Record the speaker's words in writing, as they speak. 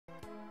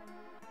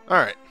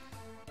Alright,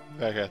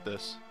 back at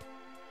this.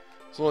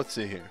 So let's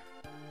see here.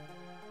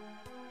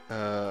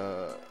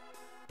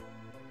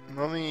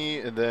 Mummy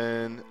and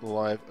then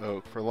Live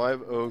Oak. For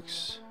Live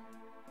Oaks,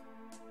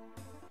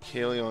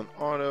 Kaylee on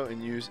auto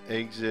and use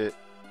exit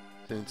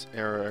since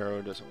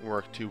arrow doesn't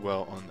work too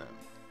well on them.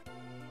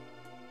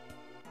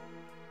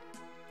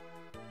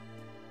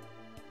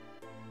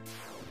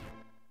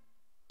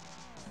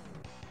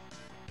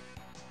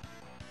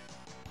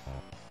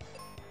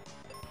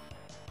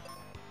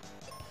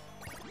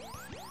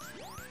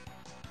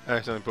 I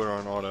accidentally put her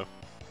on auto.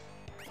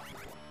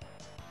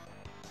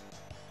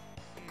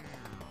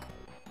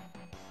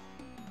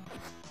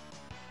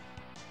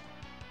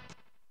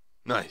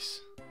 Nice.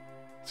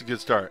 It's a good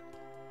start.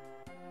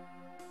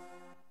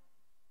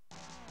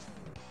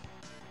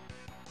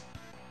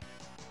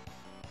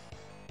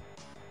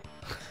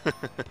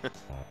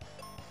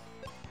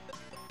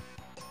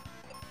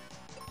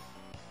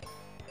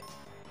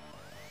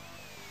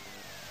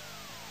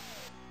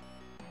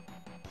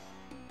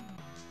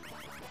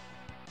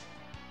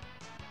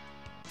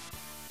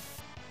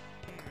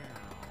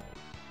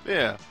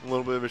 Yeah, a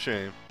little bit of a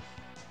shame.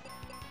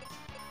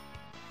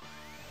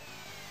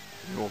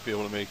 You won't be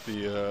able to make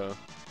the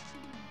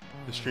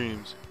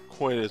streams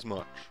quite as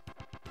much.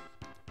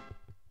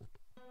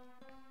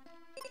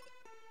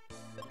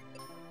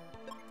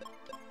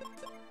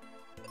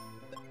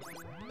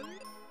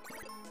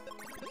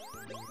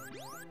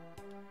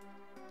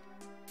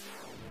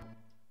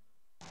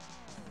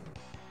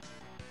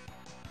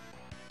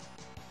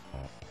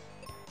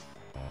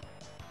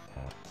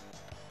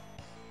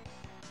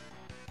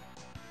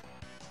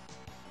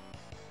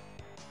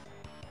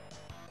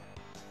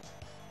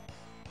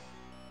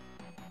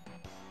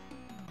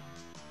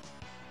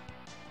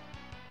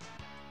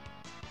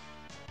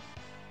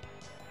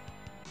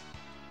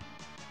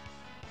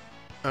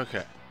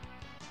 Okay.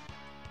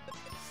 I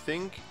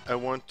think I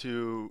want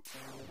to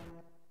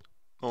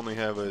only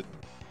have a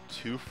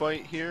 2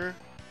 fight here.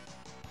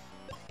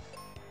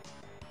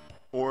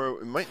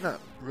 Or it might not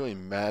really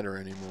matter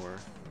anymore.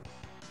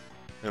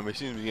 And we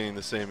seem to be getting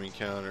the same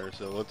encounter,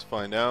 so let's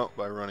find out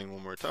by running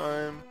one more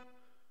time.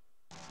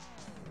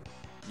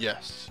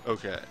 Yes,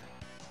 okay.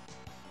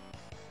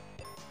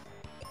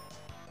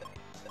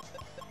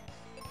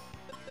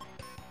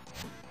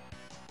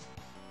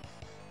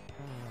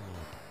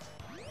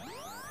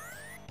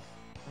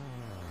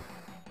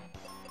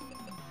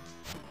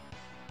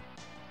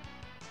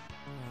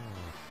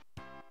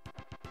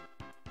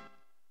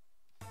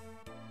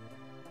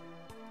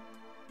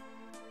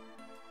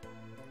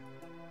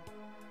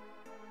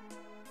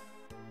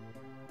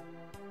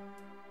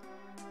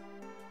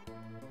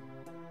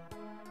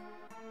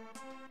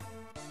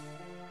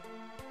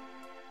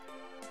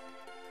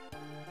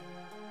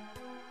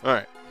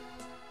 Alright.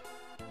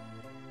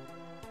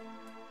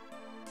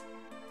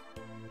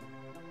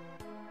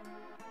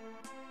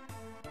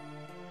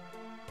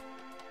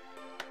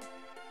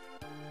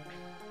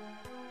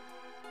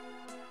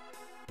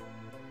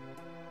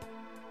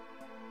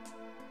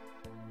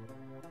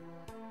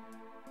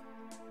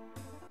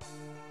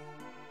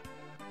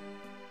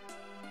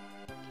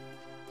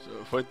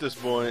 So fight this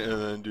boy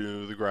and then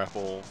do the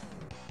grapple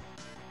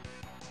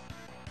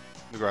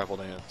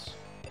dance.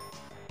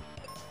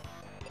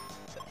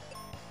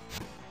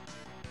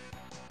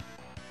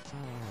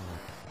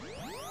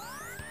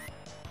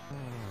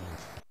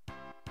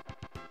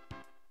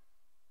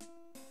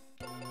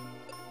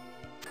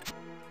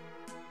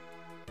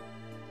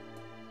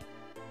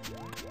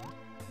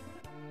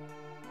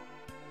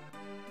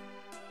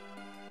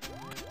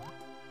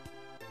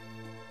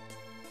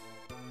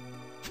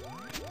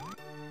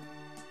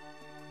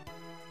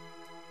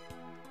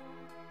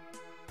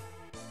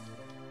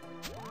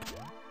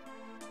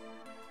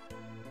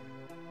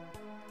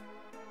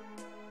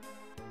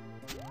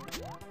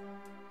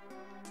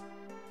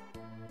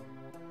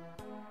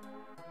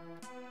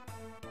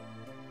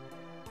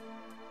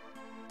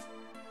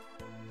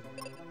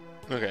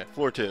 Okay,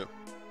 floor 2.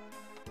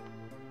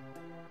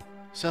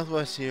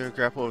 Southwest here,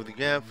 grapple over the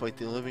gap, fight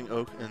the living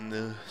oak and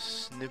the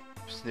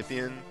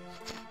snippian.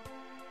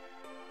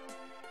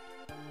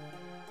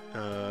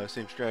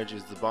 Same strategy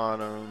as the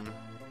bottom.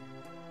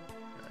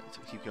 Alright,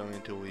 so keep going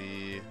until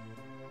we...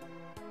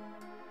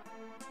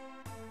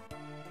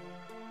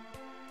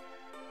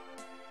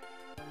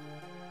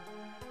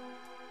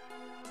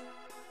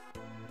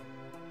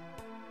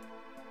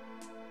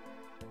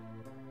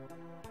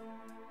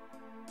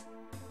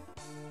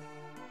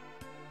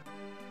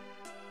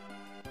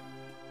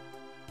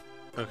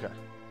 Okay.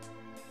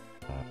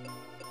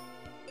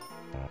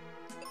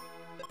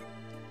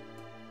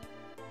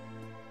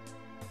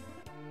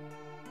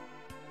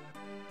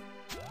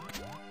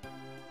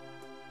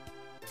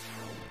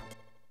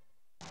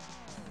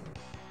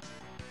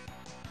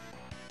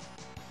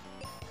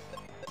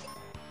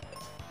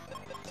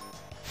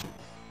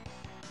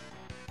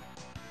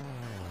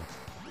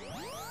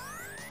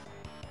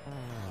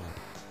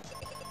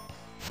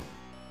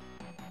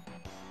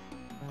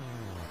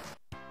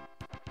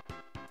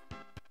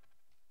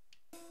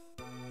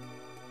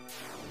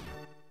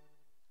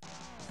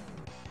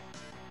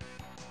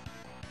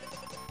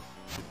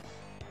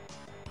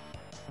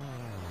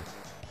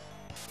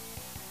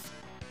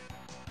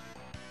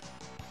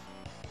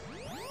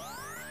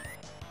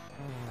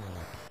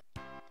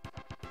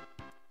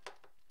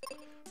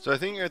 So I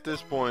think at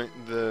this point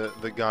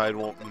the guide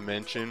won't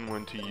mention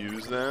when to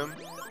use them,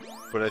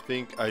 but I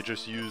think I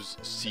just use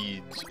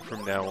seeds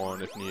from now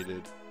on if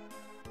needed.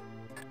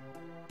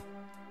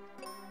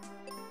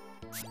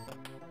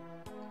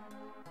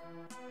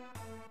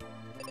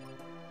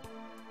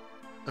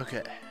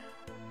 Okay.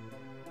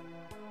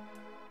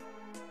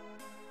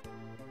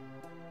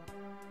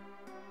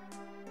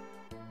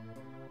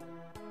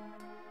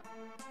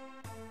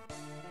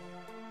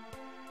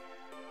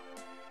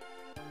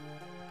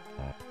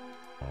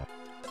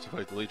 So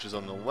fight the leeches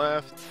on the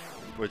left,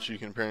 which you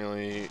can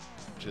apparently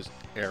just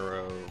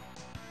arrow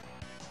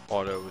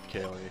auto with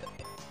Kaylee.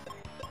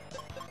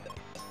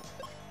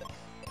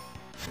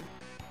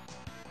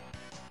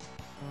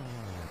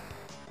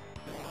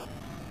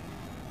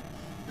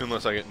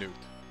 Unless I get nuked.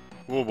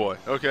 Oh boy,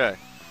 okay.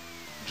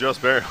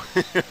 Just barely.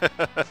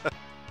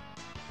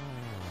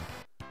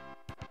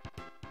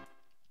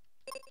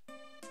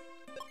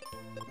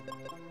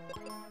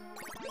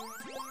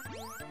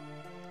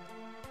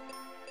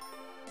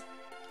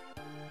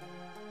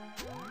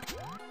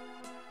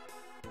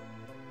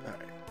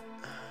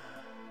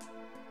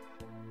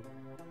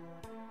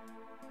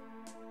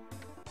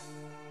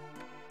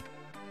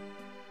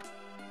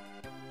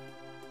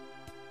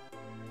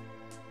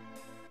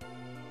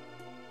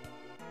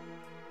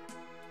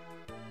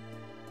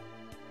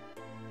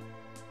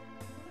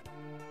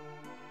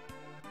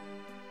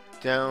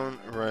 Down,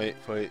 right,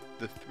 fight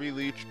the three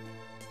leech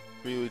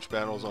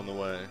battles on the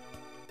way.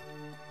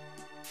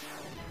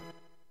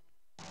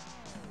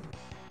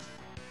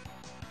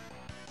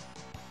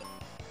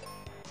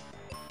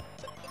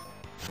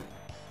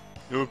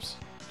 Oops,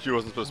 she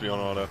wasn't supposed to be on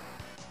auto.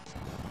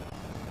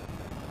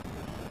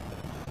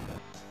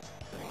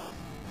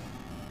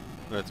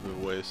 That's a bit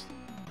of a waste.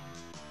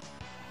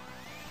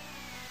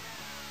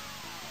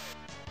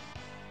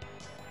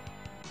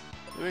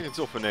 We can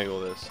still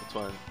finagle this. It's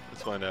fine.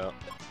 Let's find out.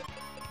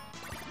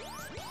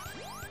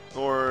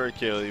 Or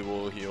Kaylee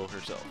will heal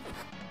herself.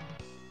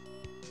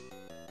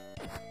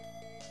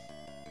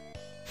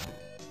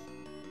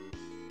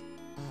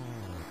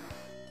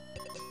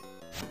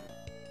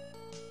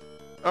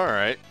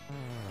 Alright.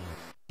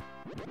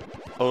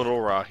 A little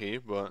rocky,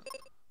 but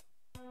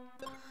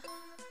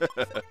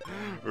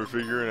we're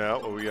figuring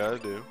out what we gotta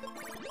do.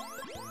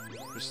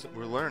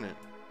 We're learning.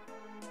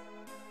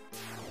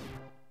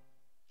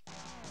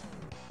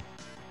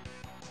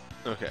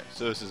 Okay,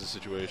 so this is a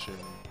situation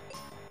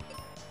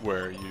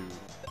where you,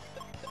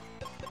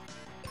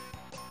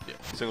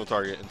 single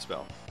target and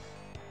spell.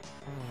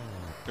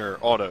 Or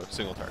auto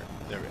single target.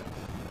 There we go.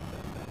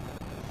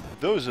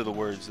 Those are the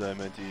words that I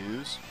meant to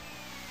use.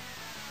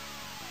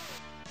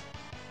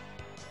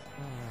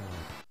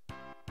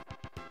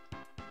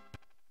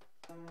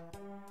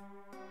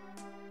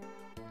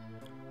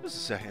 Just a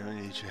second,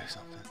 I need to check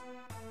something.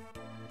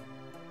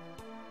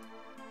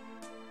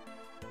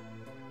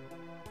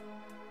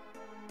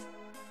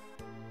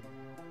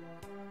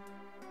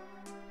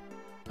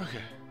 Okay.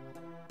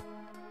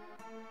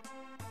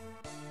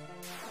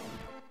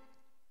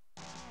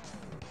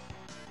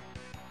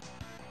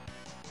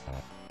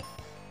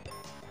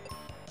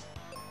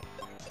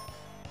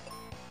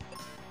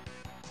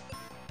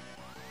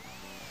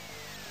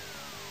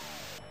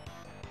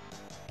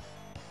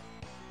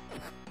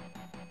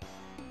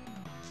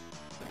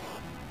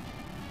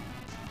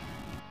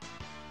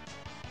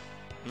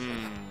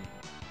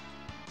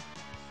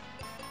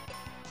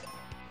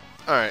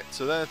 Alright,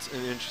 so that's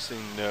an interesting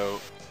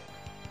note.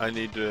 I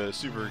need to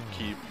super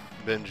keep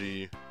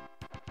Benji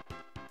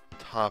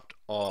topped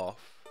off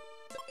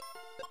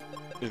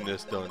in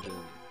this dungeon.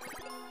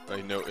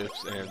 Like, no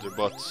ifs, ands, or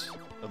buts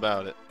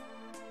about it.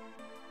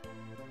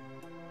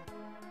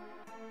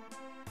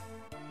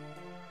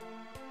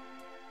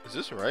 Is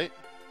this right?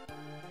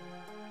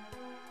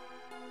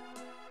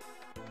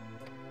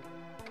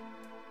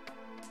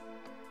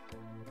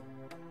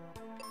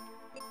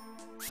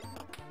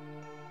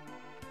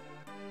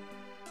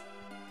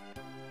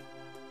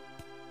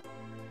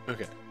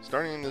 Okay,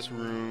 starting in this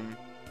room,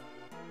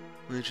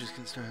 leeches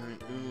can start having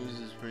ooze.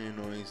 Is pretty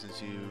annoying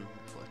since you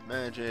reflect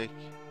magic.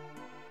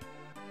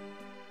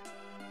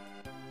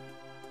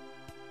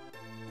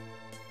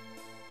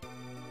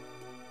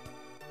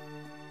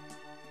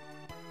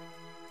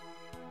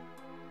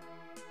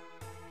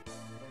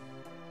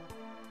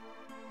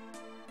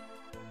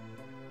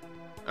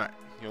 Alright,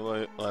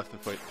 you'll have to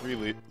fight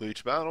 3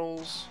 leech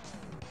battles.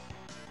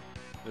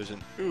 There's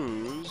an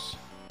ooze.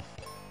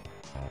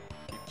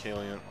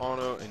 Kaylee on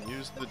auto and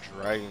use the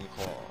Dragon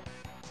Claw.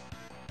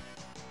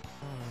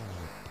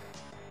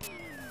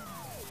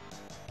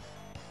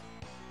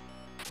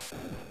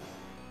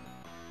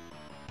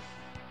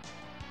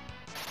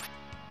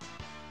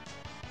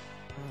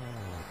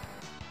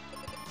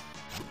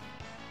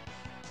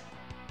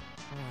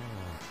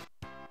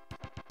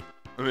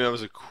 I mean, that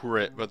was a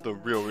crit, but the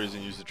real reason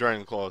you use the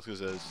Dragon Claw is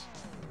because it has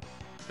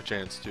a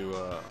chance to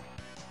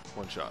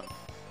one-shot.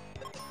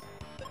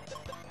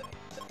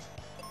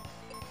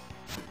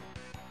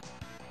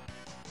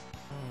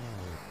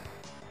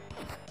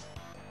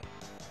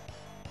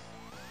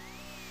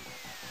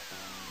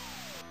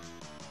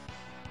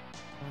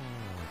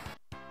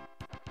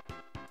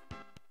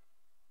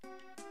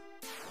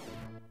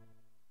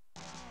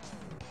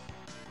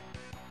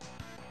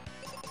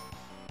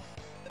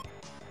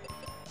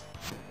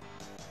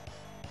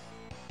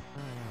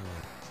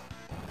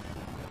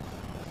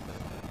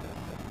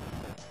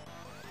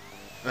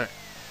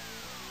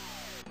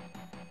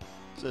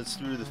 So it's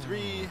through the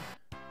 3.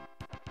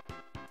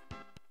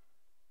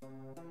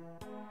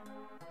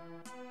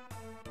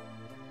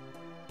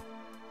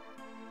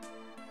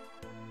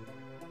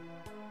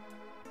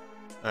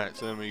 Alright,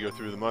 so then we go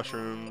through the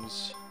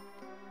mushrooms.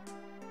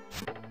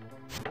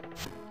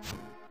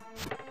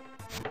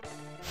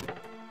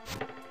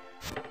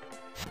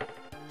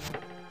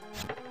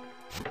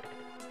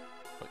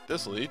 Like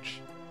this leech.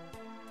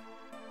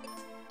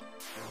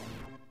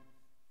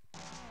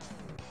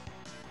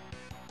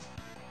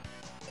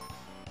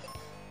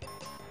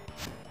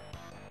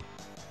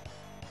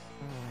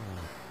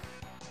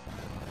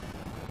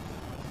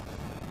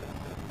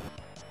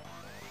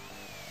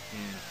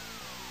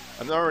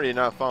 I'm already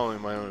not following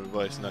my own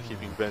advice, not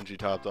keeping Benji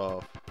topped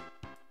off.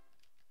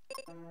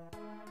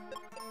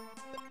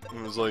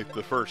 It was like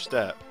the first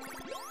step.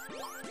 I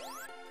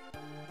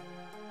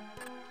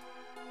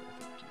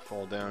think you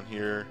fall down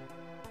here.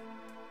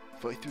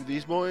 Fight through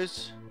these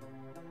boys.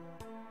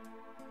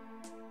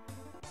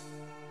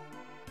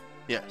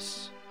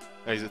 Yes.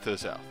 Exit to the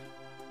south.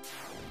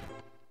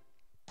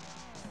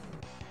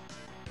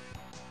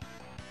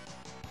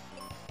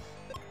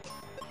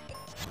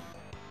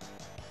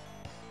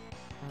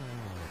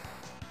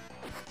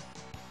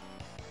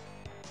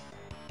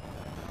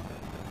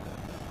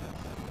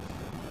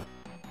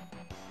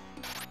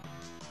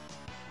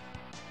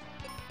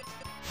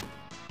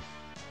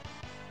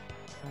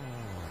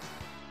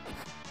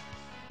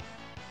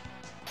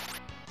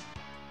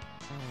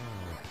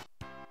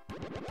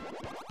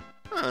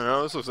 I don't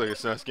know, this looks like a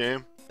SNES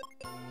game.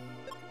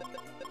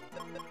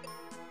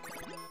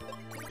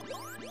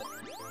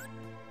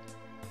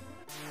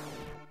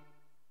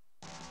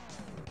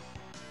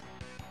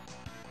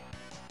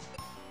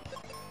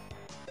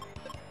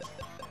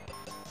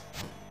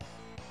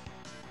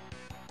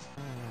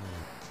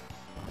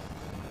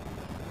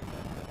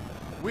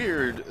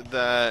 Weird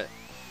that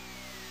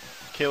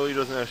Kaylee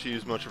doesn't actually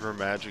use much of her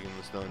magic in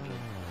this dungeon.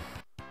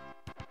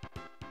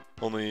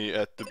 Only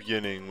at the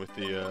beginning with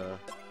the,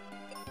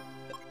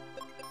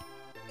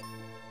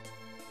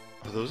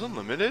 Are those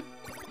unlimited?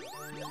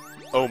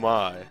 Oh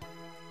my.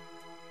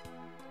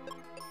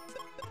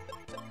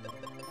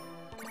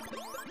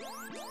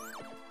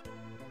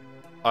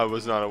 I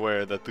was not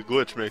aware that the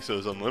glitch makes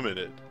those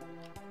unlimited.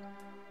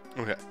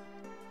 Okay.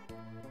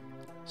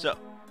 So.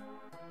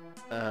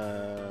 Let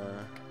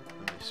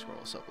me scroll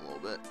this up a little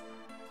bit.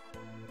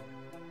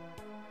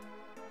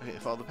 Okay,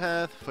 follow the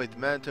path. Fight the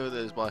mad toad that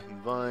is blocking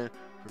the vine.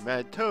 For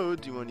mad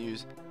toads, you want to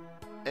use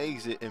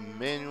exit and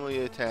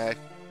manually attack.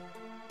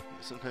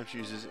 Sometimes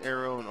uses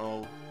arrow and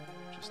all,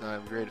 just not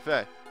have a great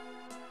effect.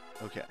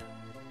 Okay.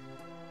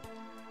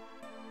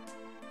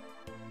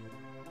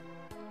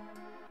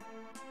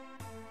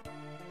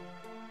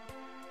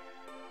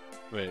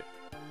 Wait.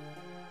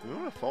 Do we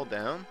want to fall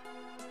down?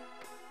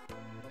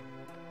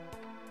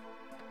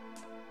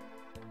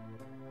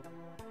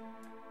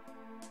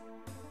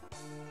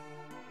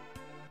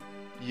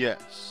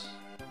 Yes.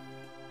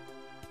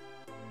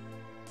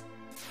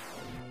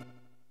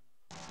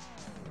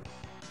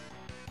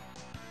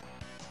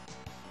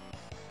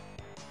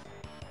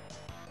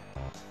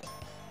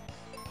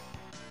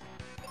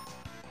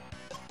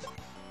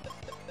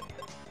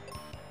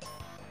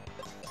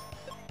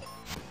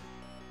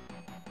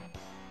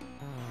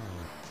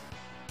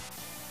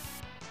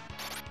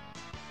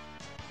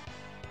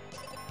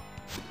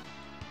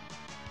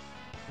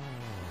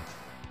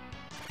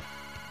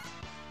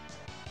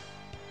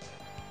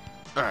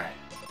 Alright.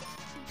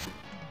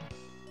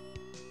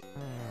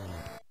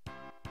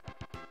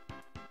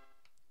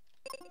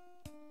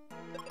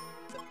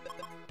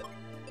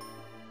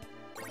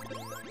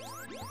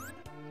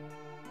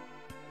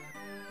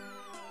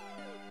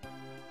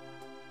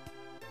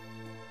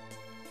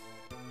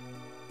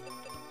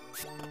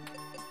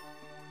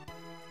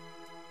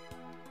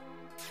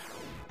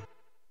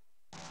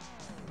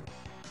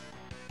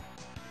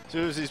 So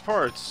there's these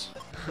parts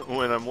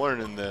when I'm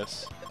learning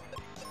this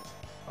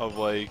of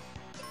like,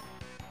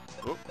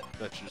 oh,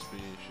 that should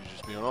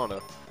just be on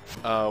auto,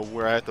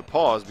 where I have to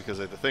pause because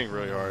I have to think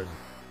really hard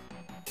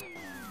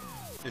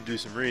and do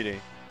some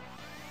reading.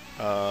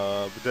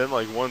 But then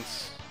like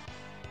once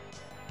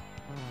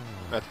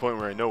at the point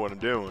where I know what I'm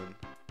doing,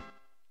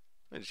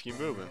 I just keep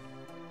moving.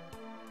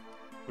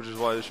 Which is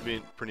why this should be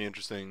a pretty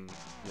interesting,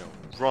 you know,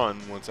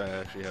 run once I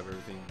actually have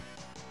everything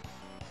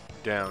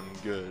down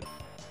and good.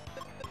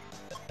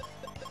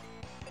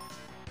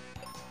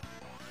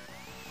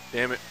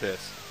 Damn it,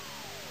 piss.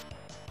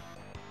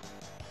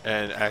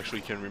 And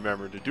actually can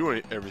remember to do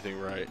everything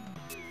right.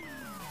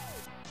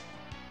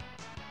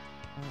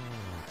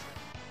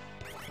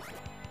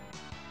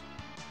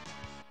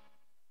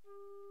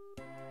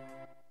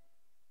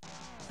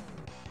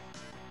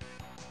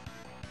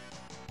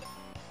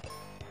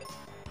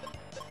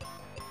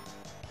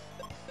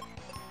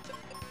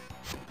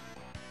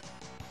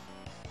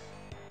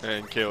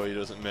 And Kaylee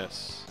doesn't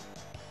miss.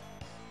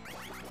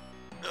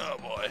 Oh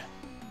boy.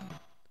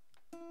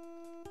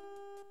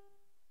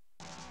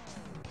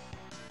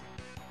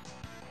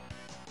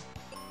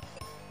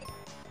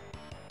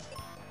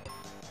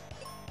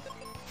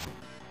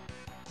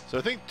 So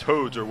I think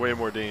toads are way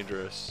more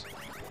dangerous,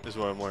 is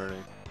what I'm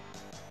learning.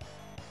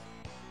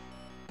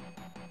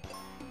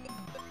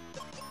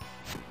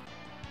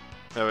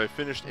 Have I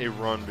finished a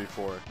run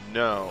before?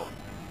 No.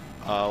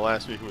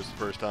 Last week was the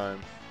first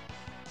time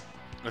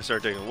I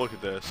started taking a look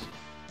at this,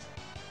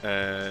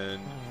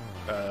 and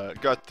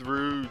got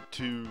through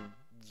to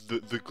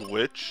the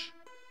glitch,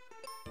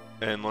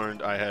 and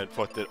learned I had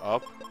fucked it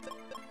up.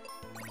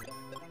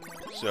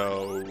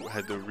 So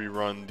had to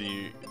rerun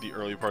the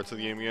early parts of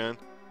the game again.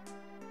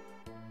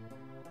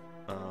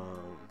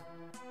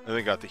 And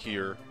then got to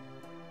here,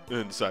 and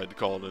then decided to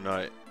call it a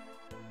night.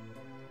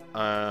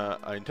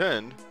 I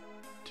intend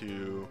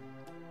to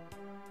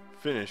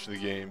finish the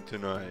game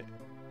tonight,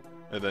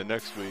 and then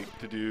next week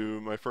to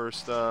do my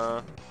first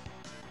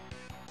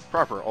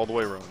proper all the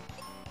way run.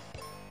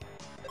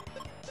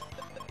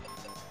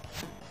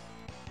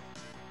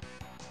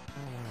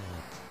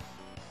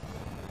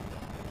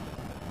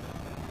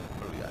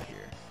 What do we got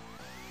here?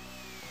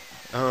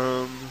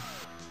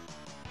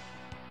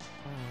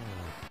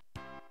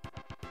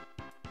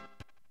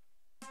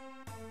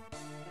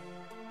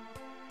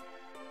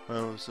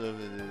 Most of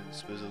it is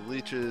dispose of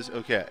leeches.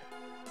 Okay.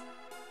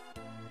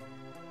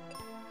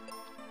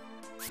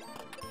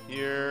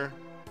 Here.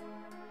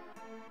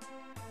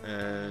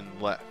 And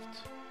left.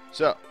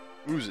 So,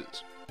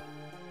 oozes.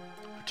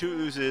 For 2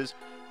 oozes,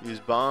 use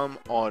bomb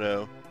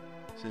auto.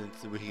 Since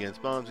the weak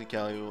against bombs, and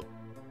Kaylee will...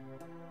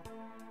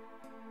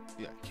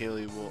 Yeah,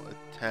 Kaylee will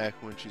attack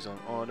when she's on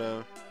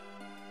auto.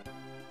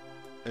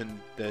 And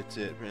that's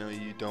it. Apparently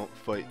you don't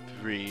fight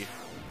 3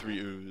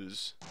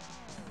 ooze.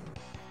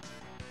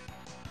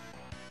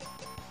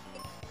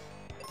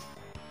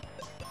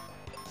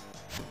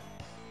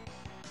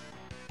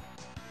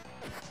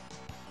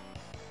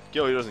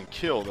 Gilly doesn't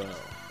kill though.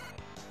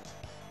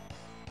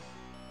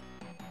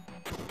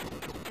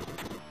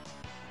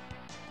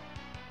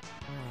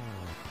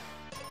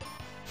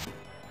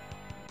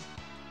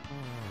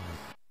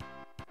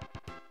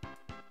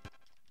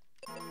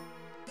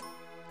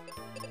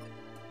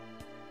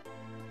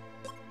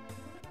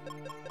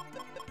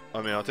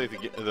 I mean, I'll take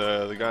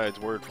the guide's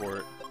word for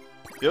it.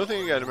 The other thing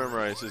you gotta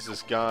memorize is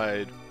this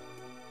guide,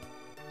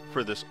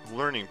 for this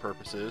learning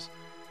purposes,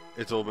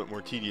 it's a little bit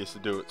more tedious to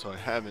do it, so I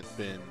haven't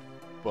been.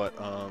 But,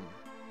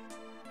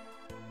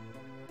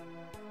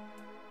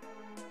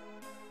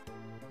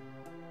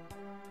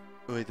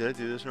 wait, did I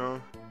do this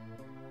wrong?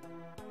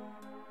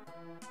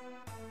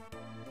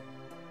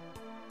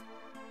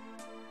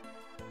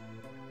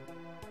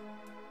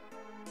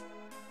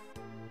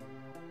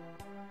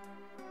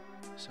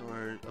 So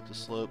we're up the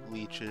slope,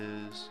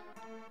 leeches.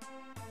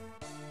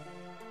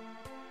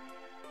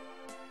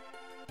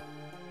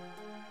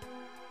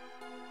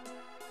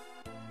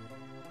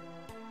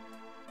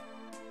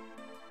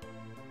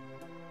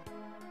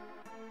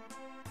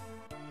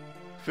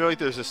 I feel like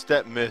there's a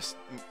step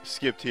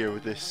skipped here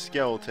with this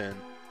skeleton.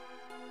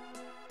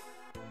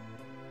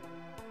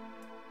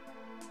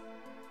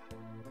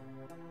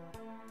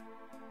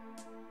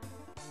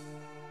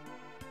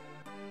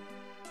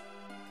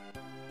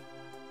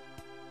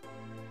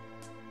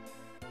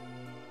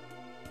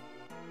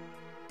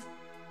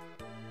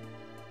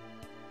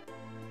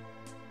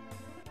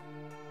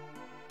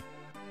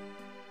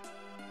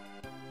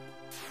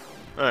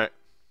 Alright.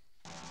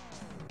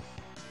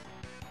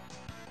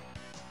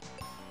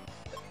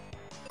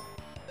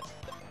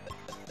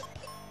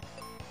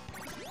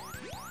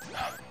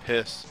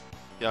 Piss.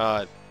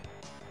 God.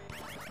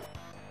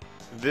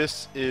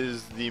 This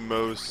is the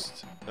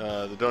most,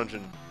 the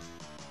dungeon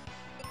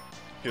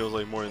feels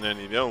like more than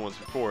any of the other ones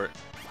before it,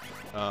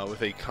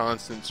 with a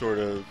constant sort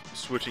of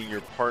switching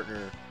your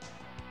partner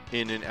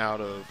in and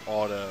out of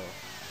auto.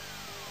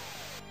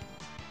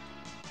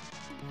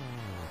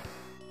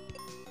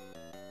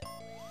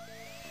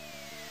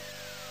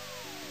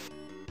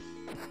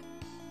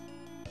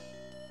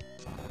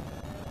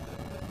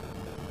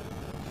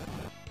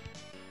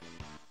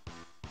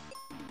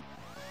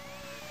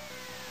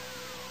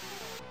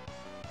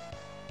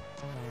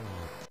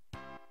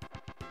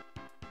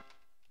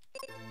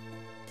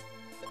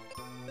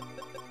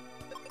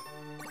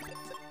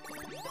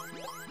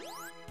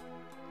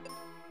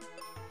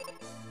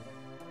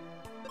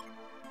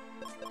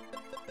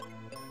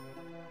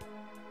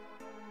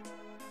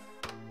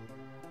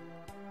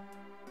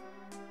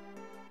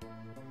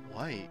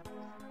 White.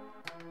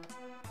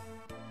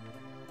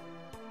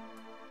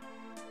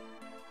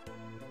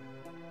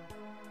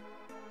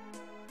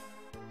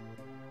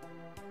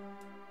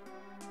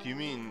 Do you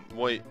mean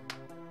white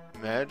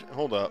magic?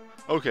 Hold up.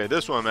 Okay,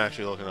 this one I'm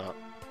actually looking up.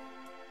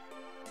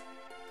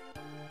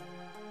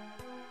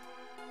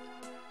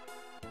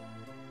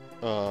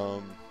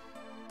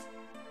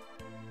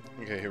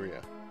 Okay, here we go.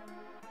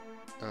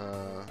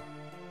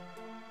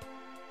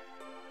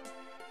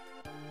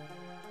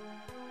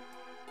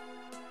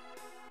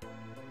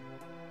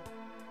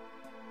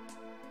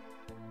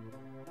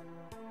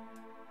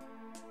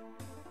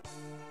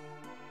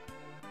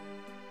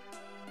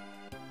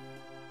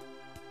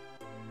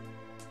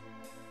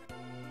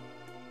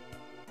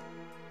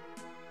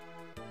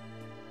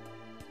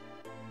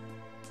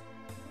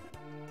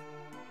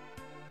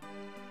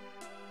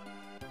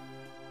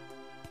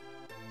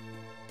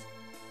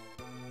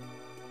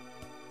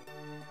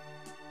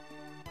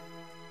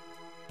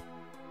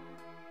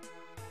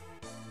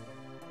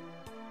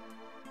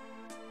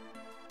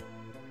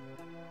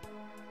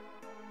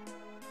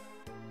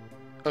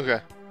 Okay.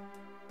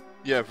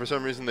 Yeah, for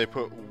some reason they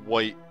put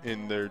white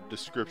in their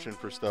description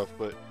for stuff,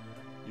 but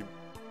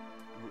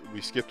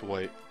we skipped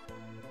white.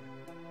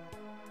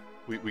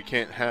 We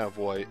can't have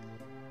white.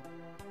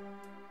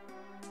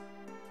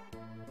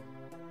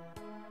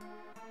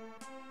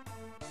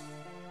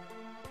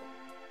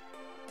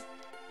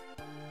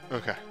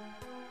 Okay.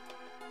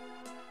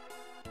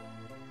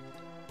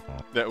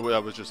 That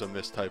was just a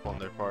mistype on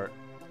their part.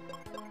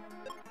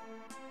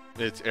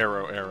 It's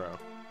arrow, arrow.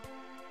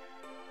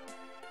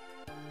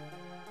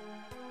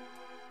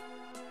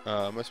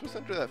 Am I supposed to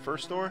enter that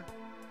first door?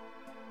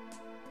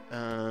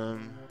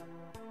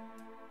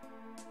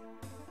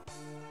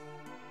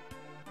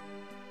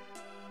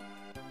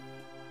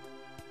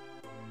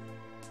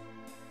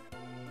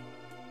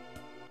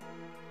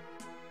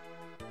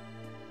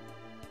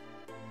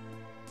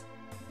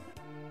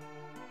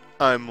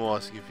 I'm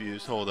lost and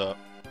confused. Hold up.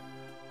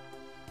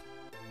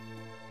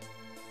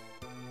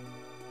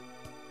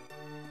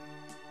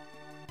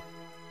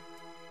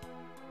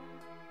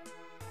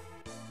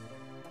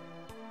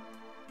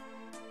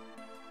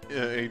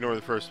 Yeah, ignore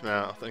the first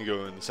mouth and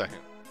go in the second.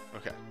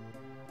 Okay.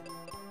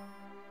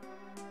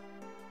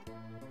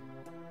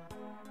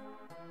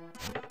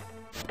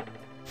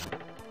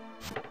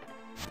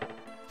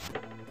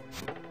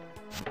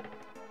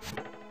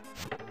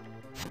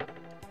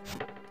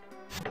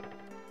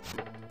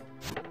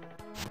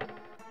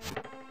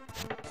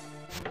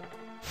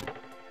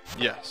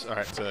 Yes,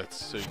 alright,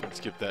 so you can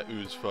skip that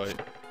ooze fight.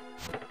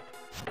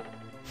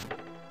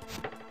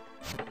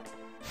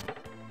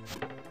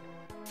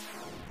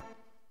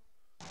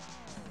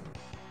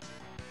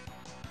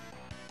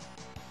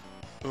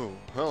 Oh,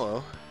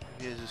 hello.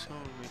 You guys just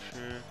want to make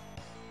sure.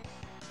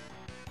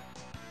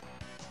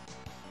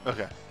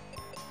 Okay.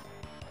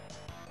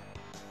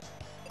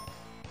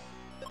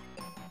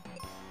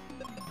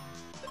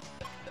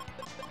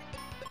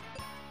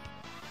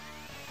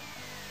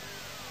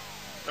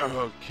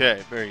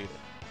 Okay, very good.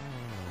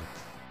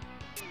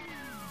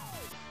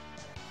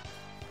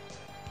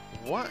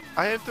 What?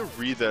 I have to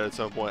read that at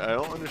some point. I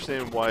don't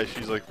understand why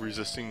she's like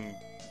resisting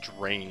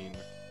drain.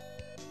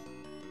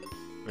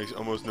 Makes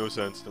almost no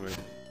sense to me.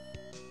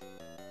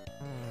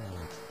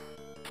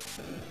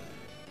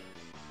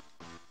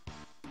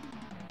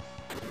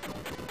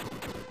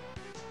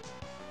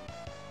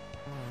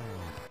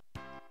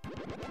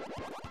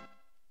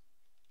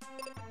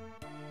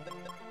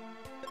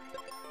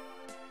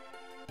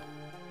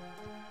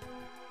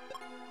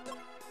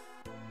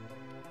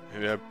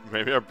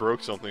 Maybe I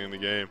broke something in the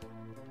game.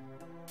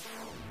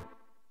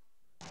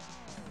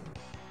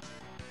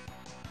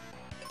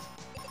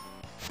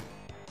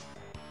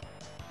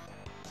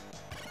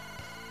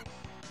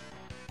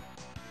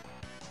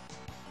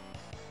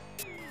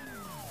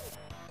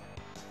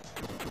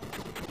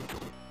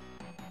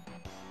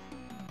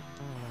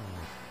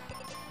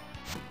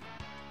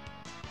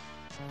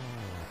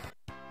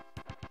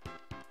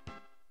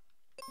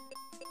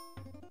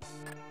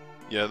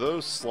 Yeah,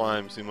 those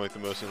slimes seem like the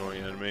most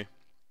annoying enemy.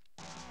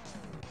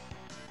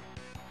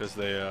 Because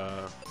they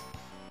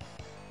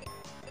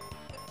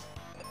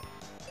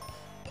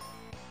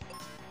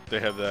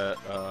have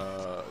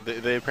that,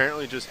 they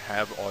apparently just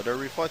have auto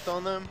reflect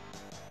on them.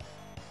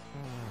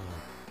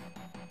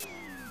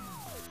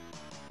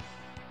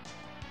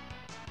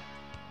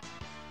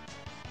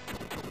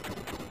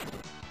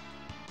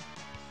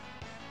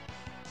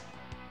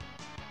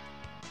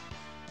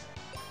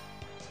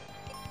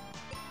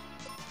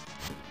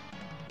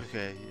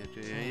 Okay,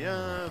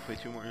 yeah, play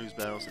 2 more ooze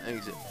battles and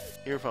exit.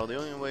 Here, follow the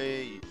only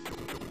way you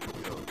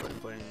go by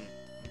fighting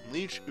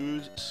Leech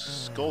Ooze,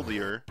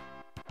 Scoldier,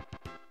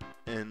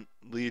 and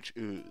Leech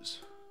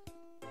Ooze.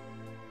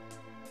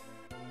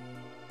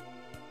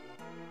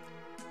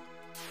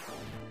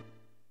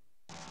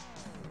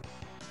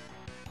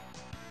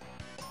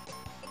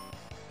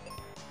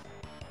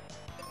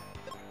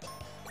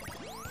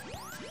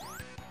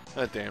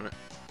 God damn it.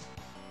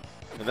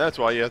 And that's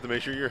why you have to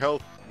make sure your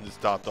health is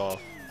topped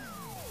off.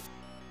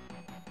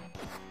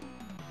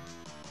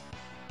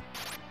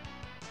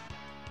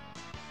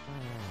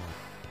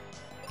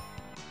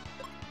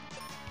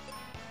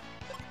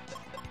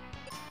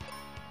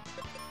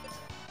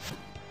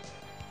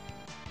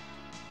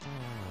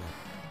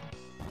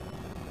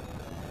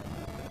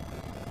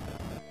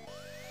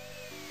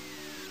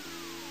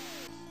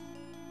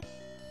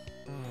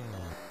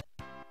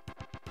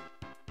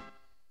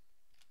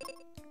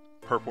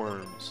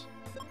 Perpworms.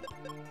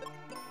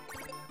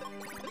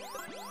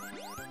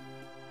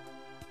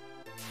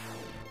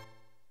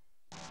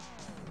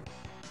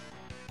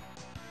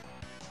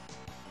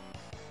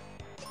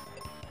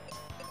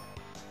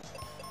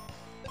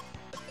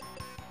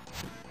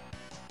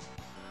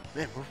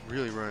 Man, we're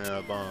really running out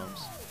of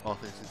bombs, all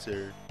things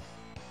considered.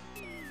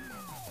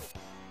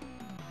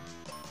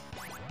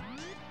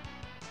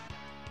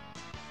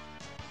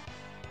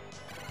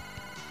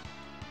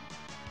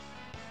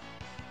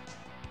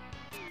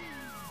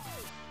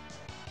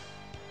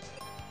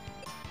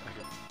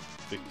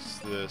 Fix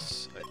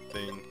this, I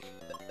think.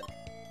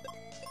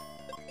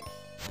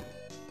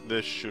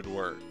 This should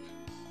work.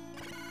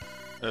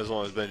 As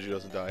long as Benji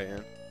doesn't die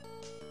again.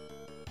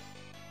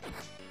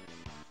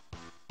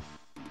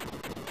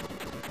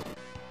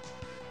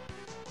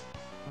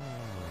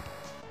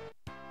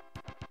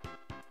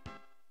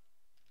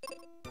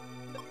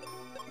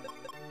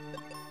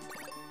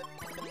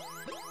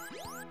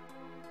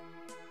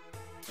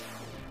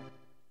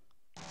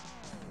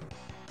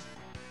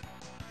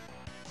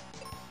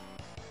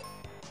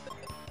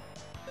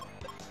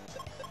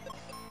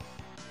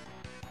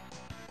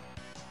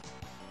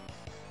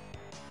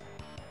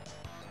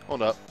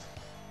 Hold up.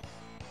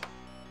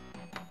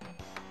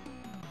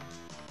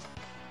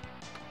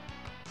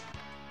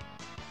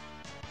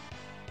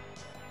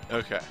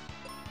 Okay.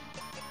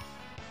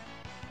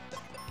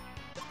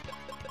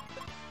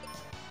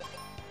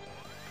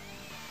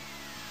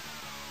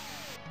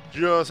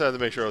 Just had to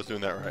make sure I was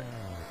doing that right.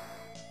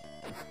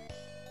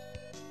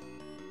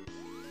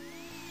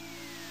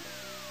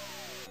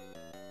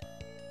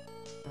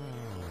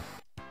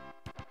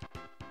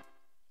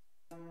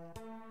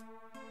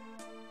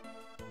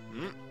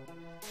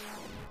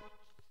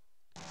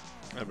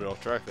 A bit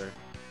off track there.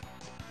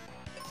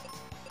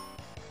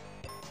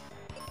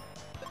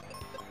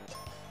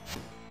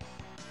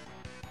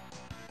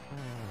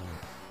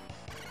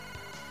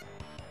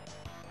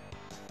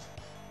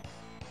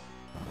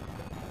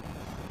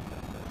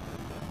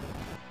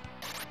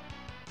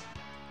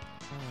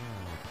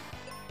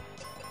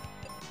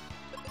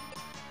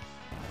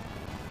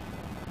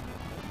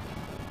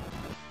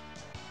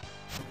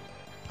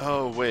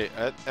 Oh wait,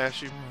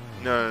 actually,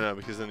 no,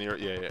 because then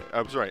yeah,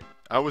 I was right.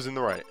 I was in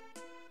the right.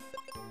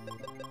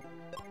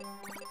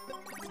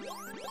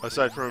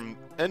 Aside from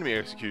enemy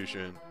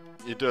execution,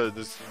 it does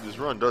this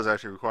run does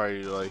actually require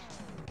you to like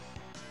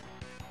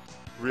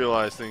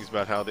realize things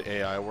about how the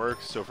AI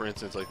works. So for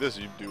instance, like this,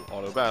 you do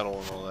auto battle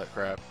and all that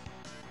crap,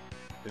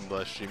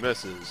 unless she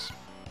misses.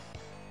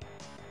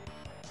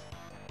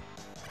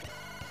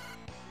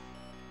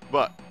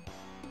 But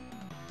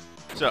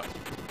so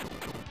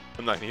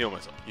I'm not gonna heal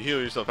myself. You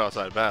heal yourself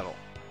outside of battle,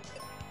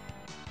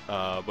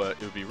 but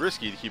it would be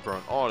risky to keep her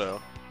on auto.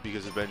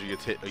 Because if Benji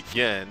gets hit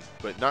again,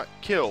 but not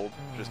killed,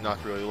 just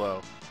knocked really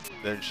low,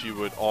 then she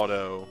would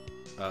auto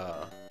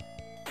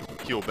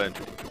heal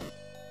Benji.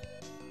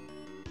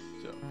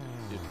 So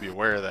you have to be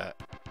aware of that.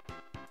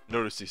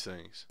 Notice these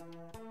things.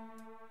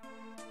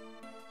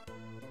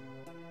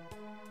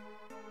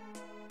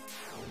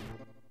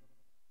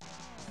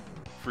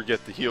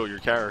 Forget to heal your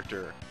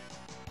character.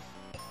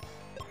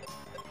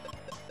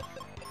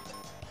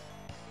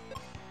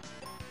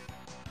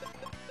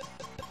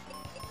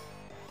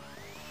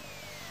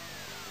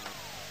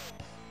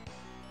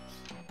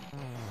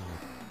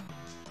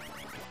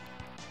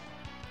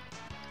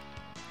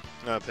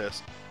 Ah,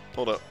 pissed.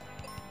 Hold up.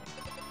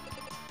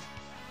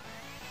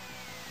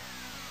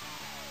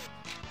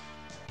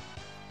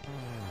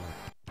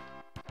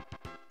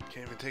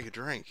 Can't even take a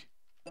drink.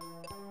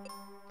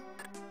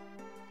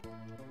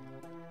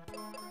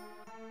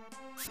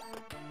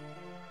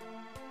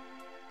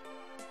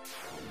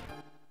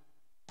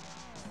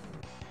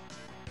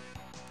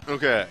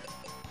 Okay.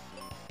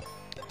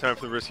 Time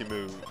for the risky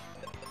move.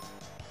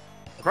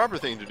 The proper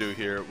thing to do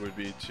here would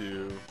be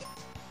to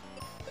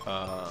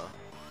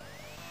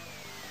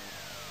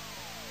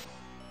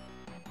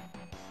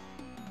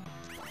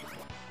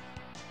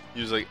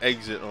use like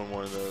exit on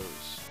one of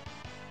those,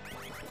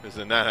 because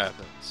then that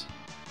happens.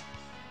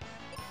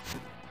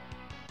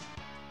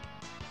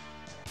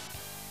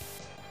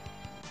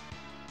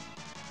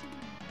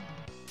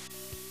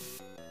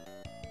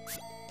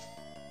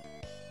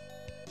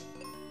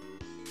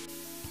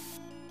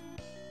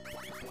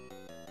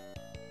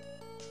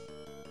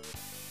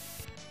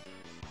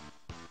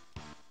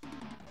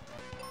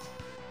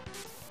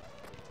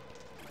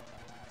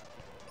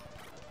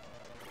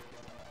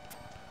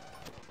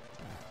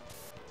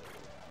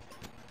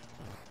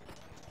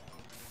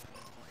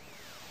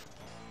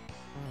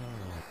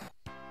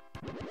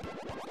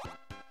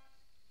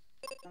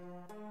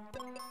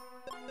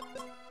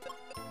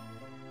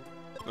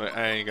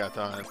 I ain't got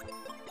time.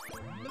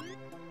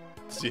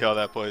 See how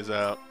that plays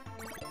out.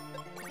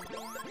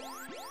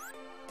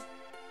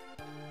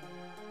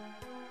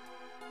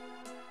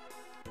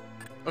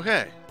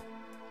 Okay.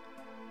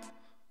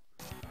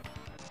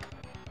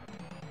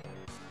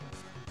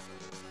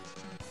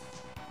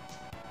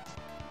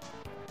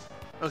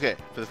 Okay,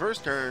 for the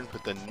first turn,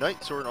 put the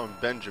Knight Sword on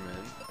Benjamin.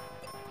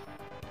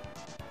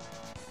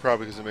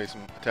 Probably because it makes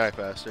him attack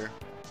faster.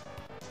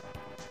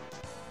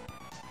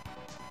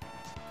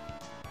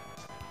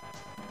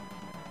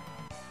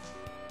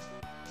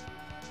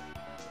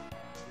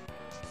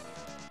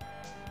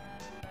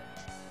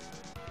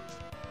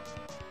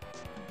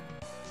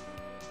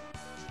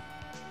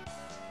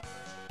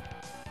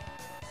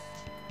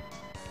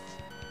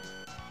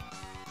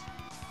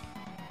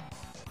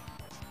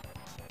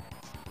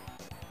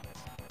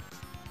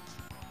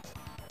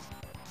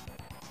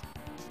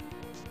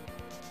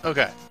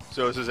 Okay,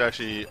 so this is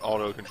actually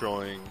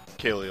auto-controlling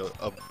Kaylee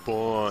a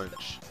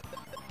bunch,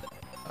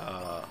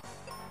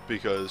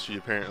 because she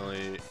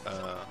apparently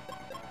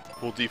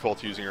will default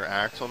to using her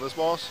axe on this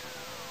boss.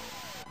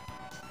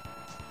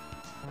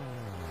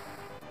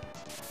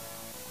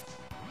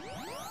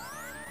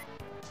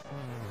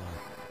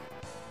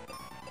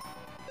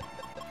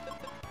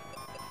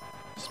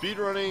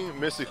 Speedrunning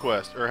Mystic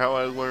Quest, or how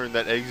I learned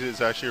that exit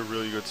is actually a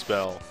really good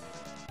spell.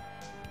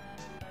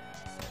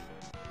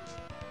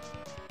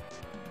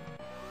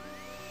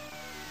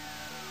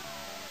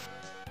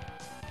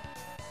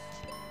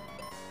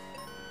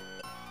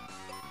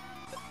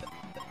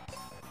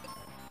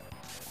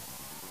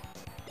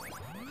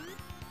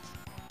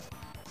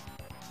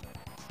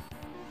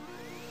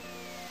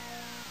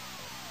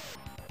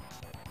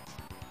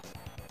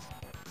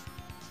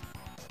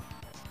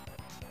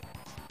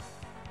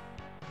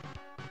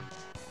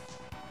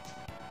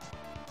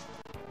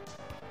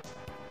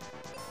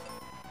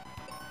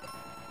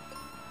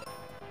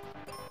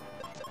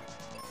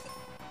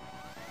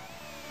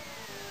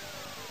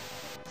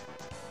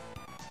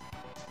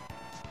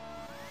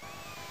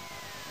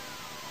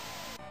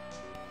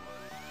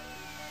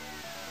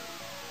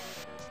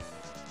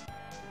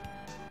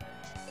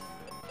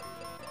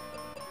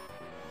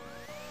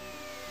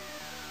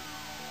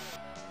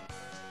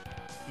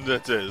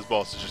 That's it, this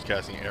boss is just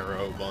casting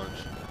arrow a bunch.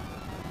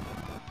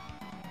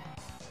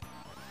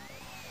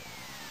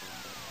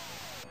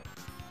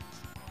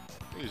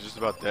 I think he's just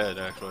about dead,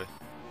 actually.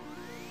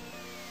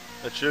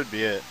 That should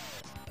be it.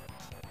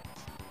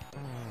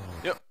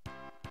 Yep.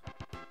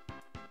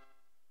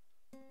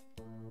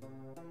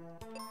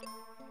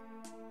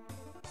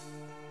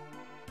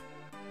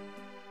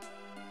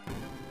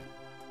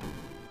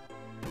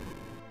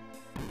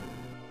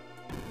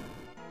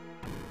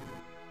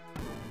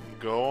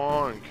 Go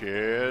on,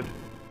 kid.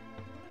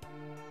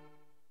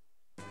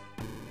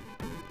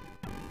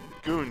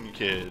 Goon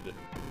Kid.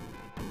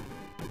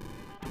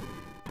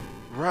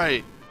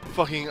 Right.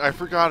 Fucking, I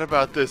forgot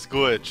about this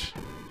glitch.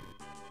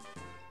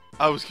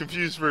 I was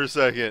confused for a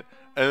second.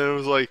 And then it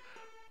was like,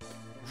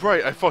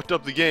 right, I fucked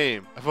up the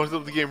game. I fucked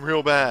up the game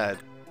real bad.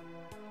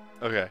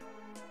 Okay.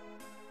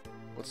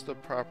 What's the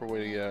proper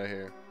way to get out of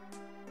here?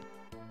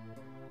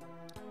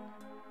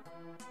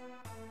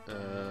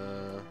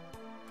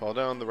 Fall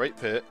down the right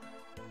pit.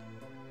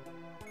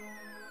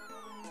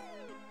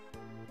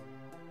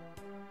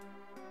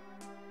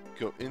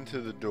 Go into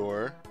the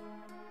door.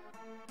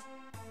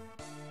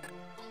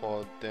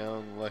 Claw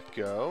down, let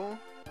go.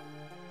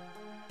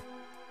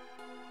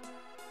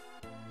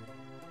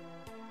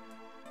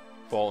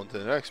 Fall into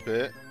the next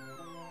pit.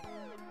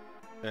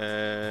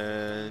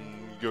 And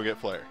go get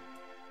Flare.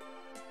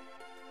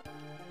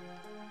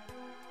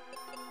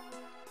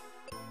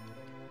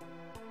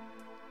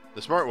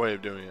 The smart way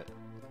of doing it.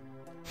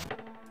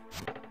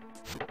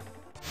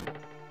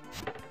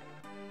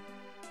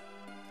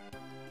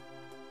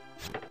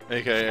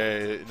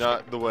 AKA,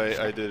 not the way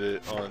I did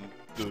it on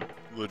the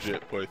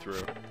legit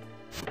playthrough.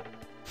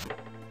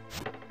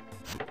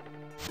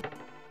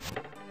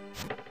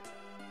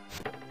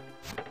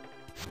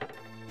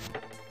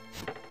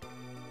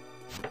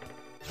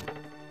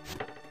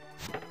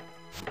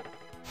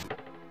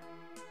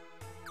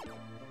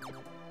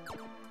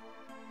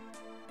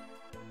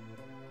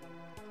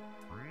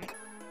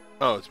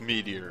 Oh, it's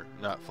Meteor,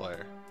 not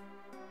Flare.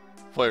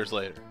 Flare's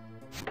later.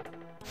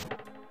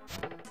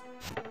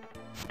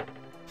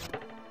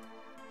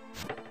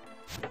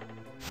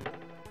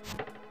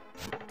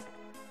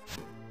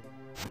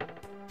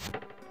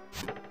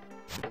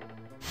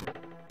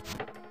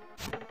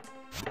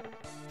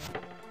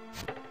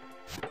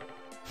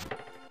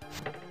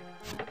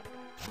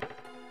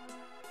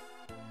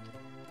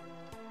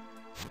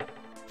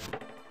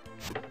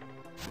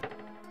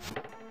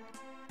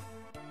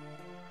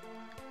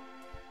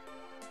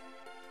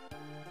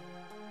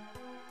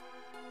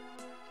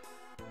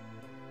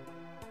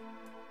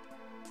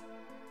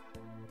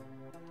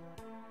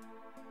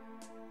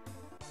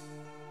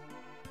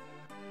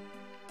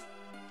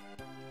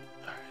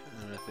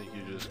 I think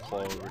you just claw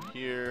over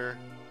here,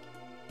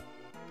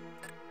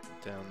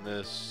 down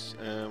this,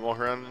 and walk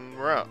around and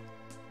we're out.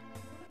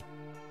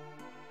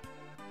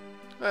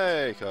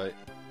 Hey, Kite.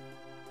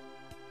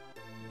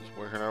 Just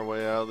working our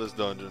way out of this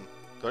dungeon.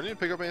 Do I need to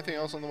pick up anything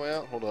else on the way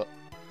out? Hold up.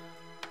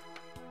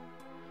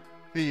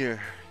 Here,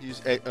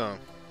 use egg.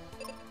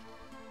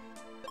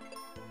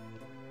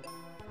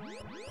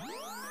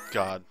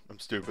 God, I'm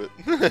stupid.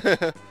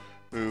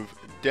 Move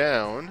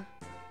down,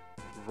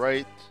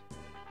 right,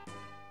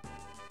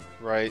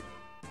 right,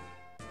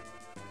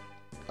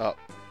 up.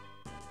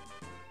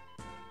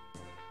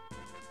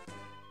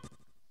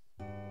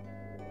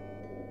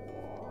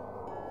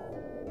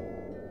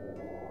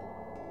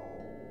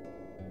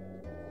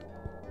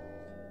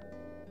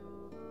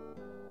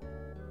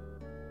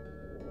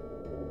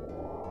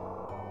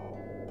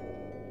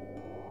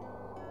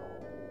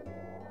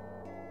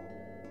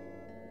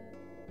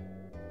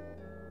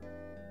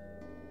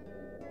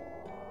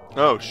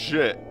 Oh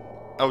shit.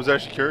 I was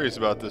actually curious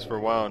about this for a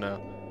while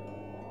now.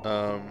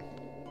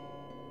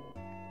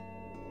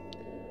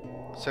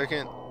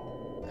 Second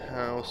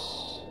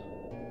house.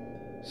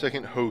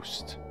 Second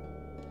host.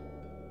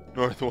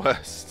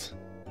 Northwest.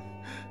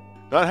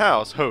 Not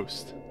house,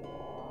 host.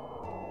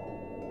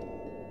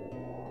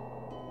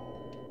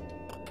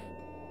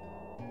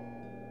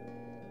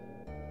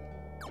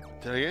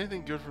 Did I get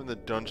anything good from the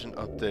dungeon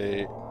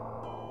update?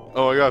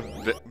 Oh, I got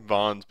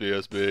Vaughn's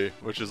BSB,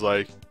 which is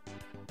like,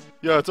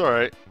 yeah, it's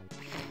alright.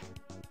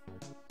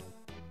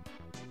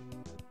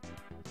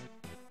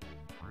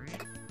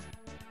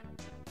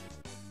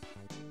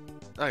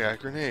 I got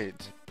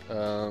grenades.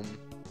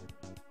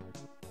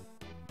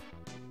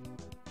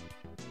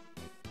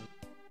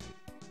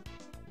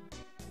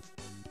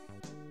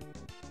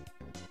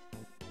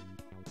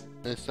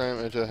 This time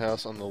enter the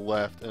house on the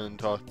left and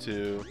talk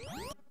to...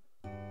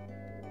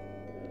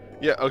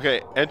 Yeah,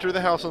 okay, enter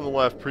the house on the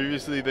left.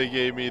 Previously they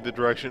gave me the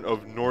direction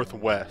of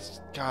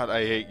northwest. God,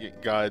 I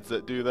hate guides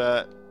that do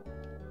that.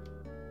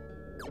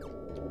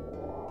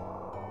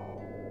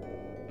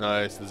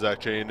 Nice, the Zac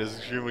chain is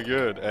extremely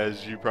good,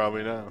 as you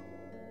probably know.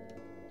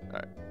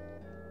 Alright.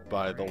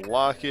 Buy the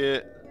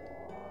locket.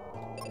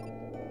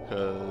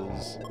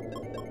 Because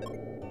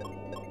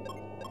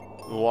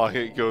the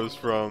locket goes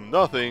from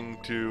nothing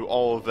to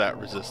all of that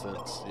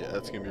resistance. Yeah,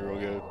 that's gonna be real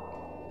good.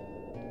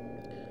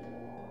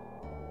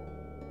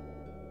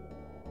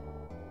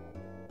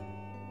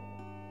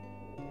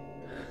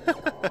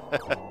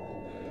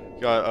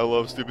 God, I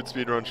love stupid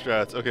speedrun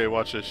strats. Okay,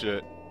 watch this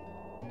shit.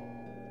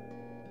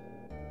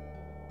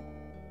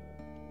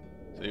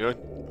 So you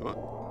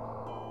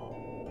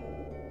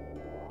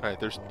Alright,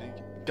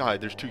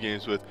 there's 2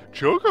 games with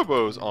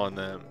chocobos on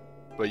them.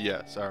 But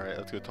yes, alright,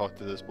 let's go talk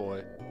to this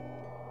boy.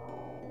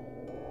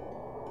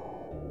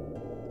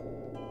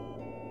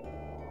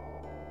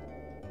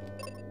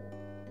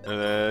 And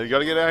then you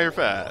gotta get out of here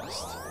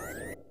fast.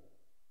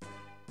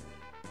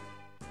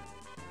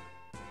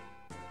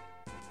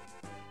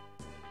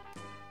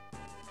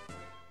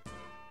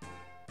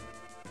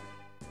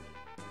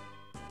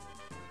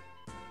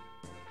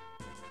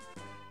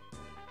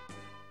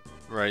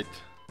 Right.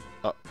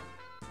 Up.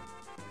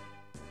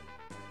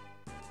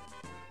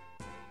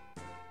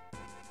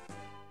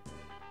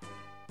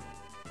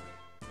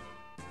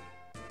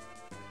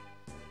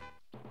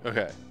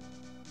 Okay.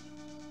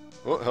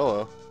 Oh,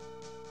 hello.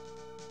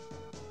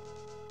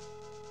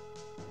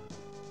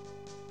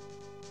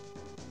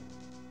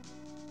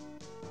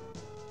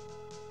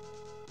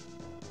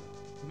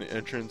 The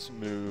entrance,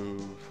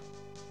 move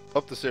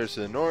up the stairs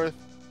to the north,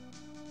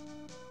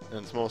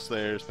 and small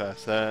stairs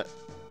past that.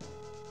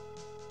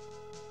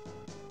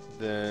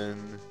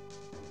 Then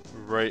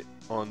right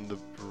on the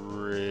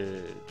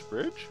bridge.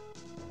 Bridge?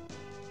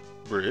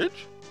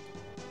 Bridge?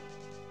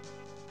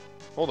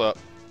 Hold up.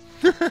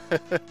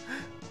 The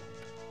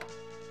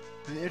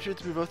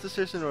entrance, move up the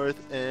stairs to the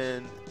north,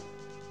 and...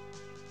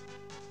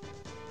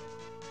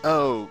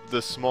 Oh,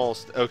 the small...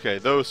 Okay,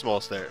 those small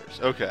stairs.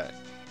 Okay.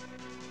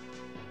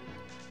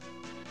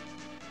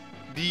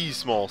 These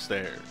small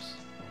stairs.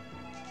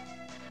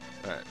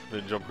 Alright,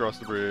 then jump across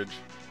the bridge.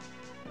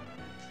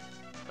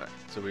 Alright,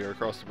 so we are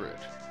across the bridge.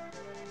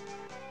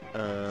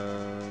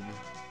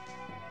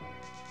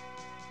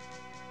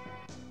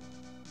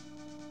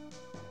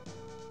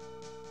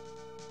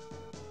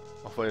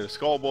 I'll fight a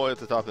skull boy at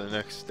the top of the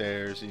next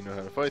stairs so you know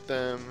how to fight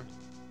them.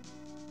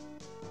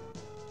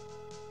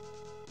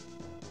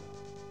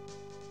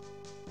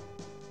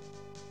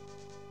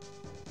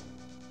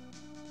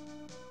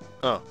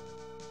 Oh.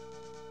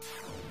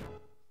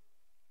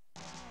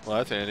 Well,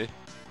 that's handy.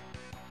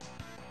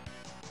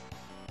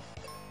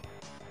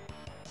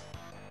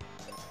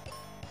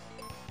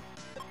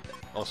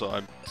 Also,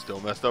 I'm still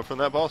messed up from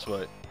that boss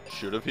fight.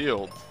 Should have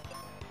healed.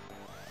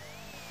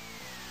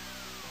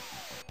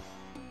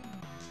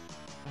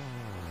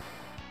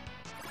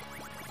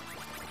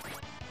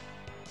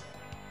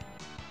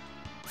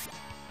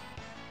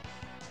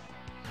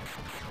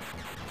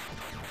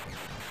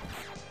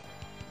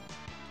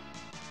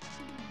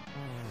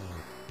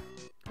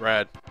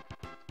 Rad.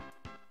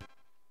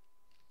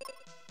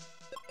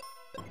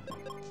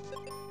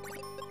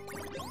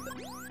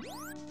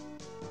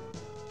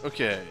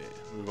 Okay,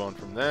 move on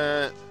from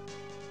that.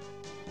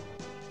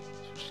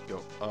 So just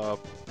go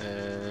up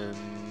and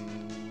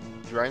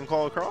Dragon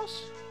Claw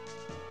across.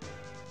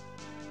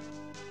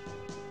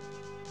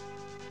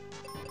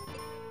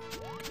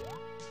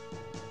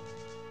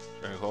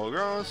 Dragon Claw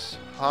across,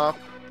 hop.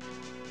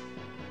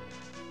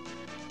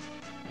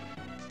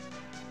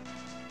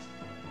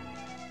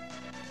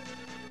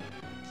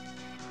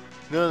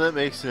 No, that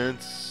makes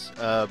sense.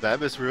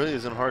 Babis really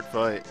isn't a hard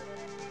fight.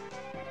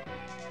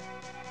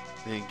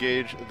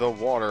 Engage the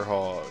Water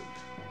Hog.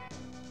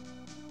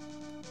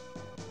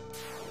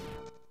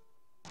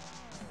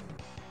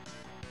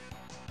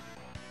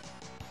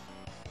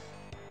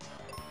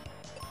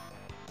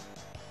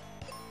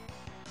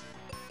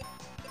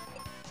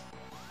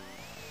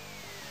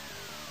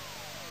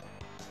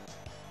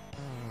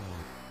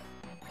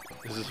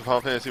 This is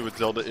Final Fantasy with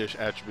Zelda-ish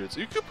attributes.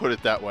 You could put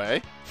it that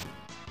way.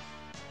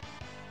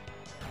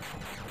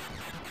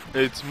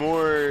 It's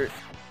more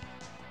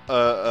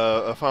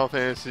a Final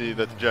Fantasy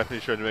that the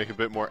Japanese tried to make a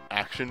bit more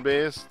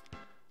action-based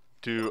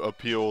to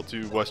appeal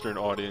to Western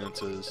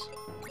audiences.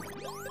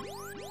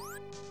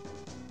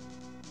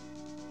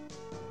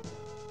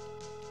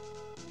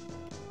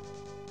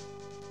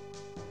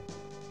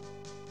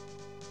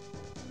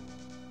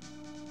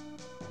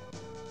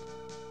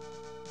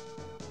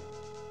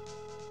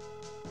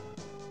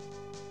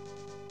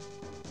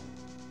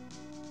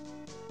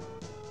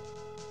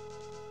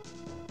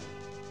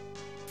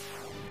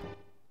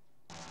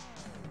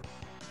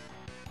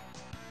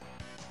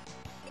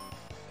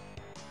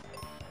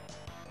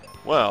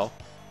 Well,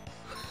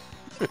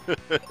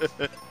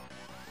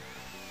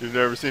 you've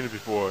never seen it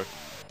before.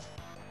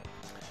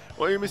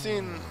 Well, you've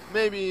seen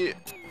maybe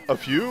a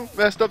few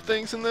messed up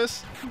things in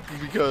this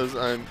because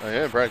I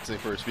am practicing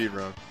for a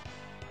speedrun.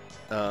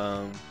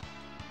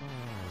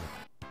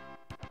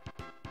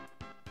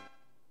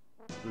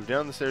 Move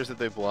down the stairs that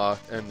they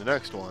blocked, and the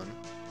next one.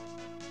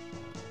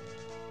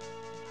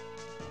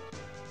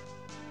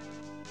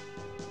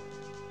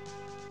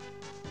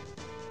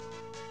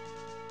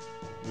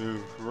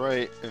 Move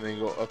right, and then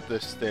go up the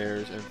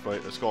stairs and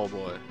fight a skull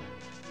boy.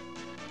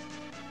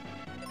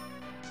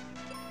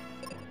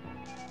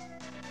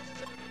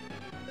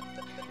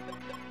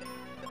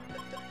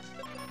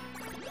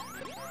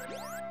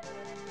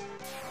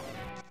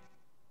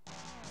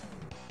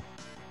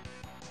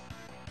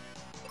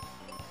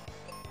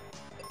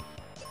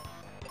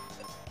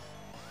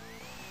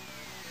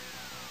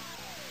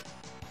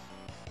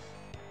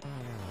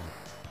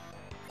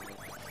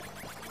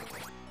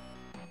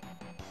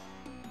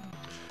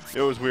 It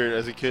was weird.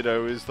 As a kid, I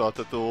always thought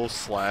that the little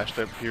slash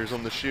that appears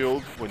on the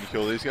shield when you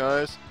kill these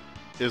guys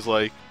is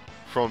like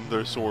from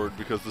their sword,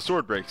 because the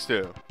sword breaks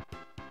too.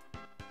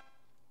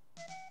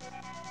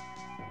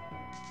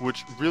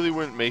 Which really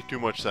wouldn't make too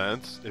much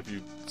sense if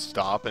you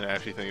stop and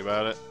actually think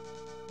about it.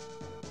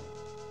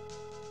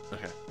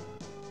 Okay.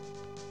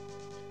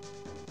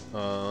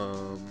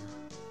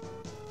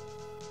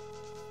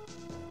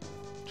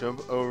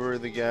 Jump over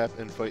the gap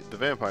and fight the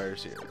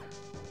vampires here.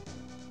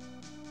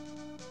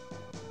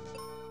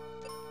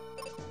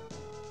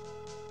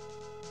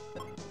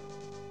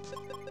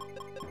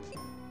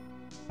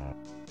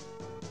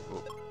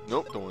 Oh,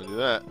 nope, don't want to do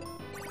that.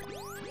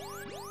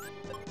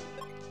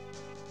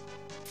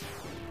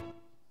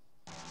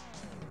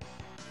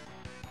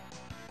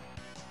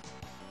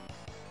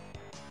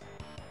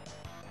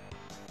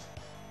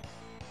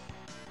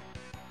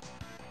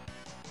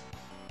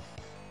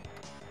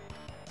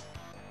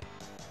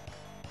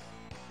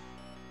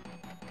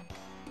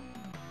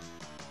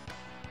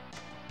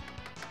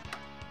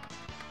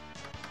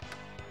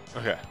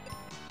 Okay.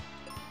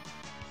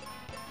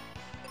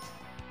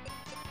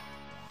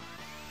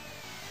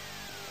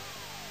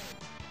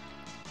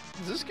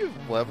 Does this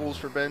give levels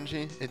for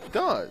Benji? It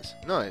does.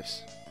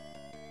 Nice.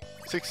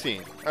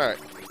 16. Alright.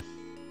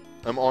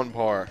 I'm on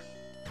par.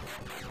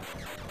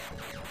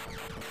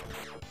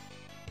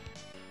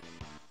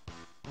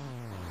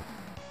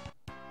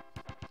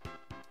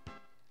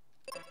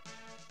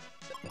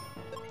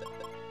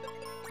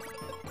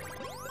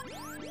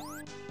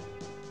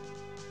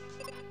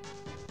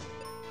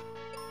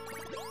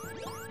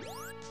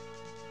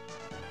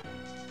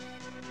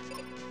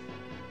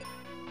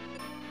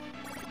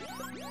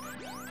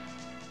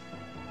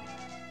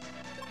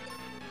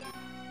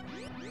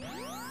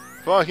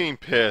 Fucking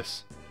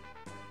piss.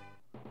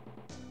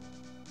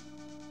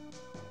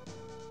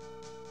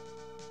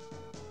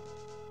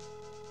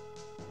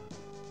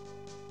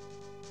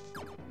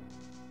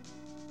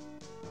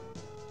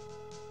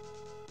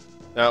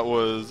 That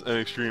was an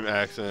extreme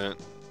accident.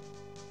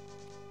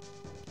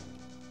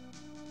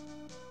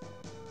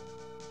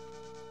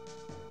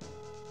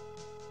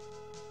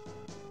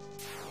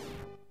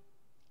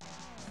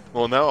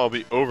 Well, now I'll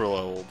be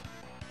over-leveled.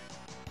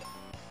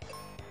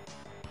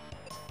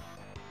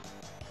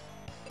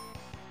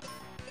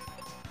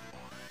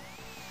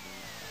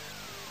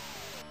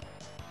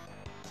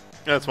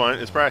 That's fine,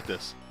 it's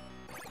practice.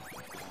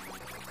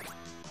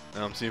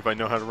 Now I'm seeing if I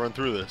know how to run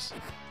through this.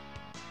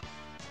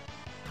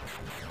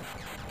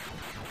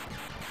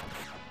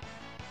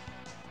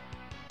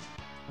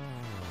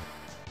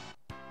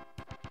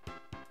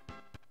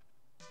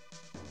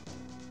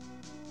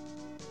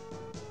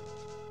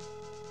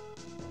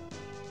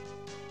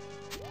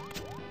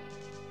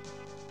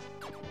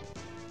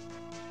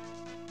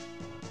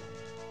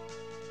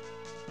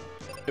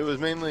 It was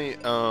mainly,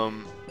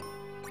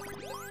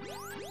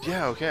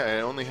 yeah, okay,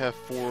 I only have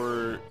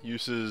 4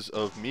 uses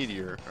of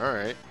Meteor.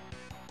 Alright.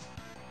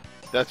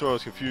 That's what I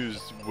was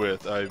confused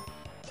with. That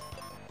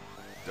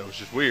was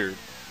just weird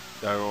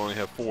that I only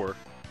have 4.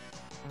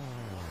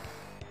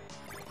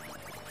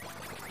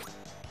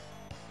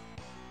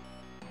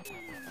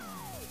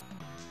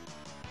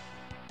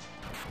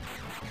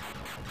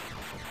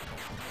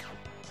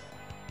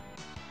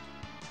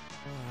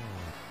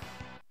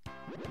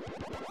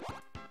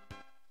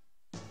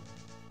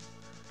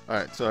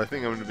 Alright, so I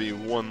think I'm going to be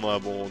 1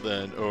 level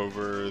then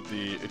over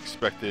the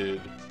expected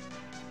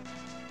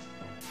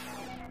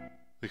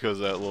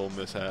because of that little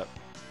mishap.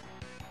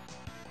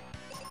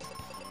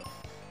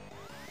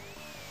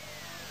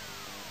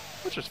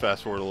 Let's just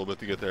fast forward a little bit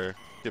to get there,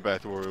 get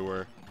back to where we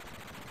were.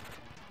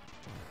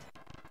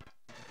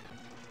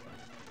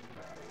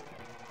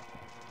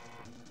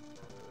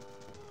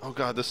 Oh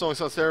god, this song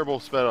sounds terrible,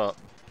 sped up.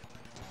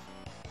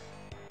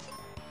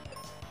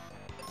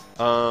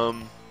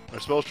 Our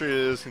spell tree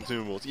is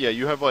consumables. Yeah,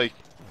 you have like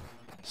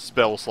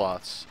spell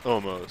slots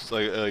almost,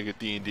 like a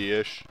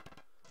D&D-ish.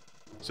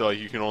 So like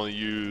you can only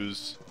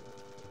use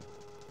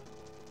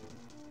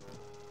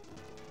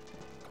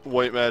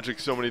white magic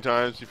so many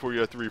times before you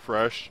have to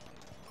refresh.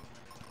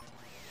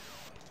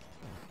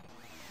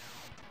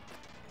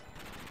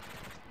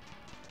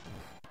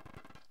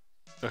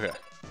 Okay.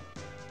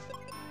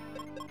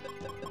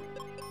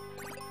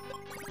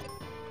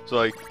 So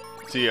like,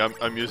 see,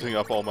 I'm using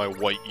up all my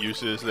white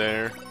uses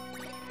there,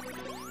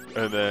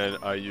 and then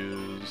I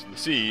use the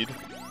seed,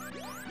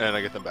 and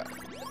I get them back.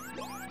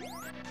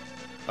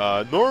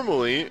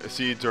 Normally,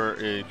 seeds are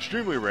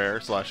extremely rare /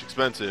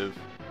 expensive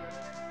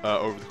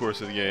over the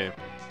course of the game.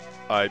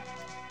 I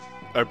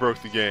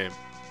broke the game.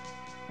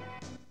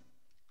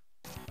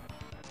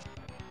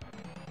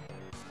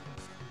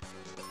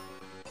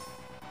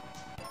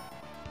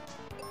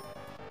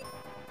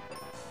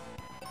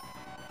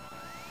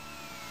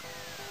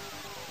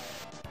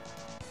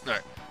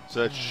 Alright,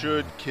 so that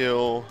should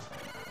kill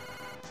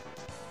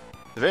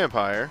the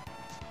vampire.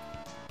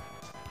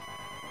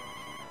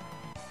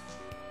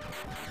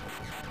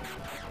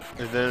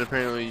 And then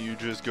apparently you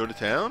just go to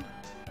town?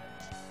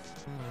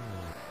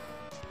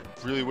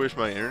 Really wish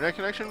my internet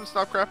connection would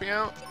stop crapping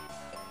out.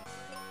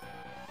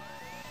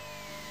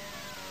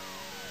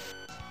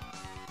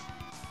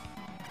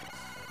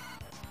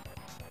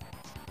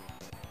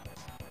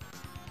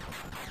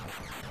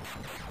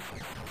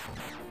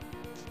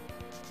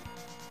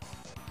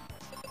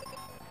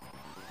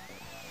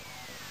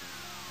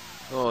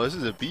 Oh, this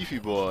is a beefy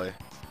boy.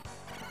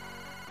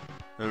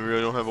 I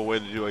really don't have a way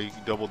to do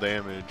like double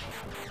damage.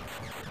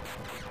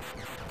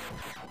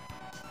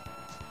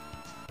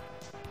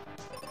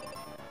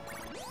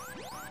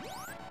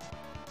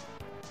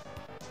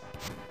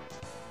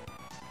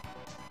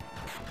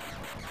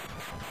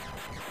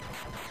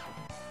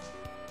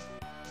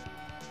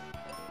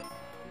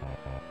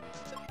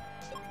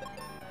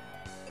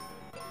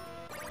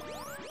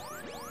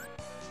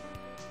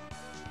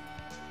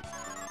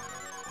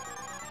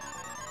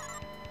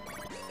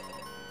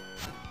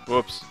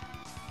 Whoops.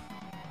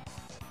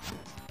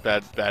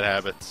 Bad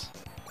habits.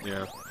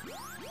 Yeah.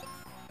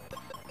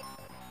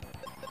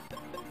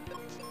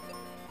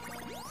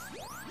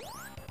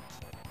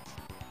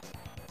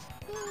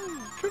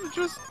 Could have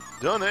just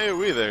done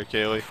AoE there,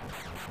 Kaylee.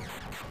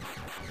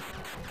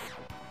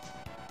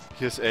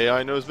 Guess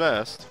AI knows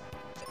best.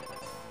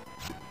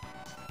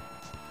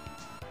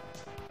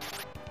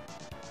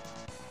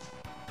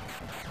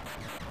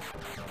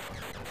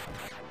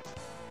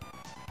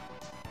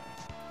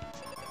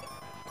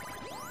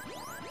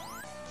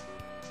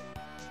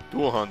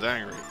 Dual Hunt's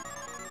angry.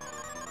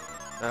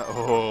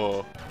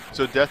 Oh.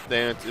 So Death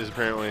Dance is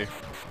apparently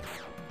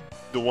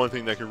the one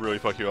thing that can really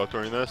fuck you up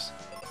during this.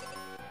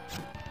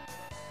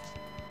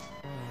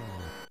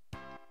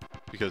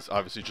 Because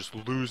obviously just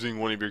losing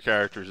one of your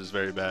characters is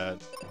very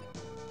bad.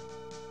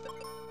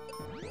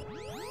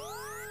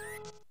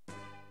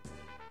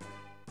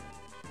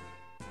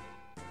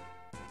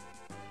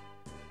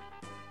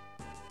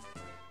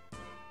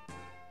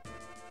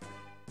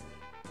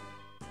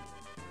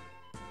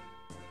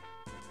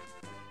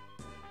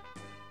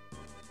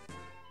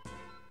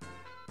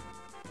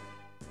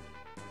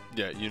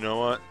 Yeah, you know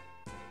what?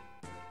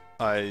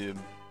 I am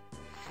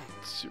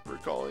super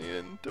calling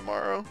in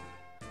tomorrow.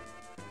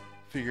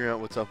 Figuring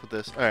out what's up with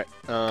this. Alright,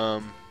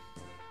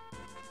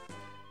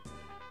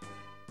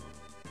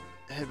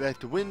 head back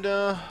to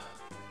Winda.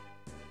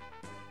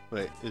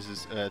 Wait, this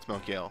is, it's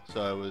Mount Gale,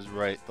 so I was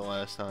right the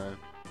last time.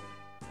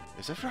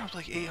 Yes, I've dropped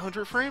like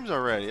 800 frames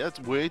already. That's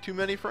way too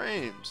many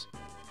frames.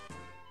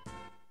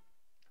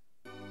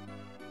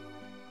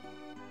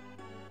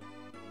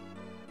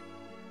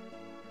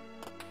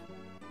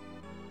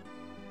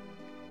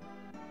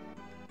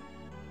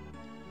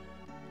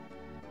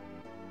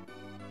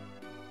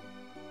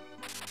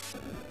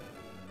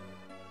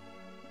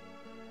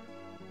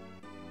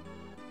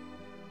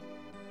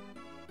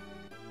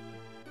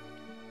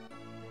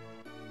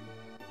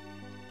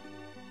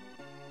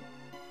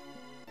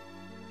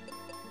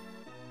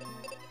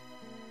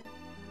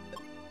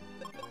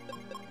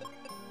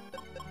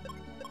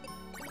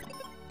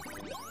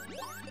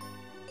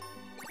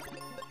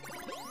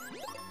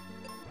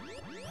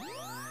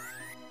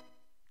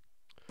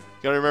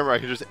 Gotta remember, I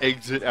can just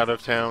exit out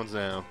of towns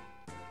now.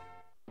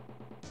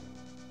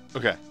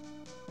 Okay.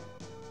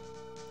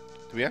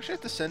 Do we actually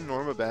have to send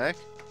Norma back?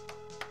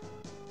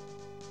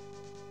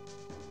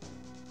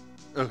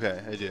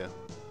 Okay, I do.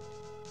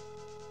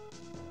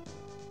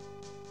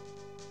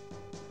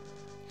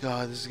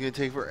 God, this is gonna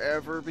take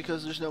forever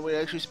because there's no way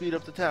to actually speed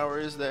up the tower,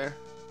 is there?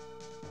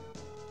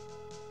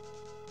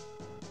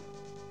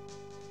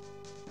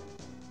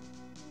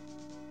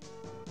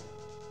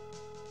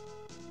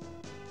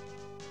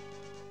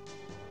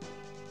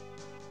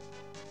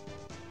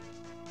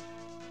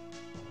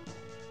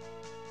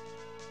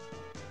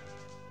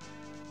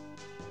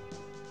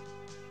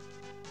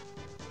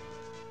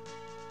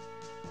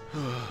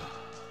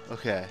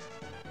 Okay.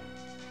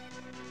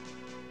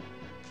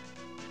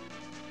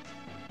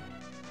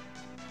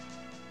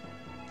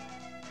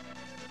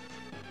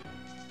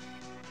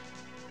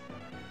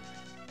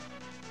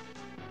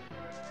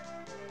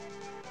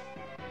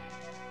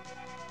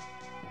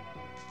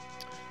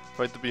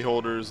 Fight the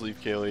beholders, leave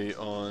Kaylee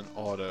on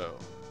auto.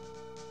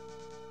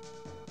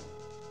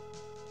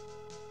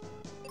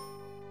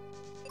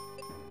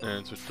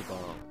 And switch to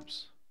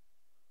bombs.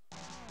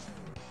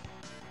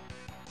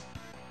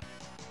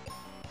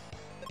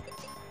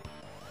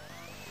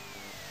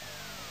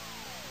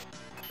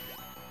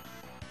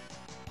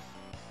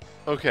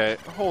 Okay,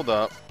 hold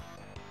up.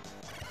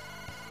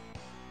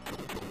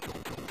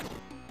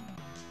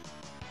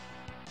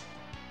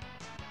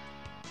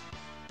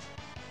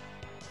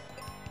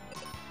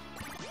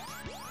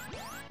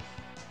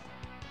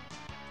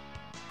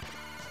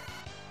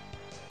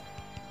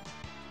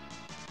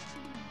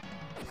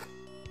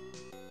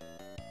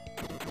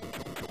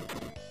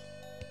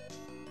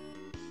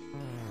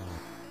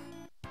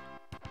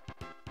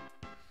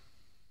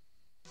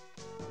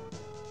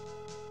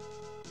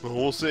 Well,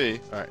 we'll see.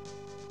 Alright.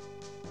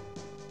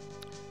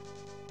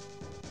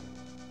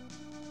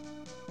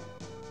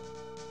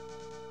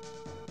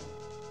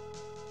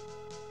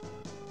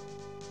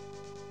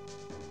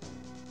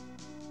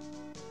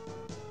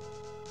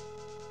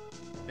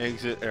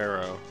 Exit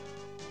arrow.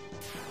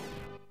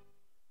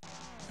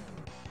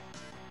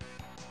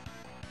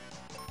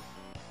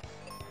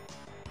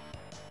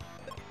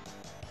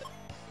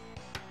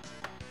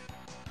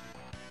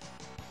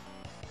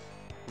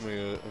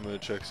 I'm gonna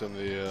check some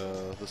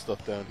of the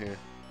stuff down here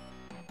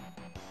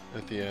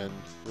at the end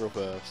real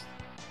fast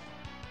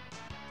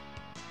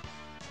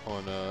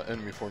on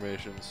enemy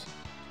formations.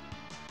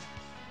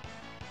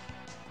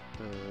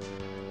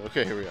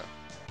 Okay, here we go.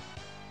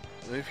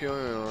 If you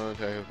only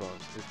attack with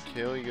bombs. If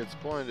Kaylee gets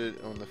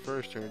blinded on the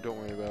first turn, don't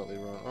worry about it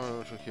later on. Oh,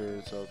 no, she'll cure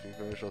itself. You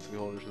can finish off the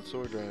beholders with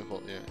sword, dragon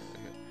cult. Yeah,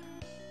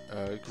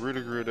 okay.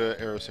 Garuda,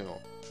 arrow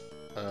single.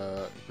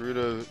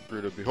 Garuda,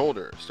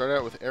 beholder. Start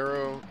out with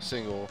arrow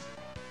single.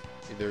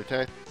 Either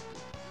attack.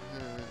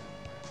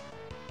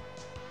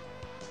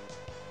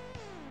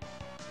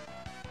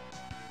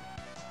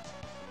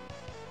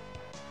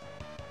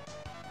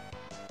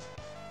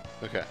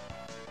 Okay.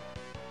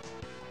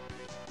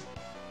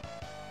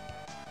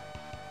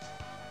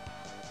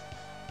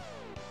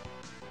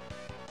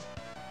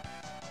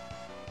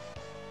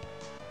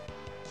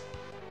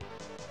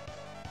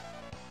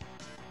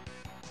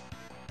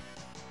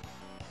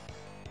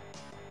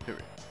 Here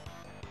we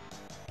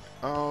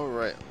go.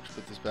 Alright, let's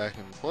put this back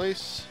in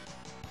place.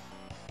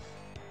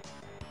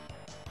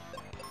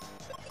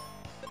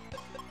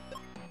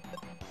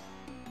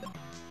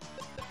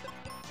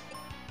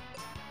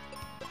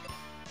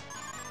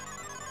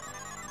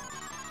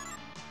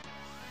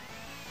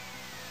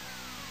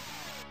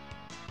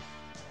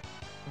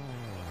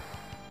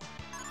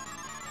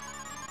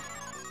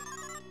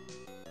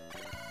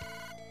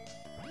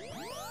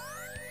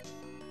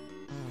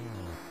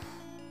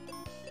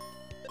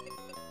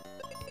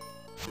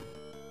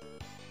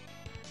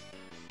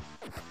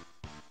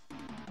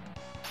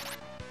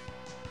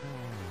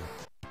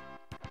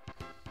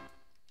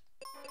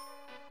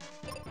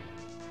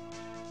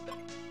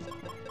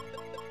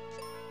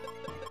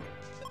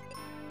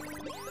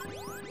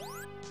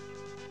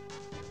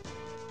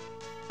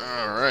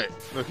 Alright,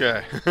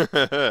 okay.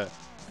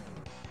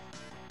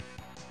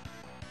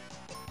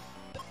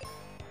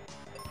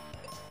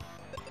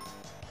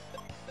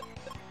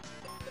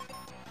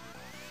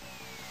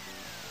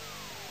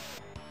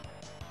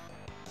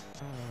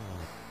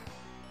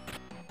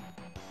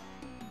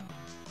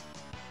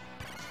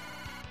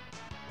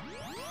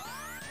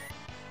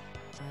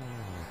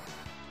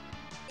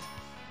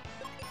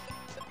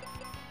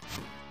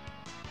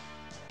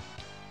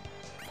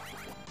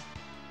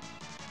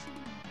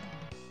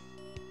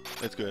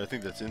 That's good. I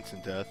think that's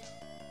instant death.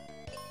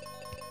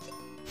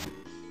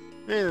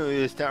 Anyway,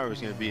 this tower is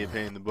going to be a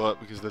pain in the butt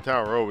because the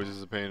tower always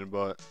is a pain in the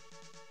butt.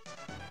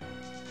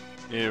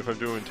 And if I'm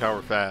doing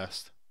tower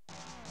fast.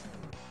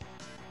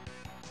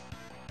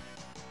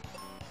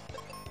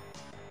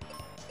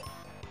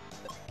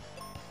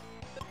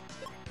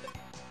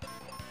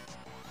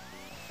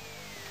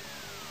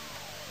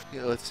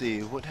 Yeah, let's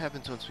see. What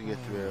happens once we get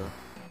through?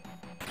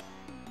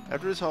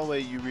 After this hallway,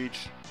 you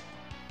reach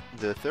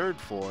the 3rd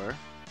floor.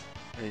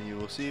 And you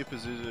will see a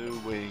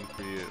Pazuzu waiting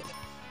for you.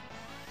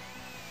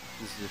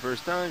 This is your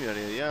first time, yada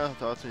yada yada.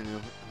 Thoughts and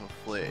you'll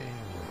flee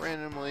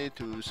randomly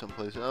to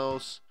someplace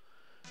else.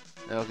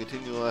 Now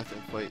continue left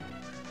and fight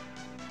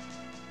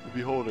the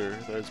beholder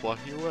that is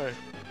blocking your way.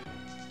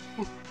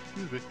 Ooh,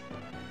 excuse me.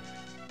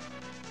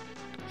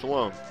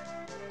 Shalom.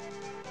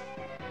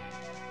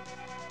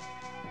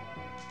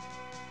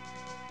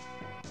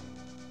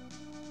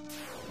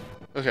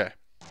 Okay.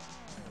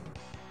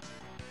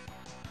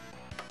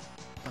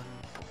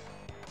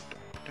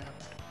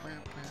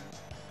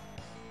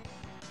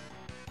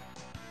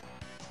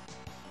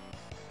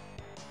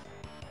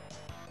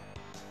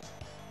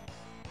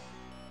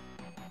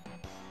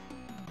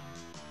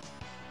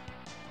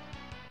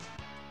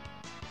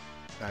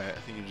 Alright, I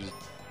think you just...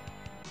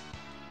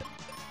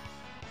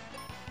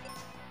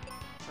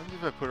 What happens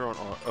if I put her on...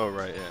 Oh,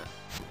 right, yeah.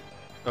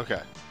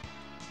 Okay.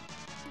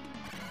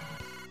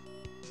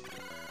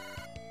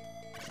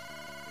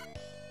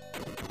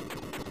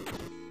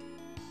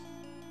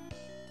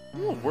 I'm a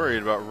little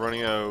worried about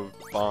running out of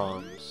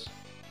bombs.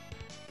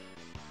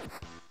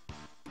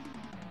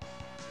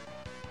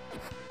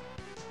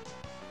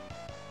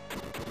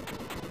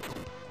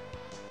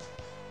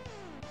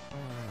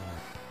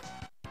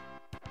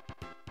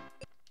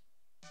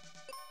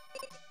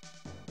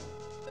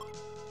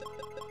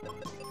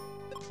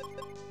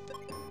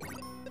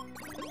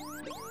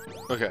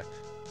 Okay.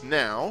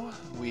 Now,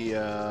 we,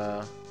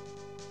 fight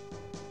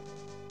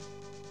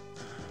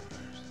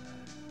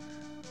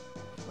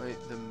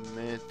the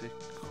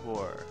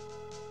Manticore.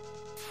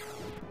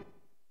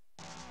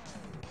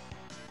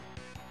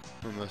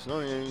 Unless no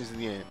enemies at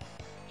the end.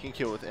 You can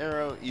kill with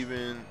arrow,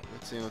 even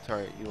with single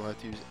target. You will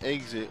have to use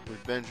exit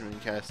with Benjamin,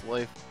 cast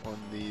life on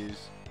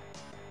these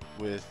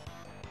with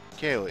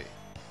Kaylee.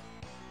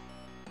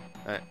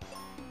 Alright.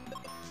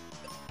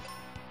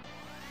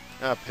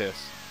 Ah,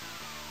 piss.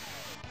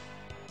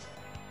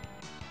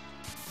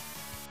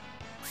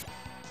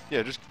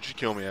 Yeah, just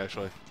kill me,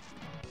 actually.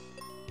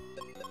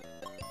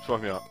 Just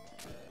fuck me up.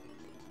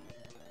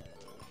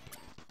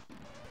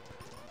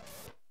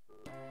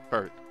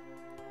 Perfect.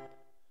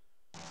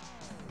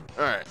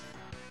 Alright.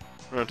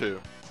 Round 2.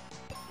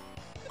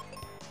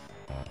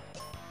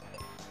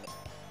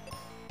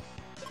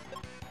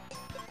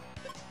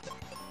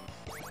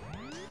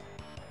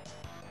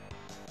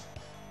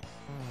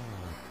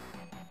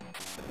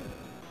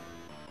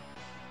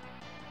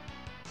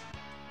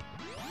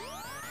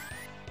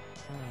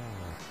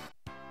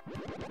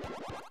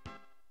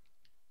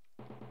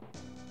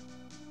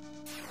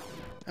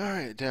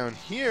 Alright, down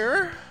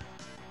here.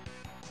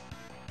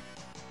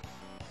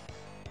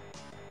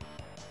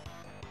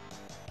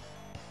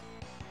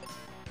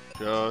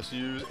 Just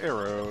use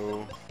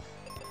arrow.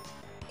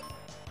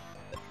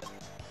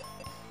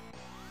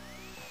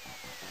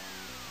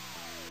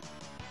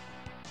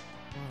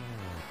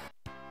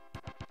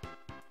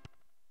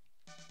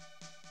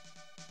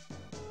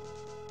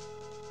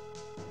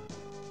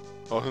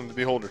 Welcome to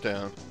Beholder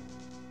Town.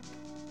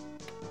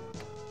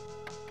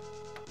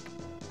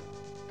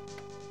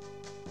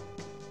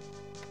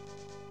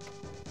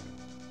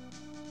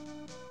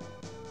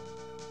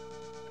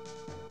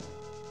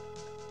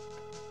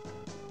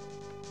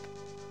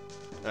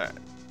 Alright.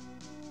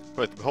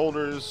 But the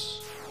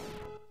beholders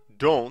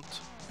don't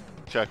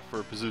check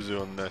for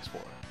Pazuzu on the next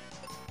floor.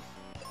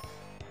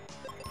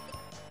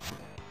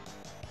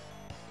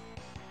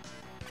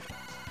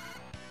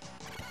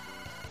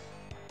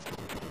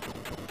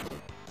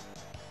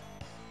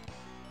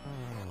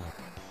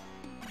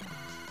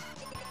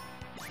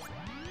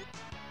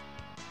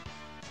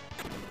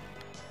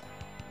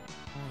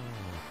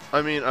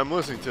 I mean, I'm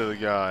listening to the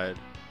guide.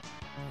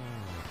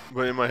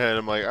 But in my head,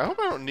 I'm like, I hope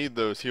I don't need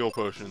those heal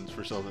potions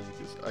for something,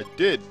 because I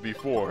did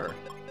before.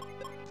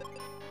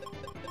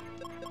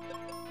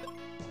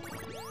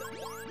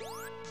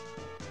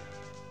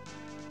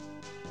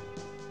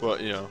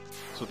 But, you know,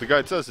 that's what the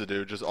guide says to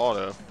do, just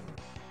auto.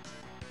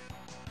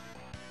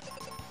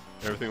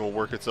 Everything will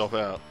work itself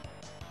out.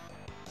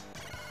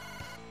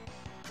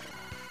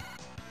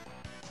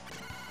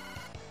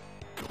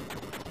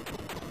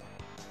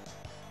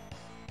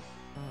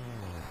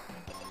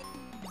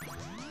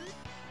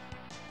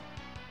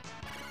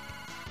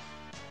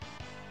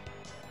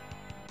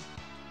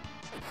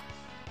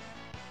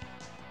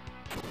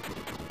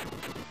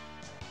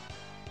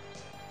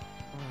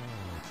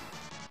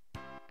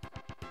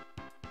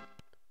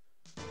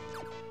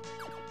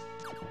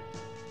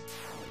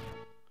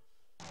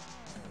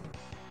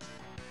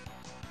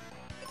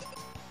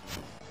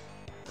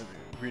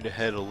 Read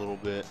ahead a little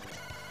bit.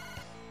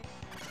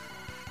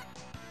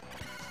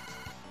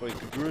 Wait,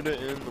 the Gruda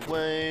in the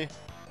way.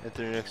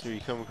 Enter the next door you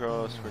come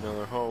across for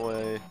another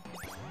hallway.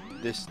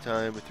 This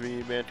time with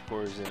 3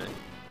 manticores in it.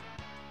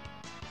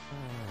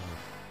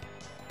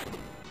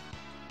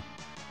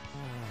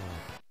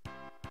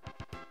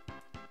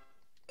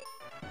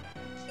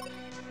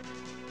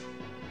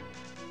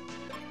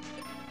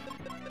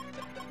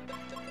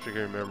 I can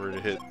remember to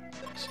hit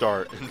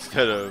start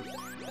instead of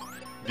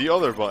the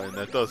other button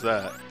that does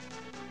that.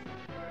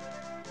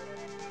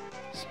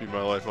 Speed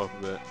my life up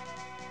a bit.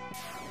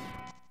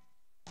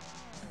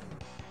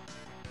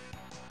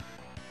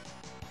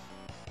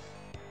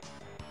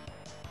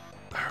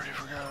 I already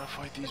forgot how to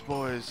fight these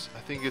boys.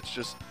 I think it's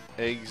just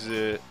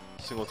exit,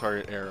 single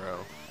target arrow.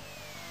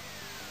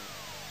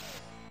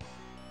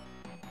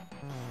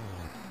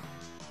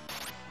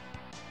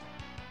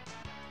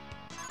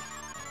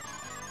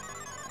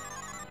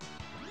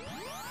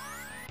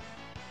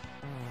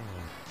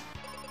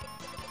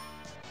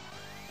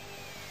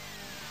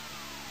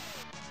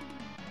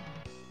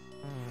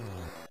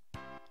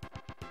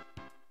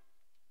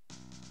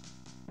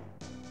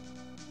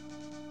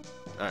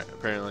 Alright,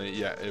 apparently,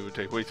 yeah, it would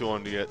take way too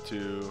long to get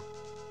to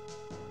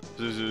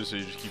Zuzu, so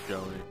you just keep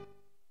going.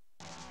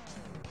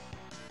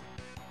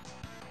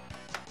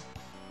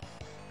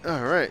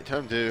 Alright,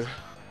 time to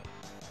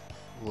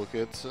look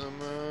at some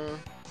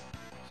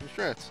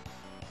strats.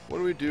 What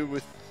do we do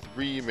with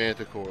 3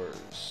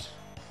 manticores?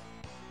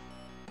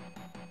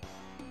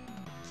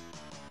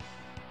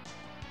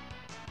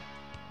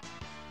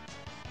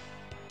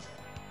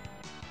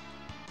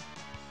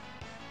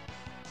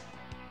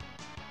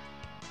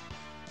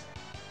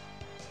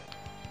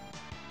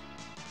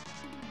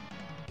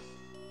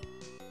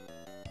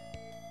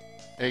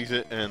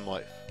 Exit and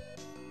life.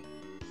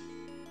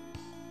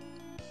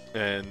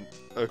 And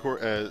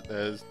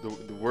as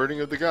the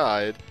wording of the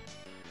guide,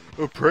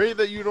 Pray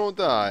that you don't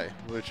die,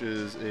 which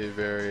is a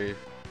very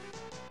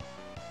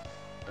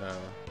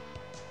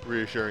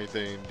reassuring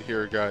thing to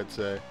hear a guide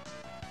say.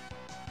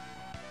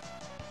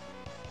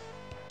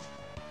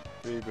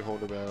 3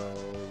 beholder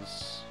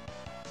battles.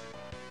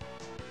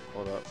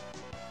 Hold up.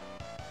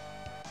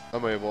 I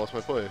might have lost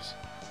my place.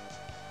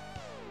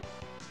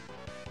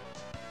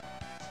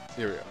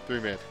 Here we go. 3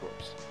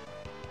 manticores.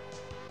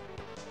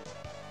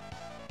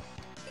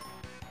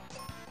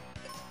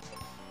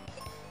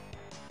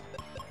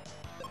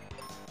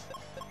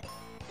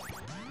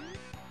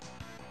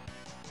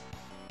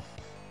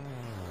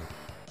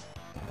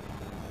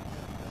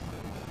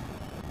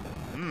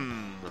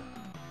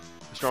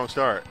 A strong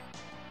start.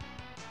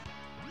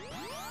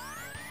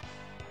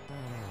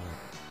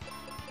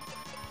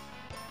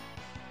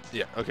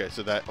 Yeah, okay,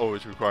 so that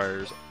always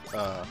requires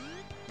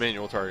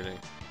manual targeting.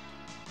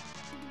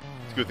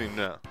 It's a good thing to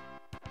know.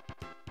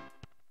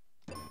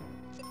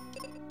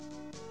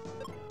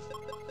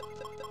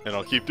 And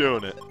I'll keep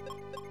doing it.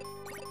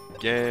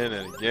 Again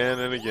and again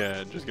and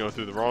again. Just going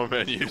through the wrong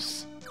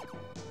menus.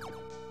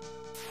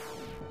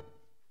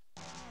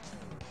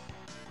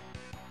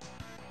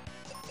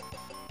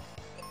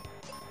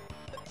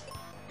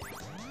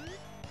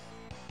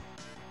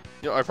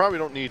 You know, I probably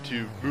don't need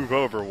to move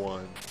over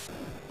one.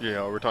 You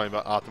know, we're talking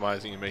about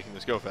optimizing and making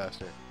this go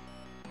faster.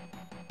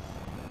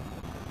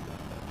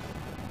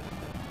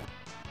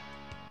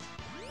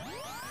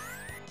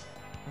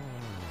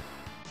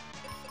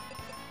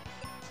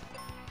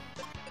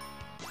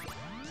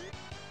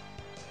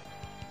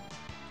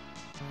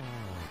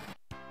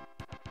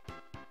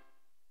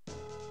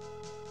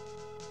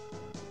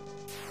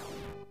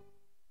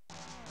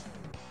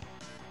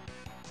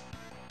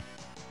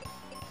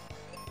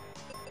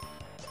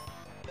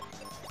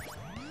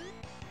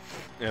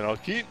 And I'll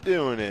keep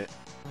doing it.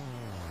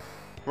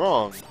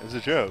 Wrong, as a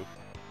joke.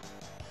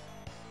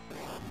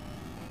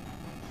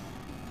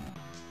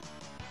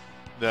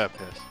 That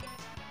piss.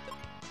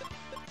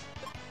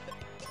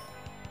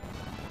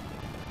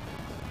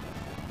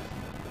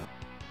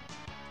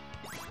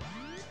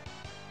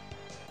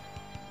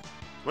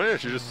 Why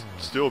don't you just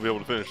still be able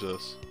to finish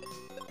this?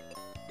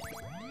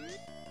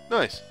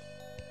 Nice.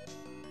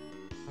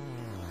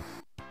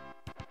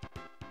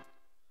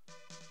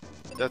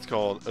 That's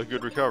called a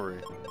good recovery.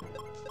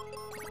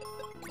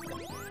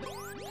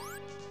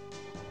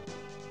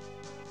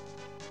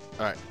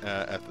 Alright,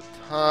 at the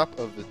top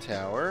of the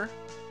tower,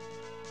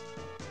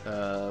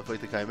 fight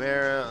the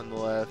Chimera on the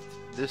left.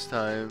 This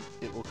time,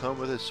 it will come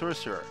with a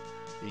sorcerer.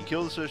 You can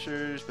kill the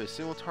sorcerers by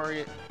single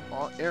target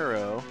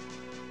arrow,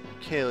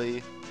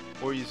 Kaylee,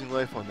 or using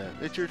life on them.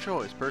 It's your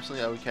choice.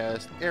 Personally, I would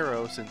cast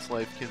arrow since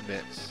life can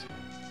miss.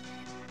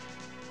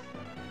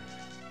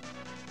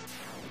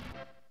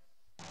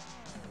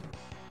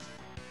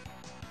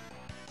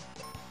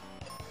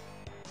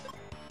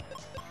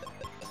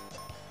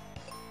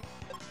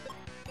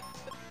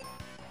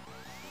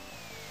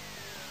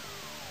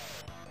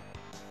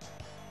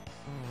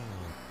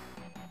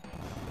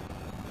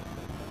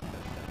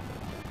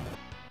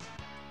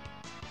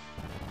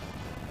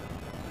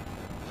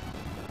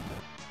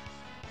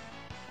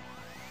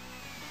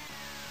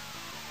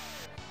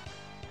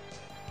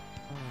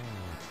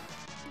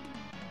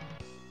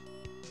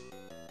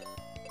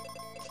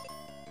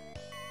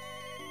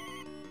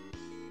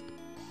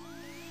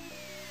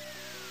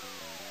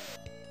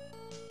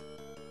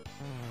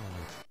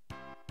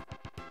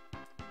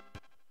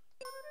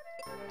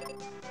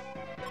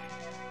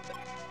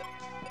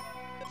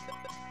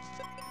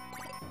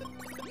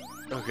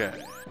 Okay.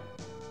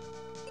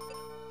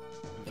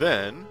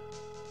 Then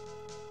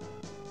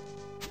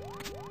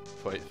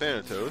fight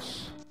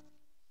Thanatos.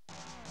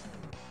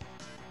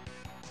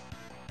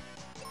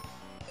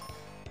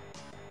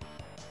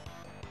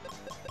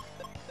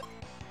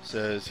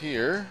 Says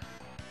here,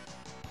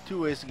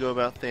 2 ways to go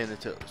about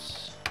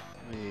Thanatos.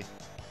 Let me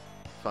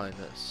find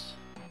this.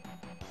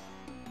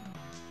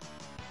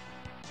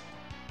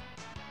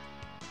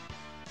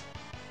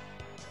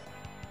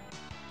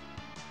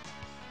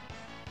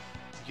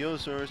 Kill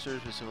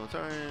sorcerers with single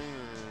target,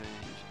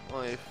 use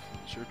life,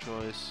 it's your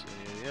choice,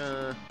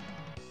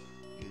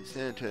 Use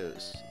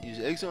Thanatos. Use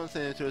Exit on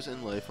Thanatos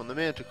and life on the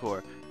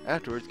Manticore.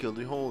 Afterwards, kill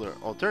the Beholder.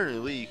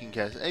 Alternatively, you can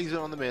cast Exit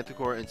on the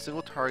Manticore and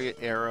single target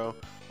arrow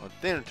on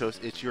Thanatos.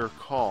 It's your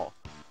call.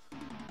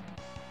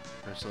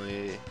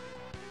 Personally,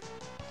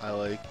 I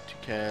like to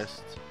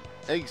cast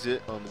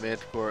Exit on the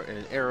Manticore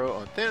and arrow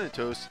on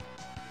Thanatos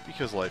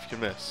because life can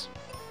miss.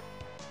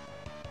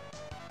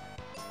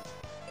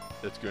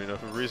 That's good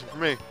enough of a reason for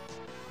me.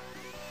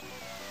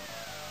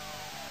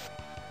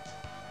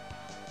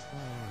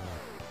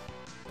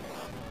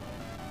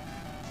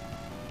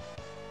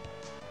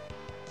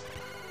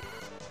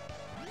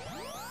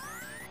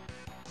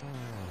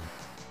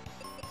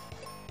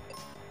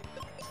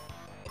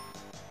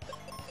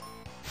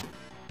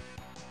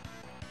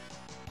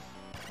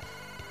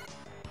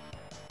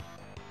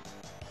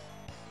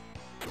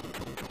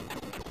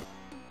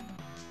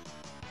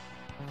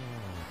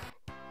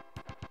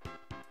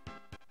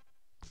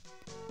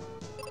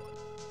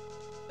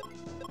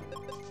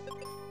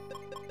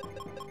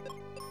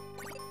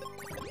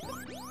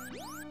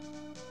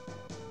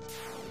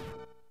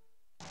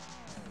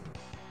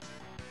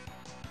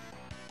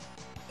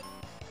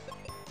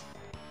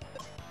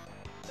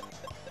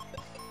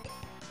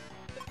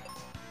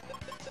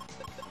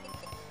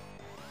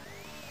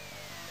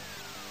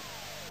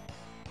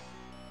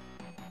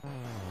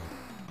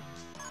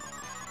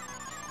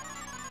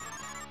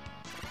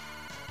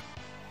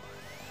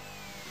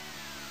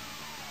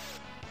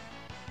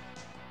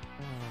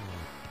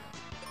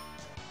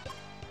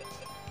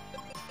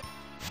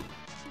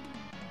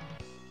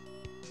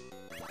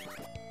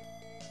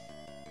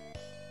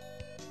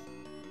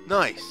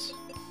 Nice!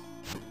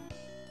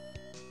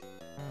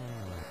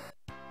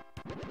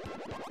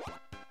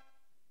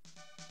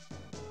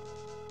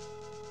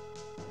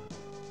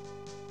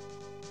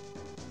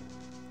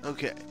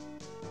 Okay.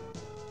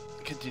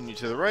 Continue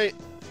to the right,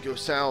 go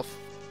south,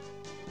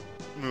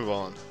 move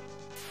on.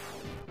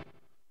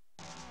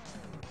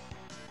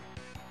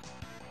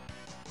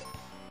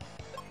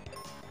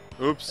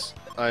 Oops,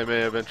 I may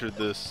have entered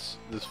this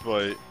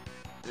fight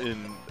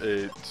in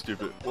a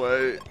stupid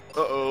way.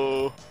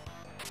 Uh-oh.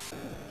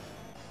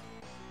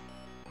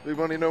 Big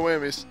money, no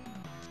whammies.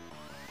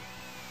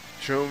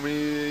 Show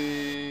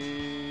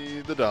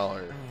me the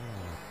dollar.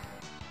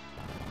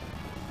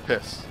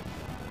 Piss.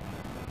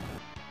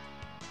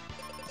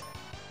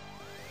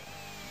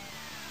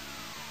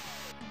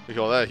 We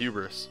call that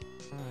hubris.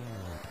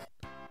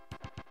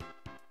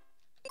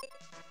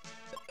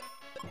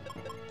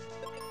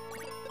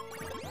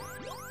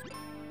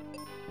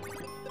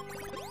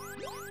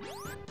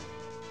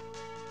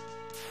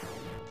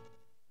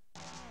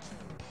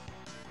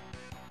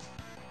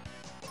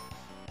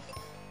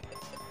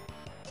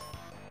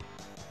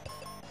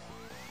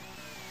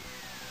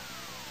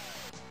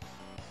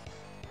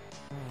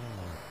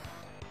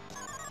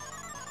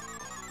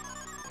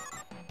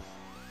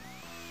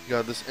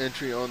 God, this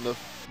entry on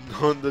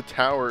the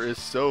tower is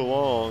so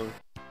long.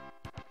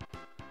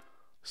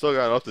 Still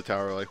got up the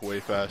tower like way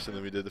faster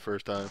than we did the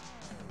first time.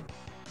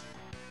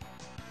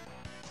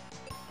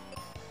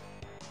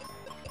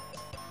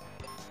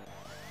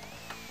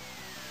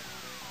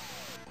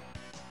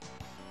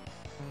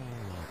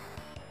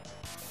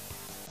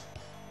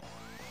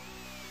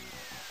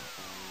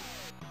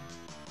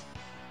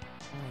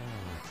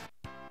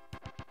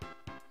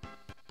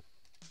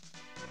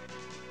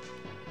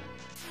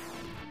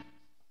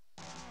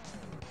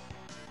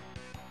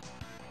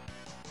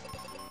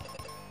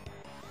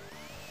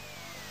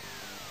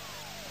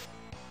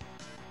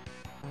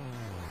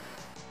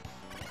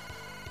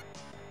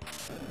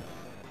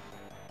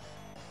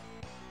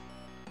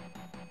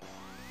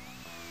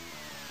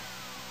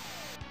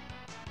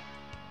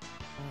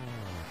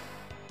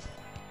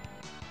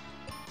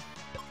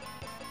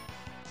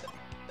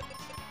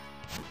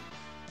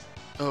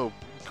 Oh,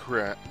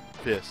 crap.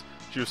 Piss.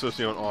 She was supposed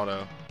to be on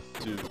auto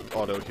to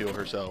auto heal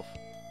herself.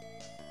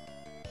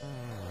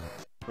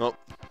 Oh.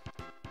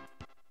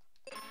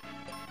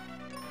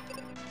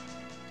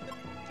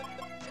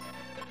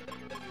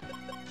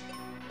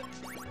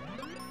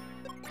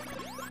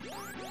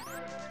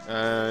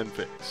 And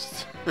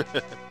fixed. That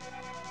would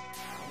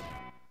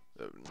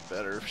have been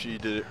better if she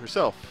did it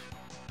herself.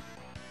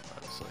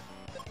 Honestly.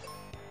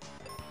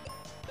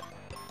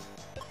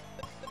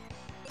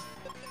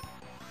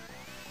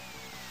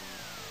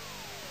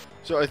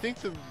 So I think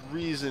the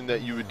reason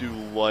that you would do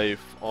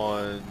life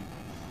on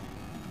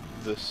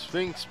the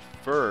Sphinx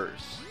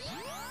first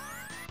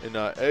and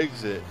not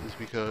exit is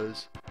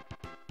because...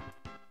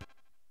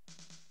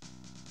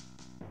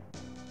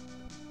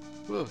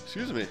 Whoa,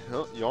 excuse me.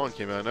 Oh, yawn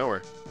came out of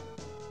nowhere.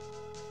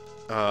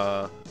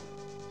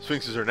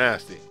 Sphinxes are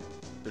nasty.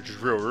 They're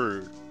just real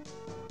rude.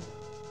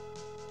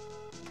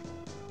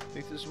 I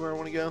think this is where I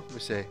want to go. Let me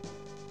see.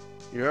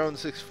 You're on the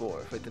 6th floor.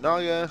 Fight the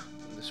Naga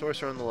and the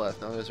Sorcerer on the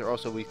left. Nagas are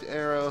also weak to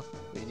arrow.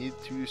 You need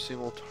to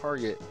single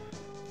target.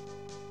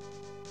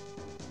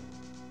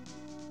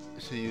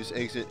 So use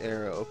exit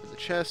arrow. Open the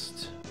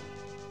chest.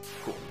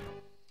 Cool.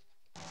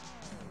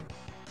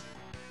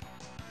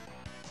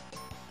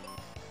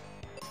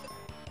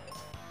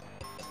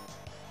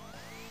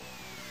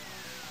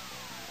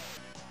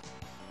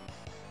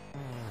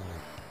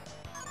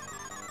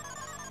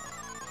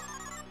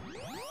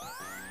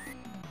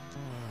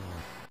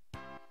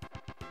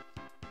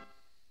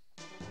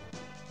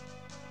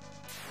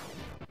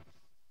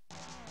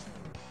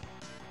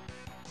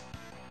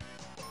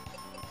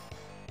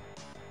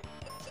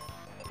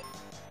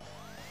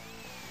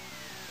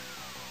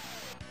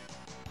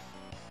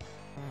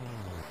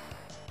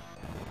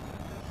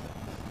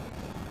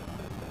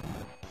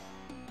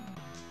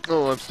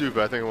 Oh, I'm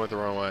stupid. I think I went the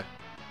wrong way.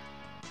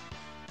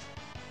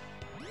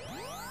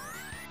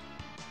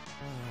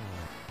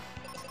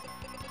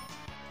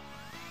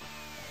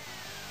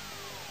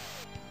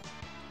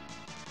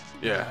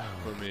 Yeah,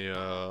 let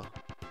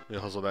me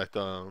hustle back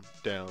down.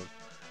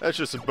 That's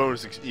just a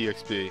bonus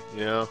EXP,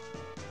 you know?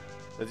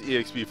 That's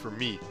EXP for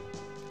me.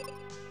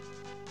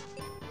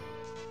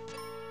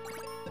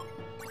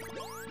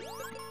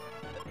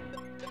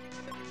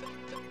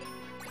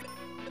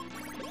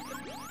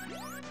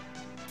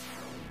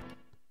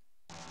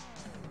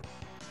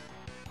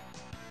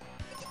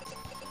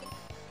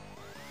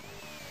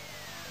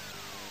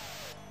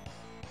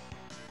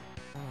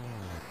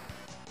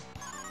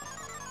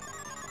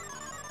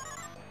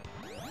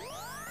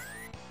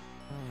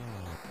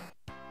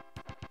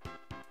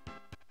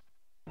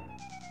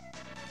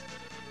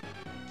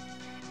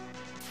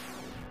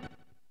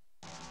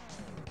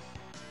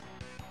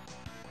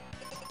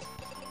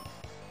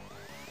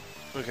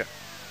 Okay.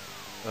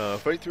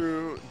 Fight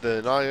through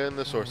the Naga and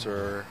the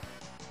Sorcerer,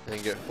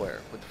 and get Flare.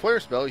 With the Flare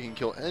spell, you can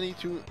kill any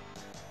two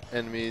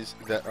enemies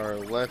that are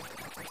left.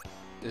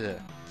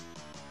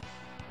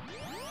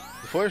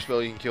 flare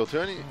spell, you can kill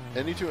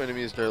any two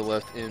enemies that are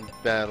left in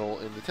battle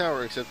in the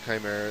tower except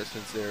Chimera,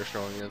 since they are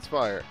strong against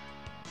fire.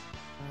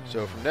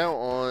 So from now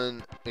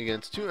on,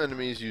 against two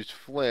enemies, use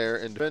flare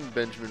and defend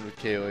Benjamin with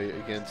KOA.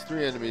 Against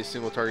three enemies,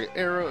 single target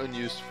arrow and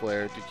use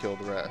flare to kill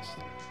the rest.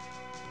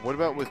 What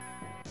about with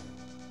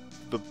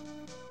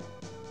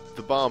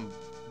the bomb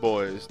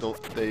boys?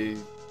 Don't they...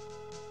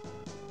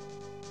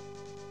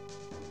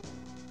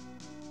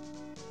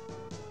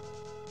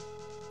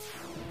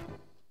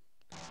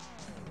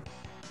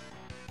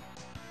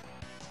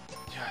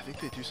 Yeah, I think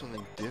they do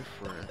something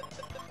different.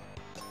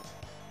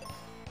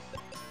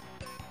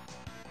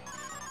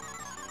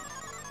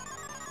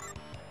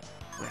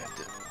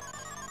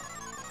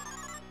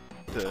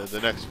 The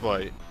next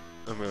fight,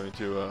 I'm going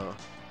to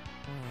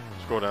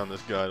scroll down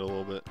this guide a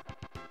little bit.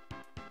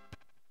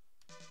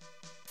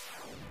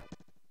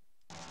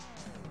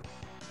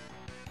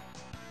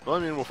 Well, I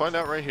mean, we'll find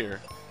out right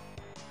here.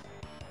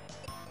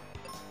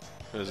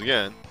 Because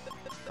again,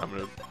 I'm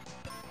going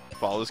to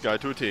follow this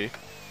guide to a T.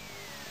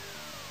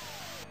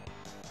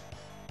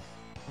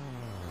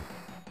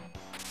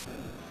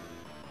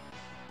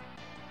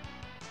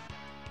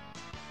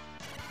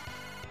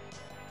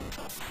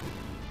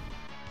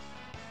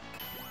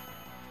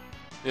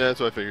 Yeah,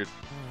 that's what I figured.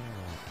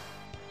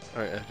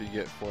 Alright, after you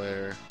get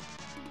flare.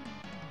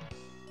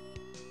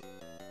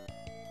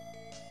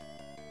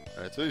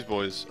 Alright, so these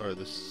boys are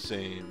the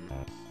same.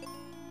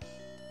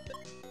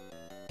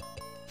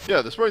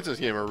 Yeah, the sprites in this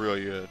game are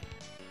really good.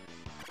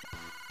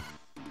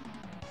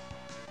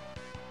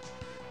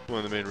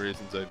 One of the main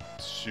reasons I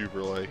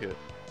super like it.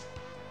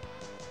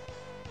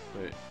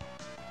 Wait.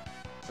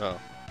 Oh.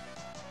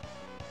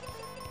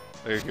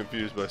 I get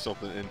confused by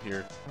something in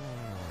here.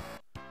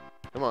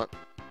 Come on.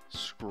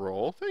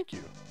 Scroll, thank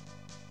you.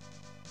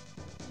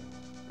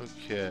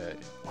 Okay.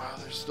 Wow,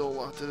 there's still a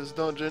lot to this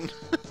dungeon.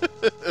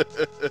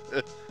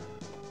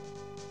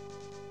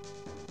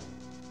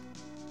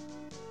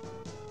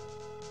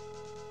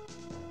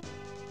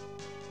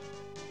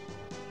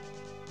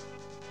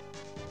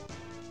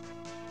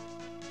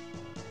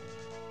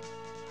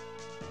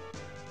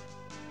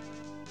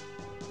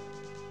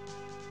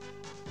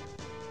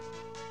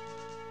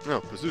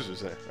 No, Pazuzu's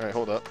there. Alright,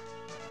 hold up.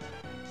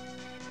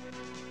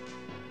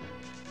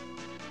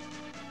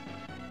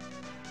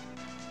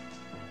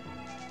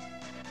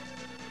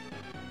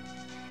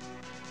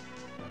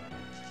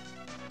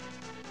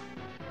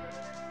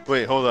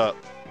 Wait, hold up.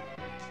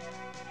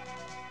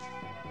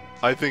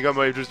 I think I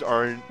might have just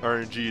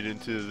RNG'd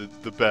into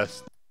the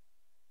best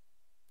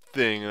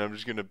thing, and I'm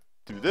just gonna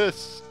do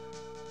this,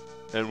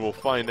 and we'll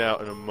find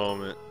out in a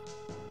moment.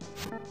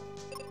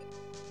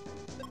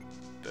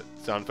 That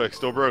sound effect's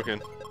still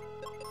broken.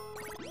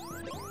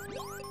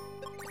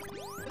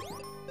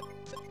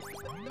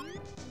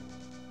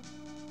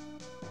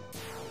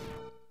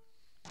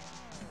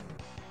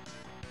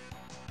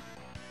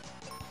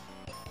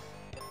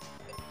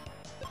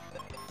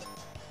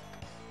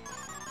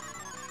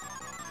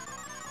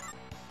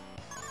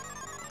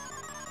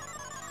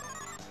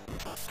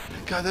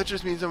 God, that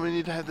just means I'm gonna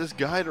need to have this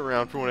guide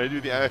around for when I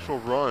do the actual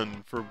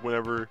run for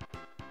whenever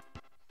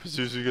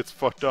Pazuzu gets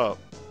fucked up.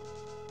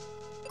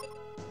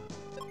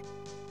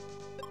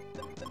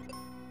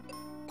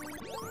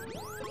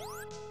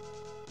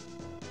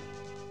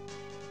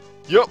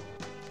 Yup!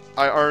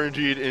 I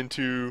RNG'd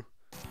into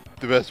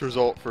the best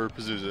result for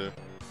Pazuzu.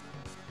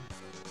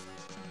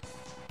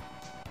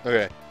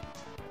 Okay.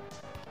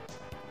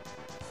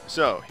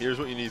 So, here's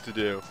what you need to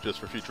do, just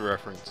for future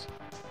reference.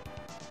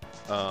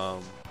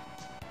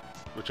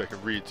 Which I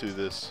can read to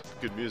this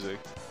good music.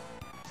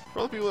 For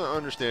all the people that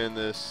understand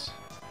this,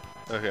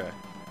 okay.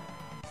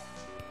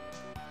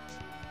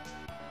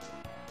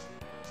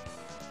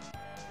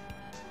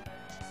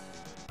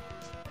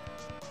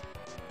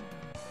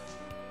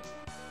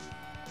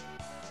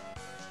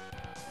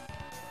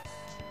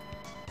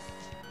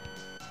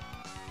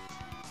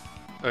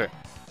 Okay.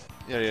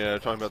 Yeah,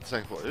 talking about the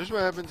second floor. This is what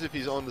happens if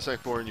he's on the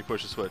second floor and you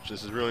push the switch.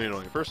 This is really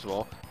annoying. First of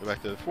all, go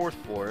back to the fourth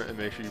floor and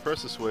make sure you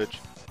press the switch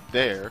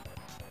there,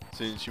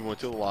 since you want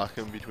to lock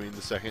him between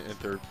the second and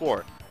third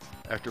floor.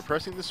 After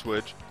pressing the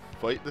switch,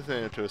 fight the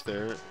Thanatos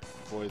there,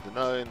 avoid the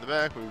nut in the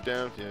back, move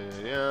down,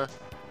 yeah.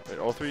 Fight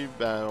all three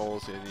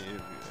battles, and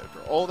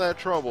after all that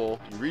trouble,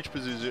 you reach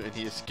Pazuzu and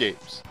he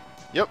escapes.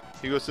 Yep,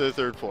 he goes to the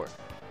third floor.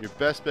 Your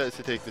best bet is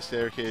to take the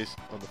staircase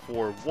on the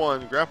floor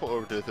 1, grapple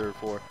over to the third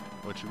floor.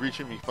 Once you reach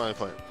him, you can finally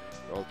fight him.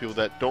 For all the people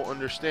that don't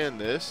understand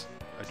this,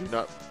 I do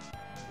not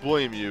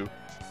blame you.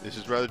 This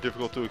is rather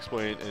difficult to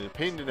explain and a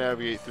pain to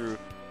navigate through,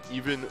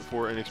 even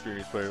for an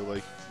experienced player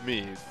like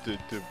me, the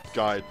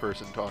guide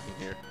person talking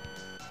here.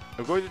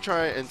 I'm going to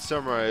try and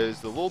summarize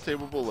the little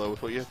table below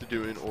with what you have to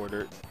do in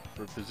order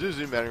for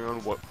Pazuzu, mattering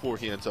on what floor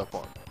he ends up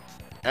on.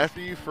 After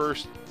you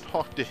first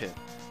talk to him,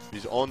 if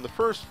he's on the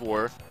first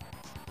floor,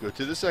 go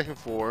to the second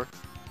floor,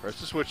 press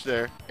the switch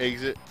there,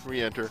 exit,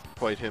 re-enter,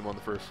 fight him on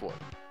the first floor.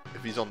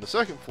 If he's on the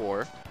second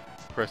floor,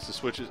 press the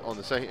switches on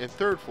the second and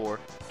third floor,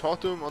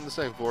 talk to him on the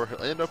second floor,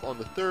 he'll end up on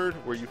the third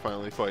where you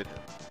finally fight him.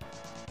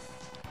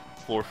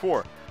 Floor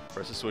 4.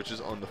 Press the switches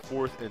on the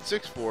 4th and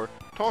 6th floor.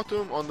 Talk to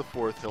him on the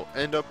 4th. He'll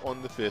end up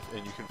on the 5th,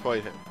 and you can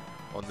fight him.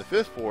 On the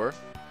 5th floor,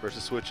 press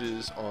the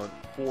switches on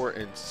 4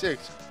 and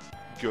 6.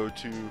 Go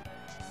to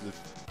the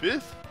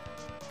 5th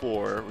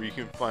floor, where you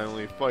can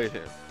finally fight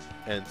him.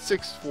 And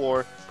 6th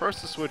floor,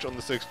 press the switch on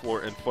the 6th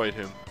floor and fight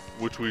him,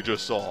 which we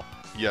just saw.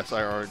 Yes,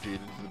 I RNG'd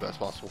into the best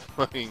possible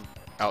fucking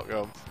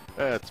outcome.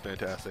 That's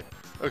fantastic.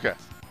 Okay.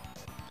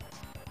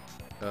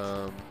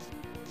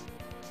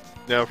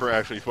 Now for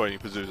actually fighting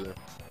Pazuzu.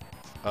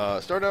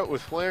 Start out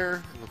with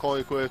Flare,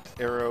 Macaulay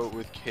equipped, Arrow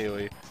with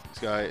Kaylee. This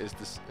guy has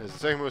the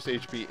second most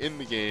HP in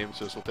the game,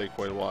 so this will take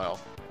quite a while.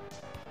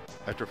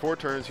 After 4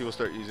 turns, he will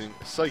start using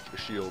Psych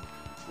Shield,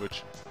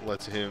 which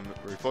lets him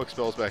reflect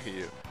spells back at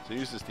you. So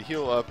use this to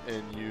heal up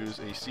and use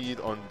a seed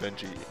on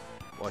Benji.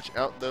 Watch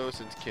out though,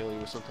 since Kaylee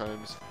was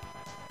sometimes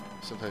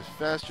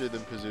faster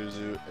than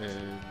Pazuzu,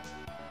 and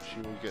she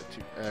will get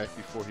to act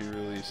before he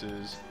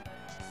releases.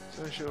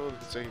 So shield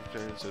consecutive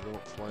turns, so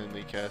don't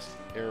blindly cast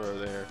Arrow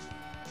there.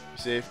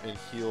 Be safe and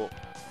heal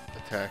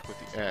attack with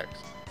the axe.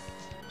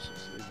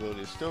 So the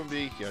ability of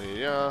Stonebeak, yada yada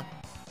yada.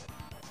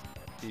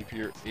 Keep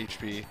your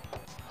HP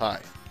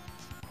high.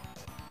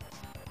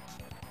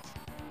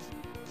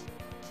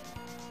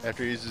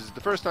 After he uses it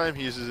the first time,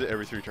 he uses it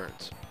every 3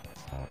 turns.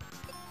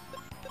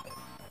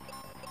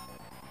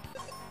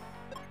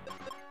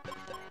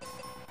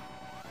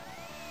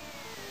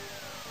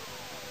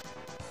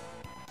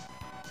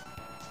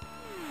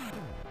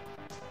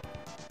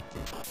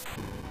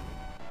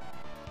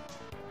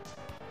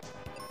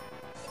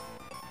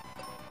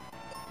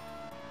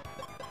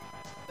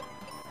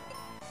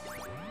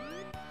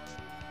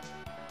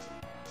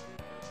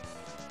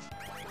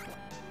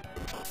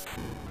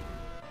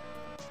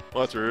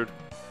 Well, that's rude.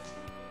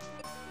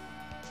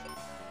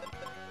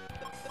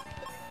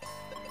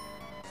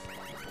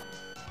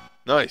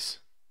 Nice.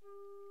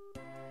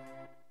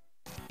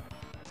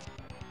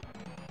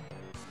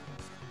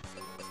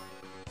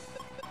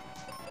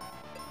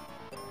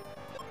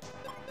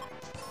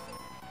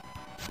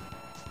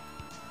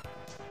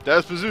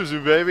 That's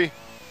Pazuzu, baby.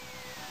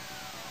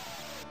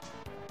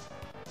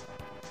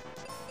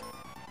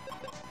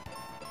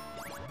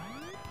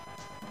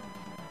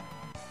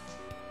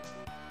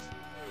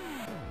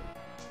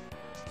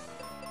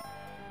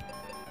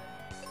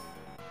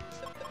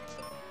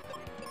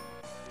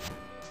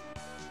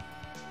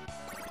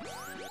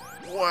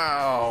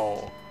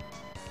 Wow.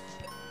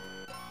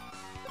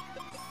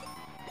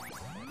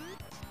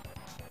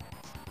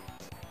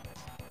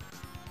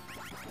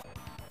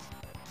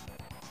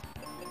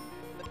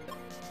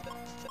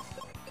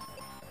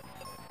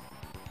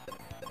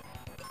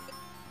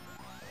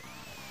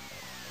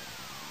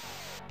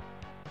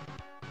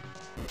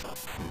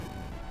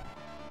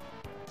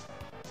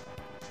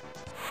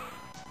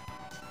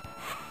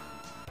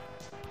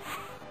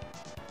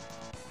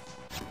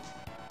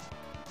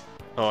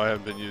 Oh, I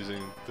haven't been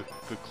using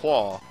the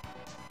claw,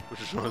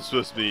 which is what I'm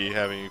supposed to be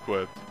having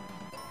equipped.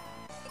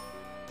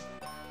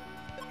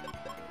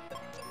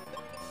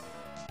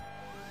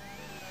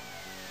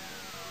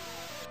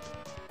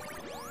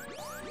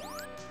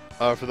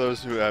 For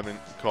those who haven't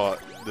caught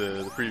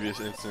the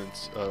previous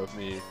instance of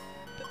me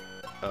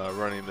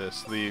running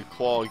this, the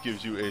claw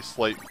gives you a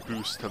slight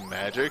boost to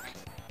magic,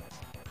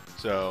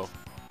 so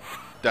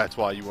that's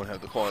why you want to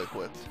have the claw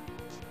equipped.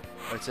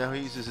 Alright, so now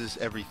he uses this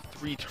every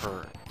 3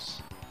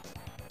 turns.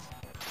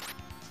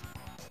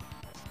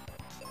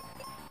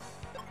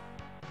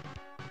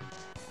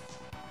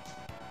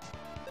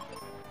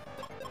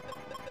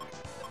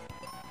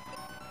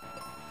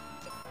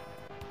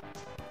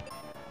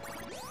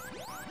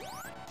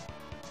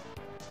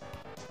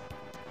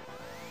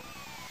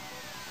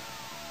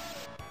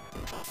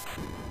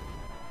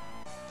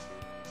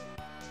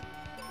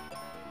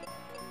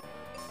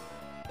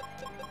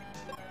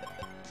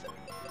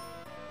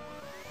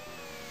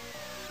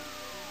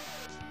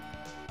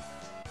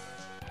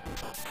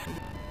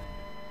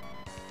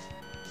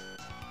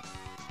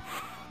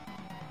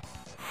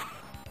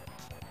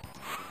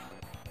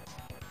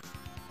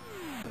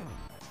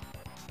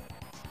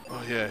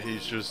 Oh yeah,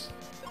 he's just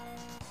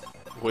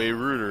way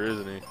ruder,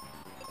 isn't he?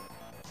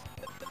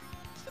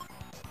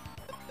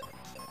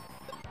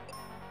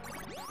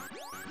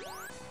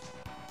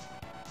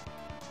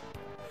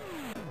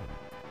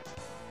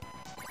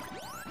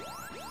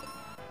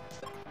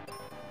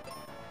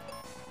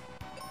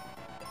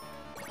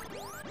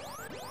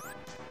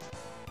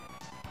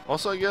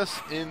 Also, I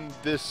guess in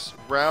this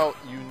route,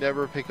 you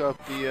never pick up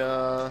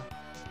the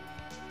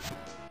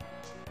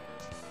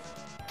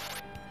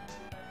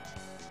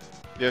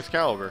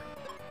Excalibur.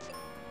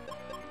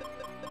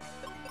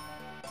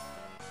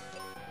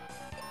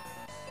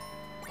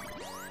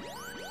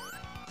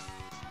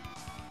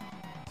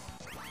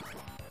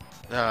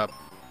 Ah,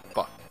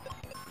 fuck.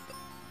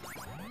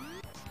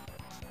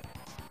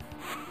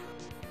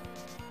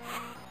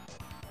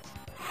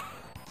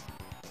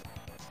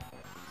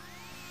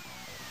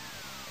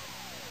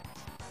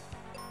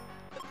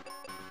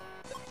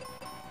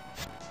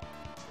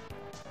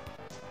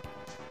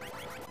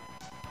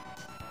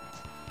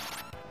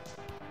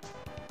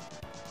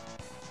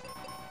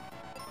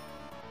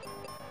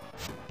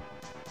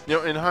 You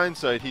know, in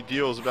hindsight, he can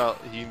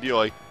deal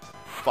like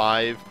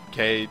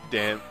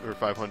 5k or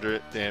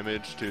 500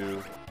 damage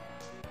to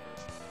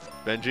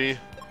Benji.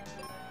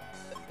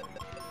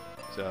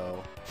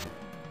 So,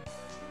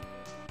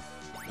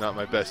 not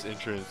my best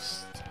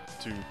interest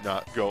to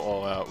not go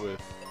all out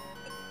with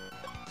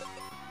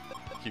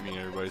keeping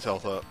everybody's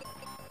health up.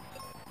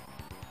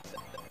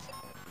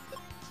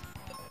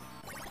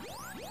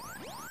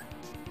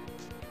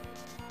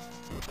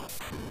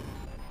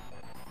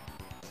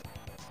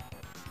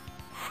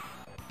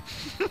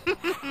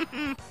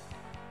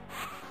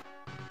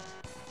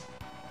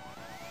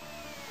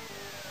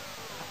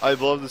 I'd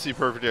love to see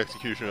perfect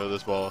execution of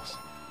this boss.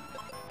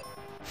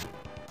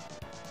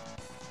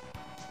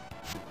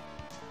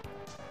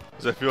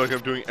 Because I feel like I'm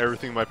doing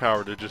everything in my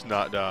power to just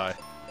not die.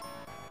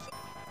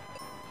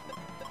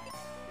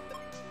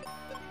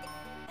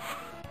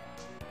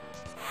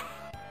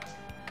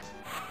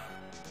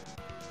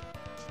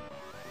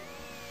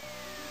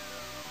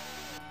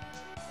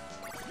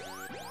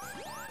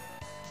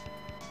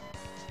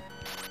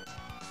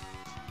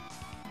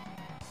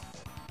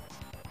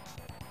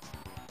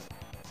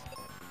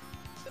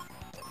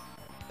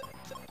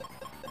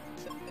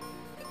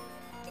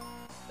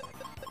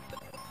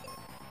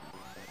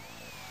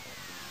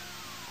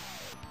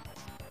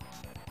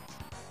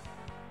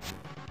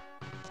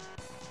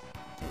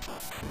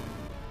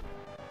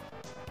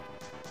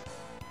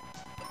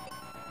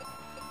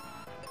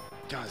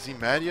 God, is he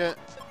mad yet?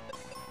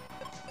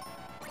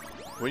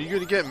 When are you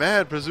gonna get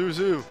mad,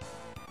 Pazuzu?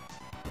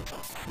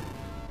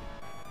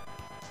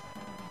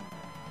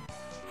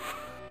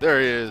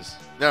 There he is.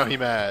 Now he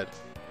mad.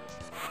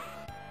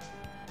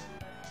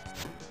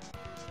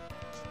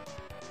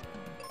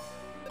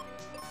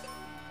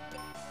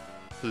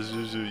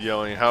 Pazuzu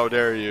yelling, "How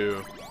dare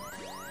you!"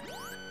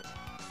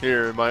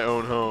 Here in my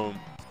own home.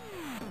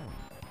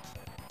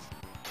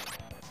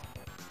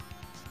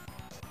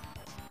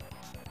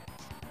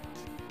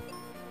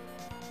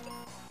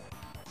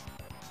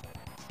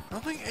 I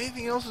don't think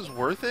anything else is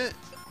worth it.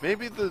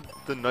 Maybe the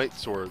Night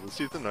Sword. Let's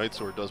see if the Night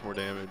Sword does more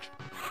damage.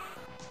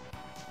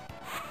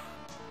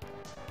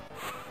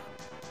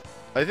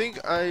 I think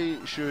I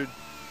should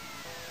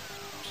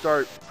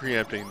start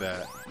preempting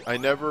that.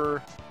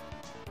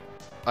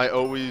 I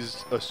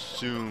always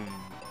assume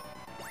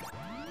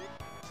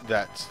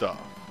that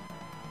stuff.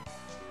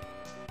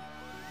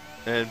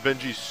 And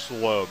Benji's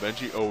slow.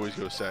 Benji always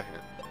goes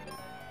second.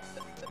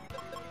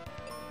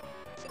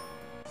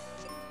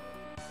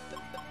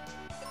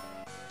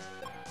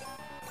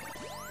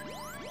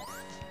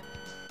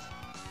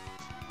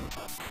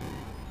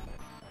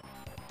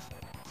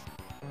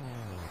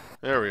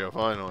 There we go,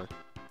 finally.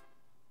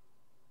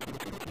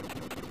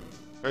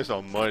 Christ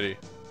almighty.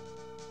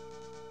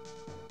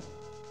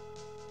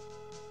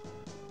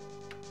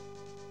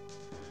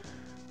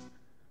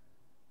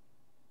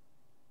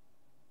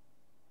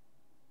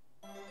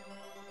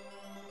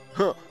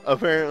 Huh,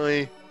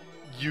 apparently,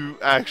 you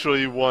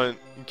actually want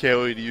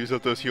Kaylee to use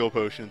up those heal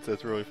potions.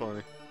 That's really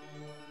funny.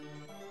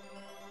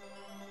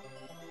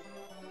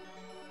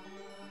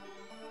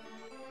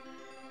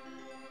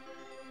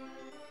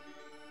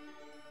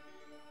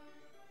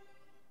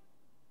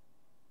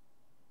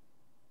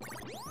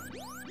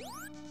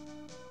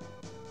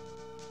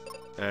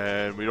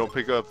 And we don't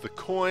pick up the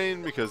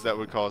coin because that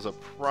would cause a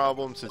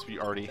problem since we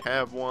already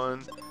have one.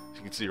 As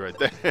you can see right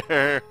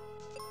there.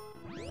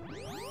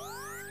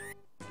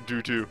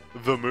 Due to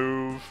the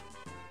move.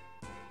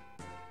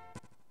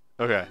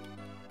 Okay.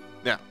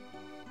 Now.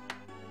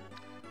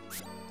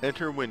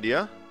 Enter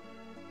Windia.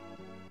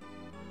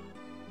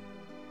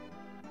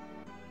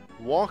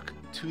 Walk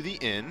to the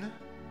inn.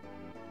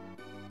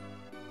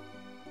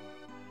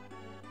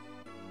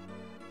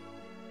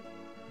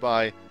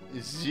 Buy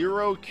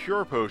 0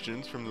 cure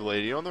potions from the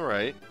lady on the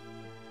right.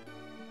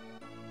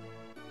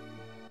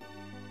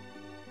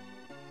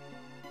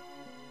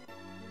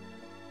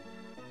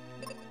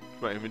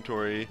 My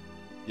inventory.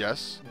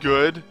 Yes.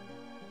 Good.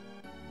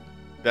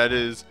 That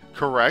is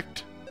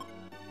correct.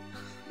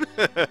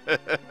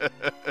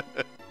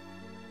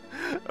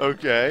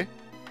 Okay.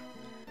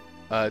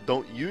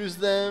 Don't use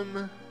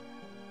them.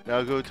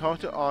 Now go talk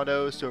to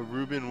Otto so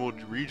Ruben will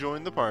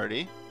rejoin the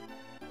party.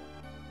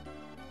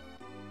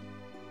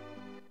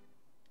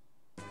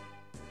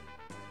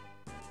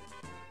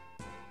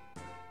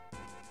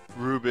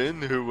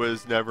 Ruben, who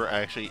was never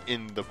actually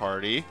in the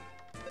party.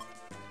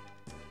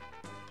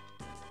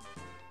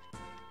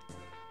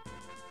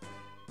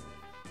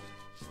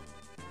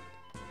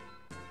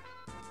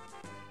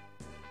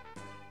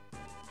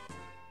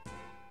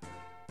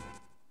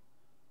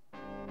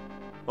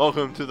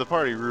 Welcome to the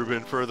party,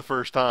 Ruben, for the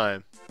first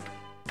time.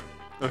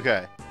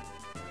 Okay.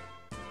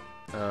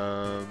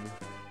 Now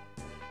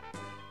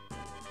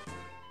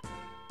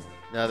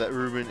that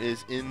Ruben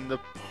is in the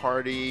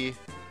party,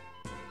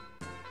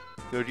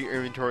 go to your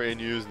inventory and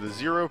use the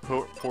 0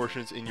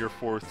 portions in your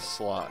 4th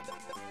slot.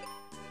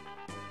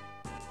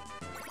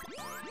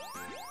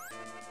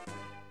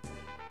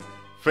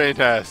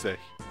 Fantastic.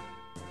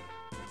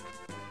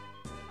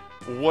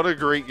 What a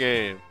great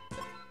game.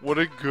 What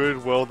a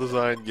good,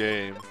 well-designed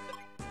game.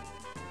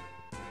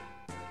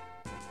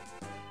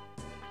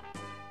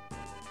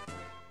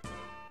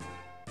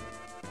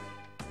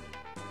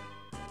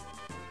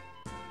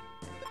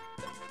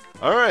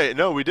 Alright,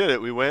 no, we did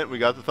it. We went, we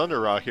got the Thunder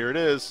Rock. Here it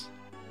is.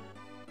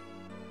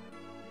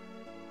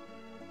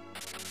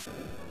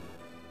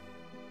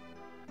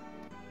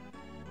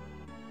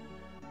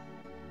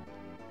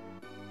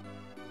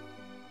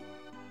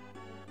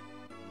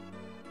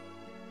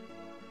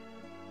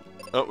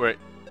 Oh, wait.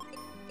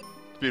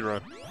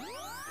 Speedrun.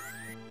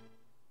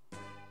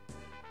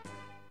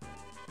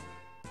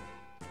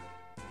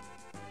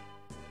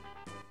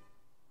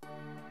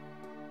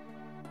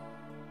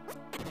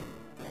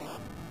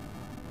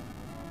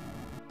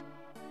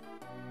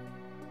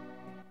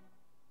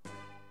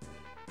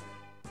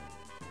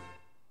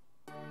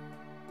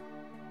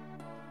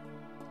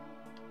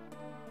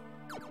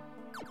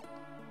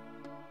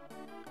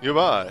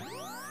 Goodbye.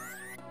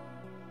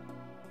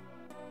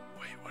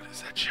 Wait, what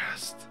is that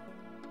chest?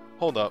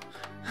 Hold up.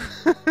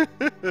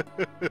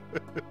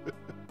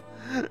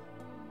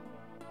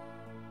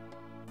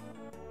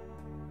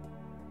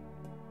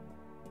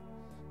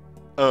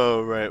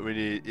 Oh, right, we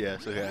need...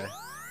 Yes, okay.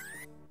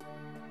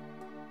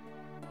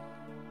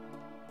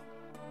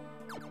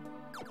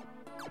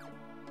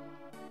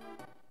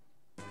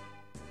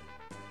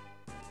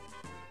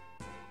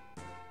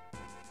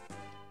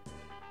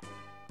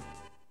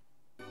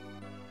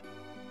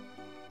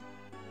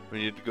 We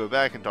need to go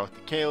back and talk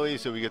to Kaylee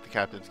so we get the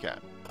captain's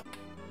cap.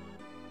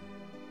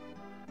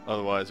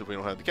 Otherwise, if we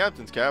don't have the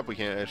captain's cap, we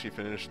can't actually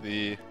finish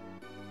the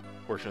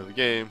portion of the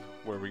game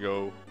where we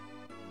go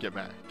get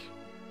Mac.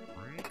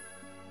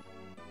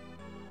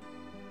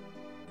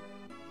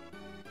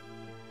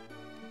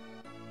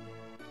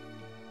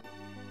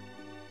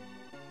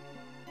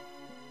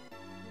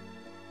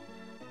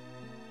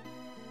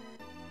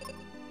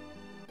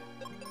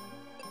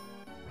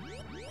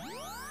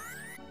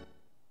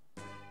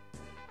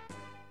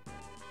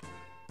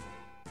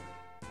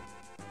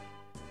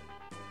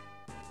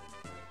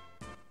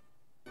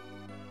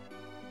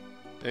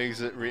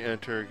 Exit,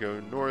 re-enter, go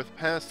north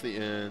past the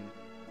inn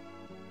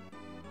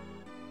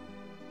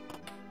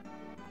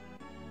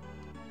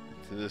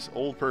to this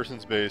old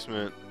person's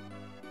basement,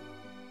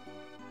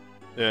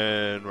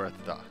 and we're at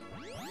the dock.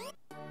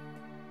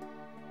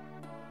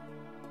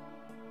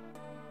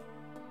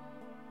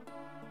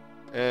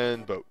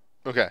 And boat.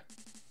 Okay.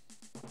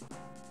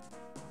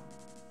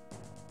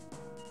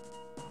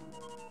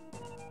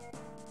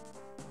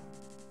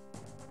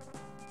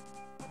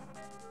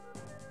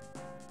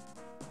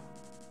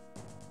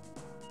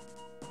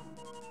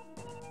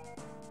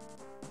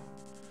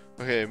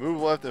 Okay,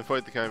 move left and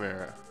fight the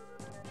Chimera.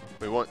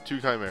 We want 2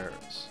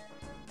 Chimeras.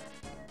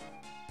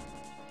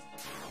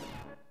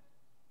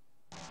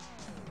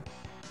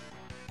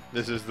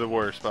 This is the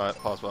worst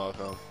possible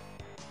outcome.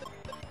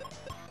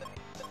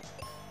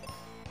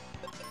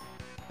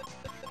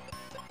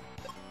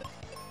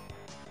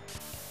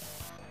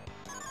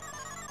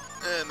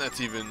 And that's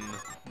even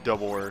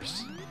double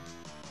worse.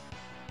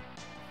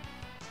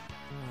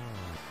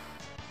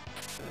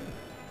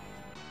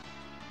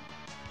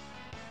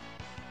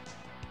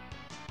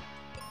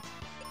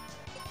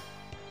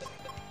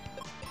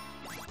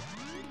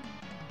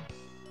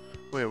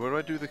 Wait, what do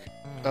I do the...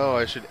 Oh,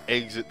 I should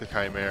exit the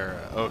Chimera.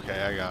 Okay,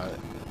 I got it.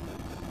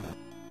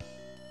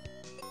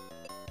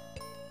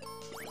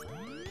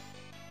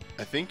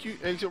 I think you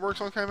exit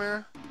works on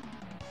Chimera?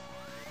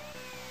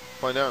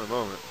 Find out in a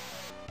moment.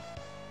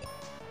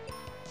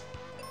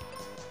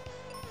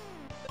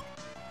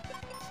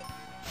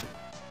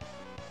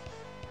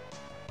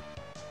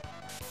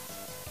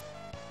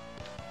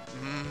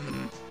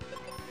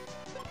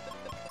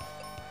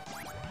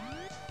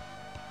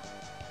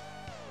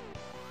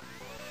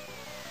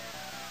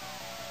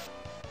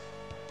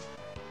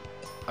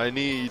 I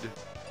need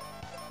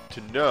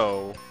to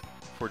know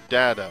for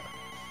data.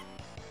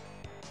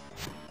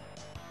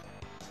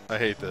 I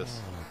hate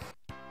this.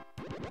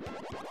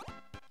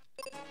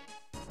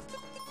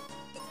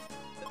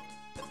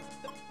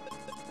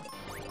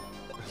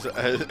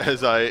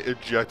 As I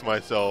eject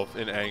myself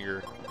in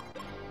anger.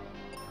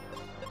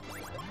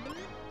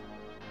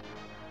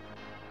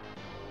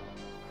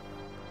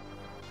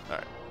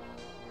 Alright.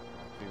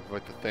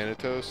 Like the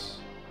Thanatos.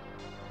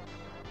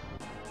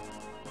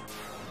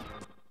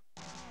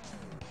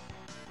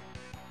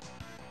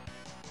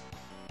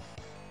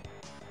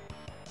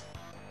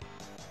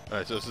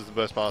 Alright, so this is the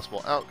best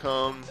possible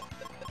outcome.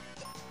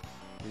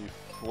 We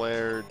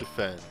flare,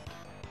 defend.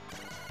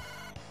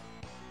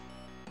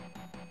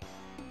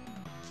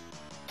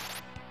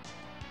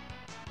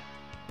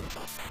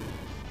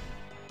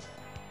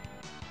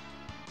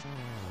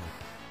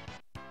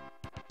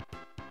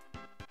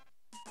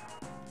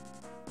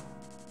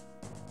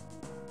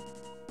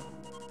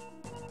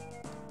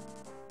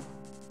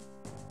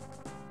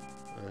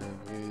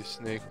 And we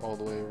snake all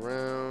the way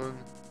around.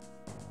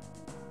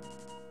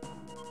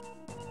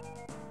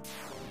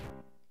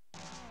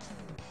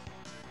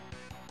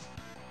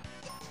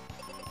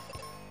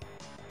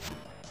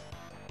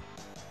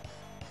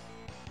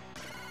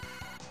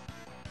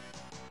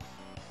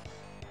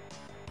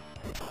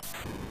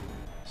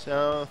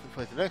 South, and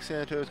fight the next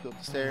Santos, go up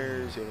the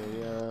stairs,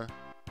 yeah.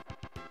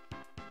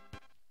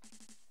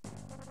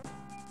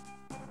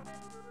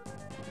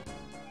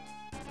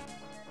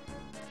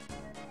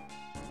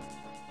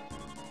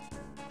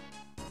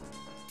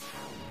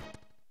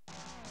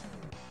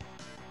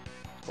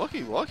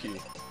 Lucky.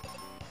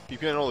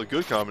 Keep getting all the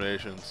good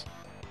combinations.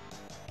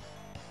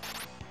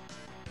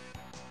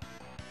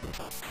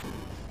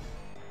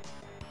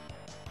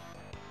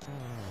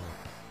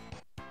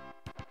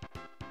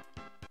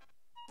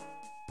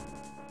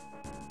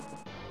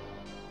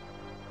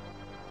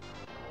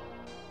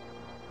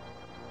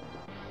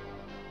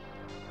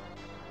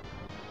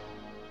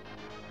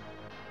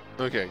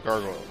 Okay,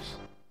 gargoyles.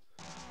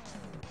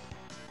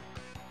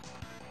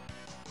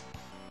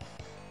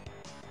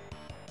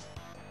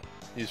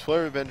 Use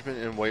Flare with Benjamin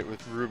and White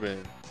with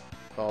Ruben.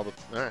 Follow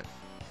the... Alright.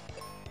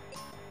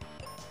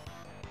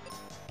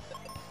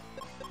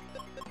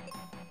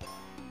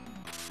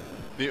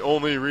 The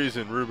only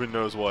reason Ruben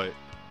knows White.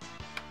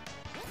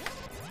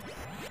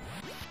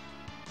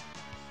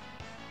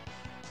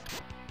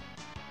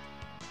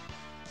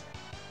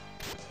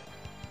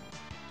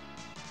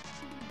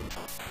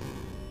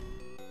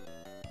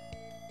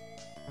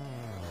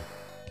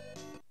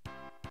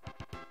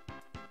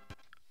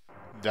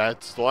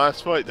 That's the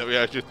last fight that we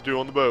actually have to do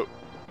on the boat.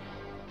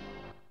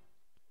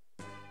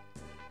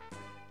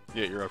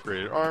 Get your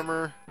upgraded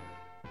armor.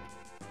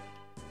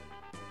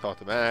 Talk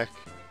to Mac.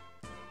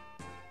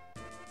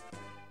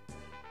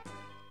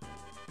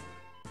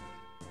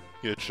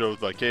 Get shoved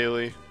by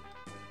Kaylee.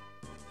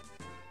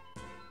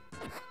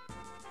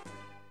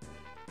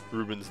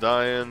 Ruben's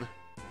dying.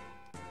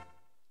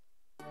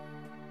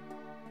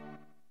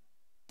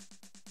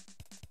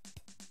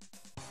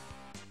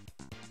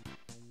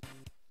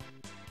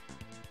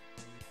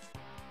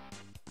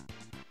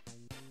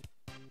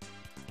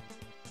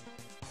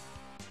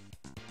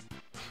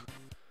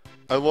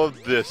 I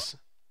love this.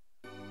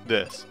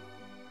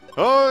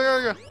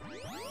 Oh, yeah.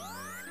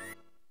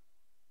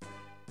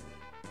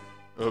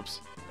 Oops.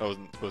 I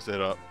wasn't supposed to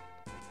hit up.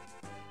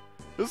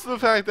 This is the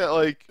fact that,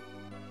 like,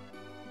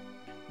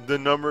 the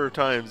number of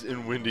times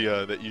in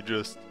Windia that you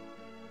just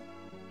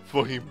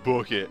fucking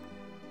book it.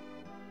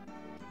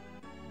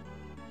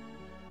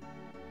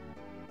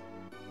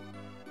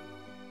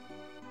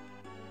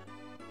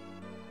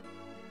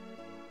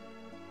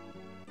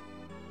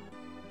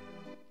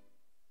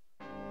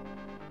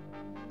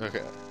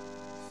 Okay.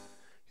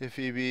 Get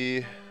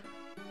Phoebe.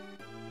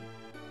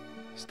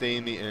 Stay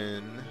in the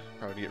inn.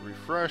 Probably get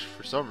refreshed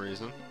for some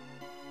reason.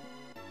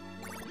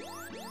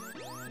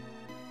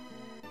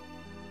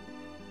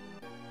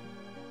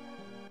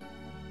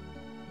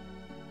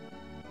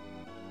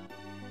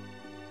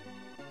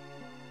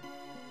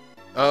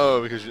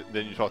 Oh, because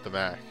then you talk to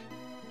Mac.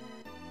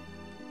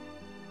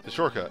 It's a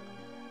shortcut.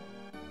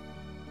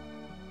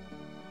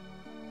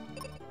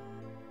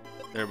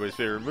 Everybody's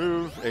favorite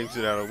move.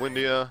 Exit out of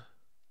Windia.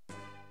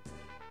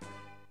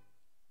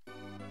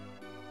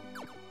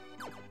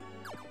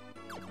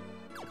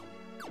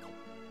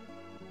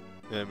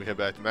 Then we head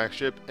back to Mac's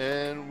ship,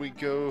 and we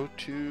go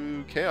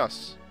to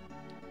Chaos.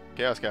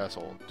 Chaos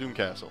Castle. Doom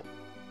Castle.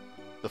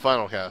 The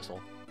final castle.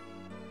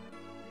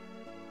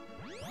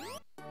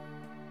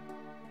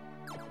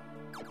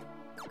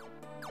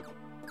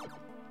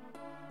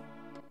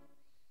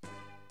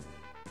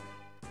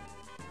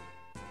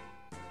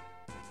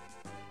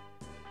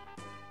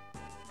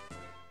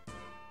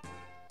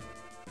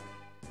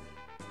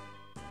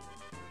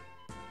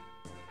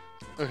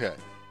 Okay.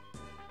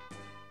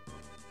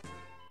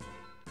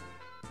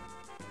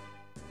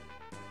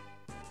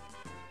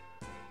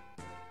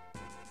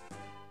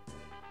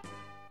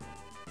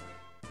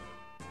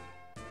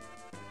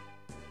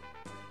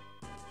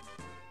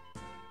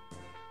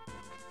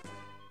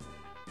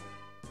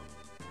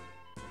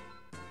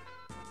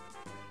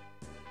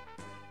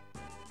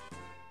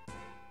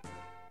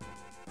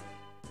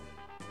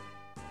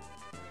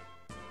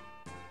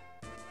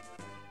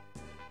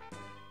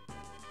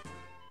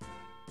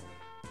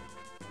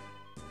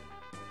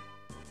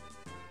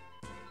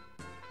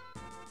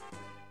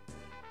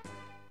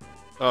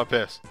 Oh,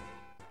 piss.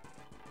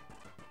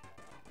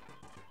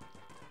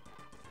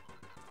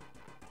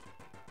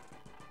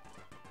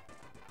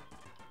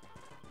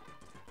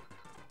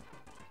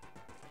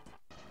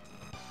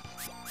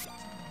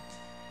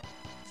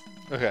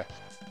 Okay.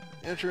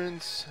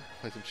 Entrance.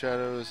 Fight some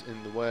shadows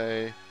in the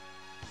way.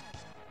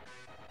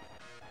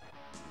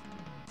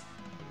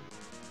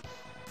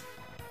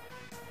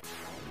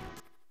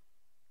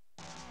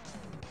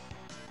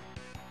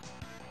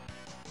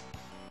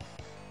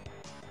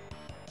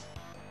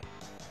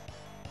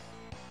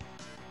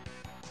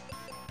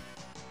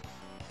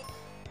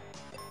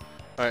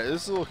 Alright,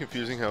 this is a little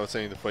confusing how it's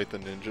saying to fight the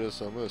ninja,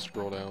 so I'm going to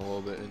scroll down a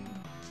little bit and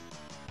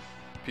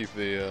peep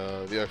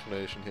the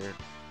explanation here.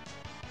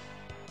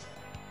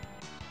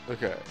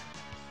 Okay.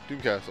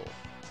 Doom Castle.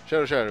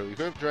 Shadow.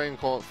 Equip Dragon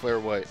Claw and Flare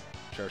White.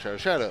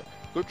 Shadow.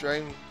 Equip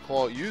Dragon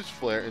Claw, use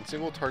Flare, and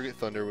single target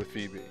Thunder with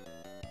Phoebe.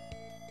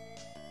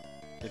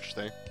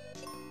 Interesting.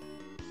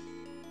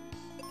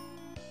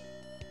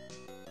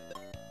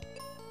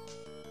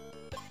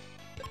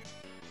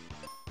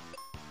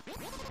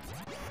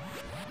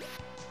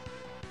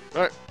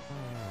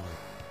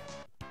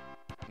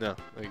 No,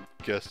 I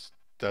guess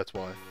that's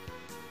why.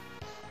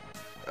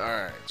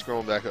 Alright,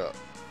 scrolling back up.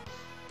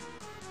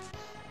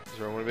 Is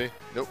where I want to be?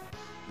 Nope.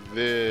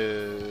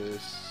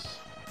 This...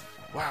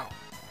 Wow.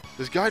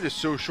 This guide is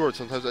so short,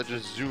 sometimes I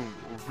just zoom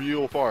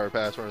real far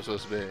past where I'm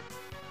supposed to be.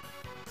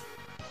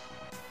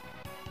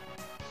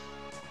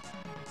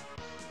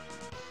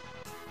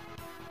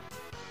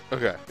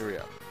 Okay, here we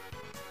go.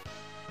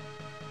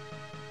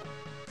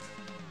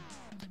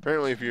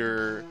 Apparently if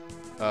you're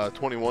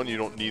 21, you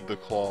don't need the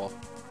claw.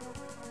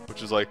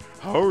 Which is like,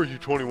 how are you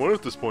 21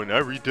 at this point? I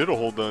redid a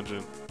whole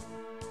dungeon.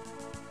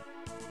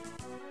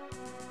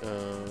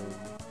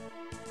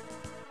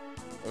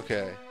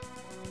 Okay.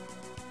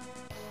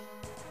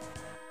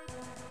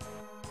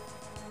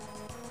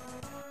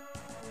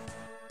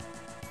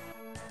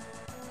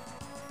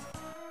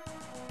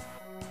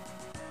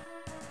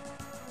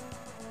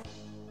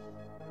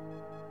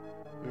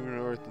 Move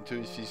north until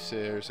you see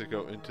stairs that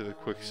go into the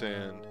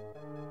quicksand.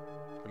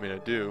 I mean, I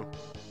do.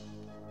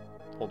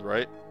 Hold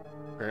right,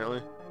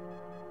 apparently.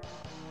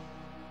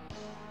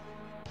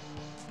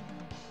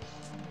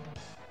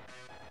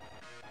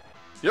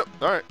 Yep,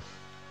 alright.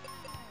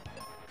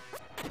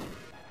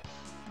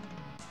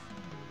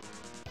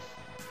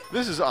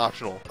 This is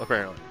optional,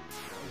 apparently.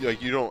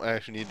 Like, you don't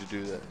actually need to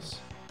do this.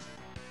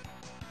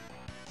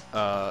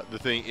 The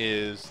thing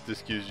is,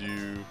 this gives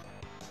you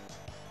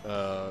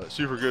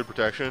super good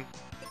protection.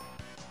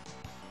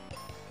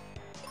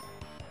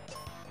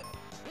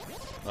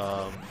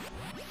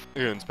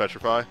 Against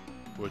Petrify,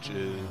 which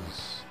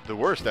is the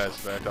worst stats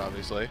effect,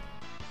 obviously.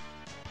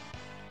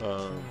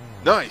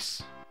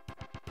 Nice!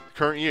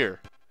 Current year.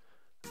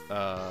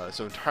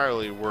 So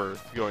entirely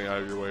worth going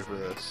out of your way for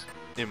this,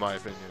 in my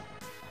opinion.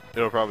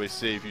 It'll probably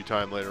save you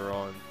time later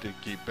on to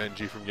keep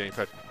Benji from getting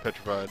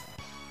petrified.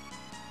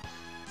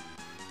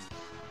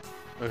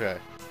 Okay.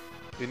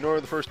 Ignore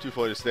the first 2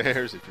 flights of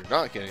stairs if you're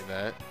not getting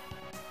that.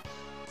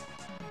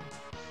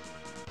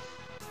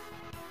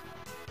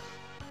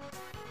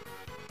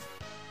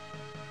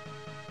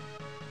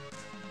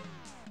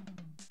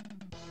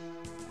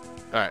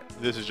 Alright,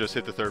 this is just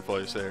hit the 3rd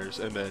flight of stairs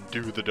and then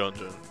do the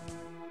dungeon.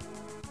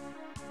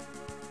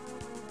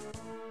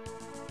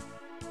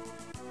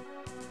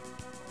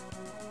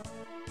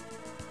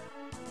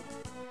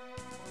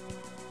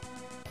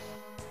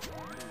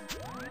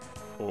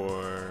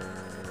 Or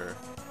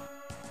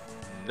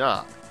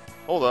not.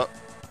 Hold up.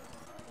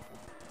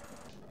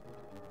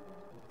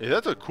 Hey,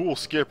 that's a cool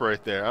skip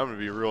right there. I'm gonna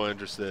be real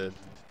interested.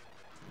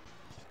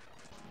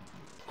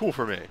 Cool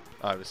for me,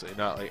 obviously,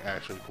 not like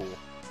actually cool.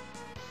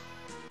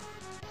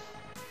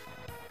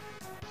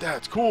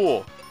 That's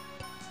cool.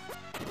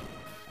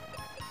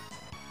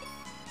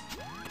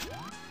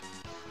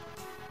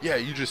 Yeah,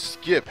 you just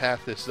skip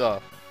half this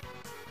stuff.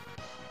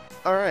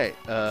 Alright,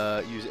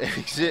 use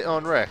exit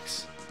on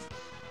Rex.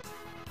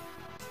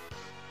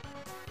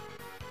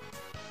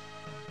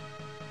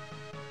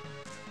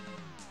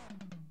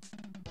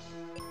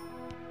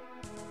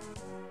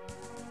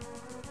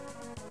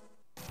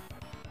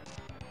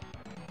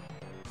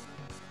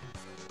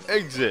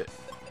 Exit.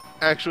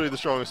 Actually the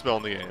strongest spell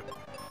in the game.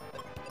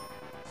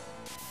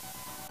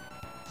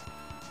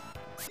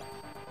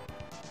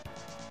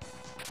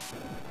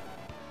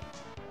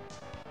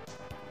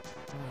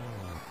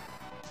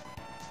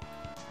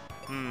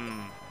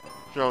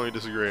 Strongly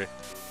disagree.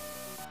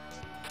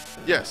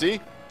 Yeah, see?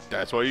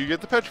 That's why you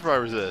get the Petrify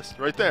Resist.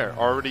 Right there.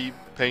 Already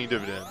paying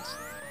dividends.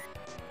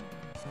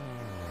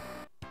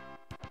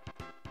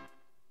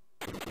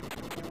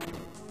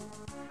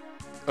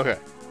 Okay,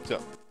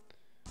 so.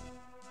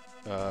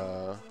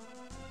 Go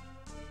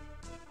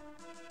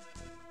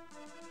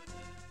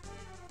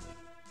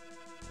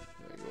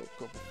a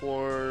couple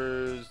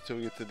floors till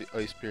we get to the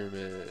Ice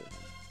Pyramid.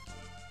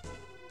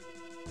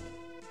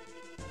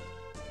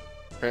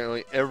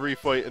 Apparently, every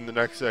fight in the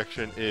next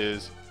section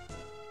is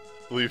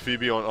leave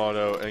Phoebe on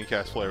auto and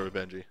cast Flare with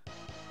Benji.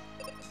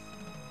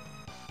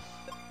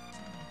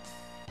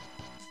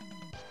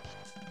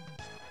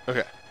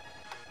 Okay.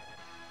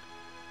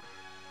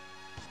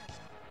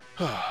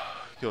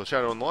 Kill the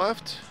shadow on the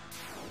left.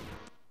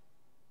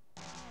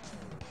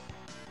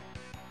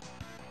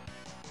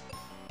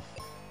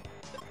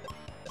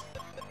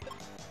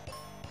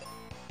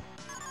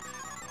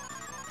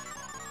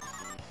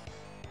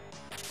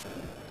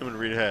 I'm gonna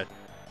read ahead.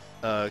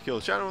 Kill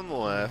the shadow on the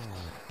left.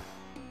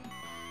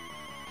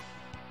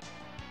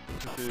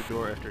 Go through the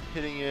door after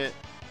hitting it.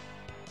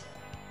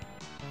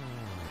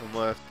 On the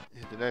left,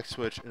 hit the next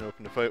switch and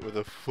open the fight with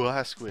a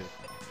flask whip.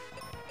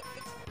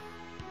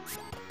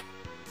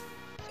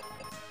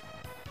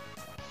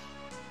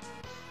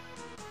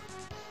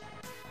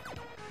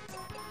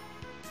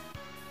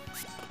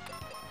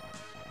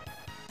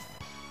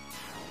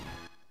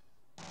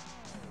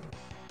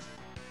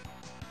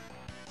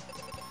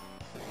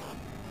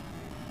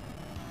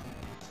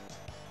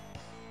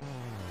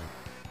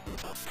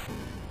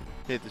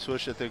 Hit the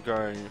switch at the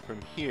guardian from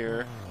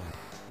here.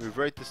 Move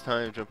right this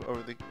time, jump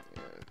over the...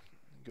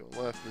 go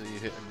left, and then you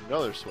hit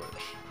another switch.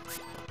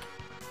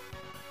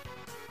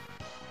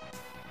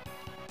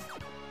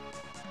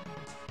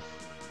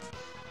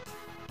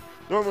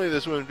 Normally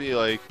this wouldn't be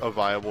like a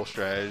viable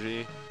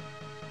strategy.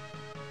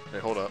 Hey,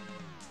 hold up.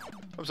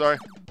 I'm sorry.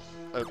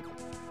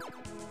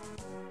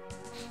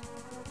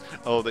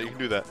 Oh, that you can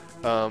do that.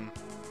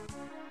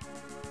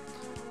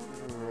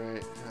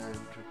 Right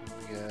time to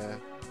go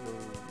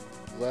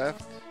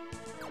left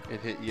and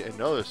hit yet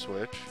another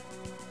switch.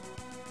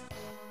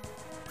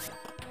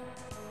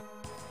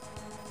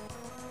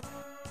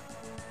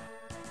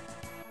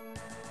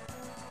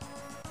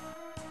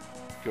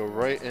 Go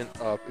right and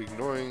up,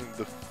 ignoring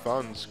the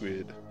fun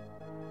squid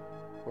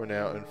for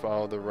now, and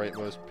follow the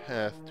rightmost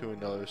path to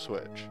another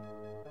switch.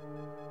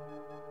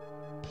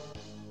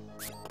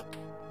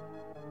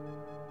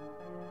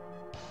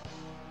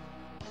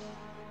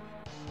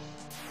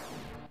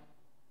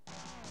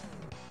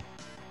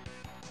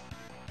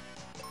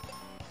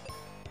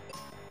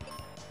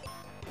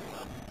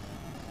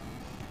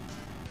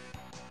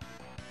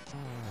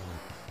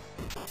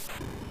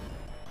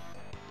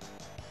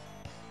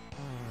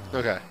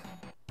 Okay.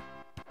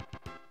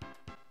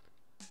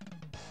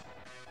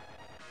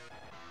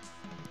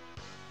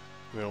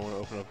 We don't want to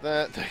open up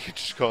that. That could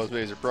just cause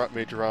major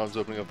problems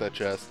opening up that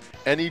chest.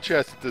 Any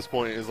chest at this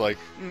point is like,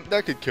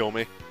 that could kill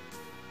me.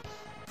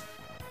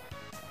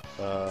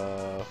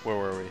 Where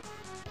were we?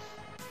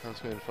 I was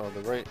going to find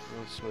the right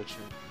switch.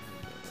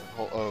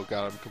 Oh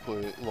god, I'm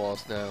completely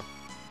lost now.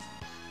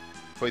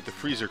 Fight the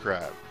freezer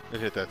crab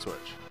and hit that switch.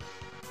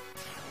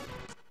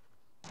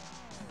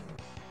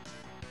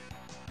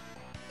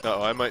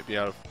 Uh-oh, I might be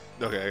out of...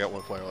 Okay, I got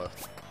one flare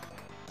left.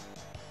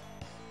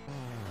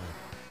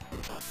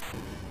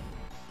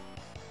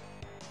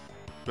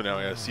 But now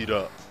I gotta seat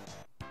up.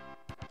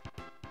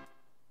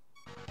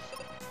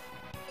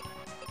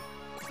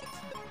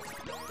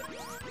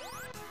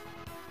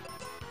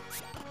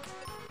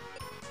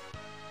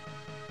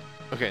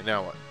 Okay,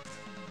 now what?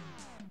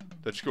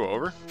 Did you go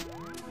over?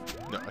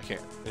 No, I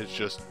can't. It's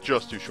just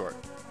too short.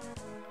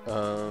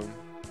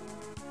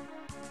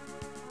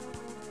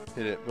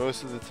 Hit it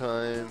most of the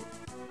time.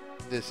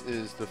 This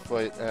is the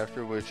fight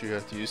after which you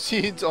have to use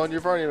seeds on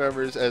your party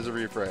members as a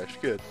refresh.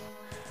 Good.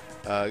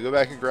 Go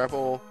back and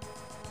grapple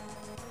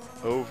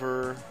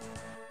over.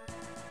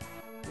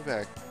 Go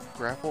back.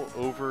 Grapple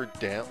over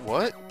down.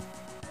 What?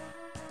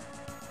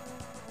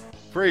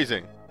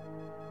 Phrasing.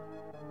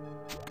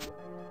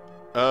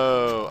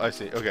 Oh, I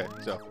see. Okay,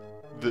 so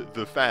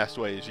the fast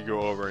way is you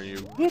go over and you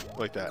whoop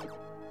like that.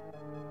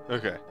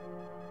 Okay.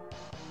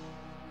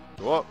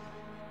 Go up,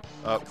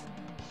 up,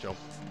 jump.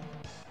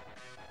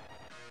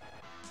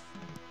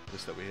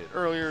 This that we hit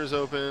earlier is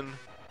open.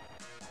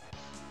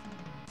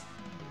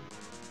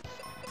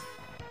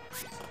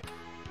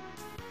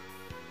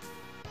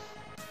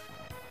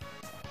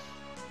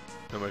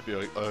 That might be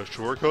like a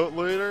shortcut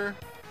later.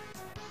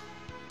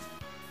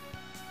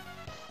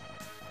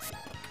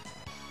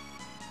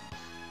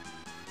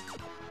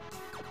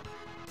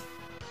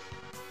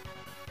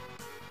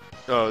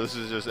 Oh, this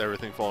is just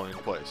everything falling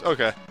into place.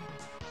 Okay.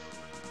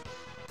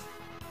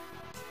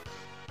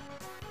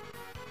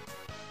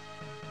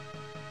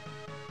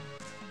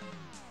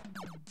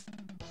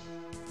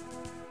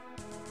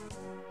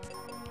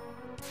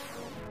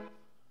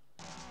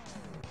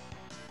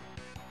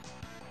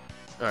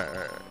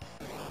 Alright.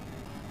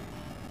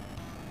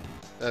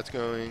 That's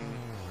going...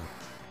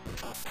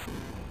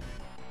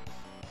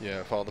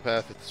 Yeah, follow the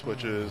path, hit the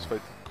switches,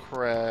 fight the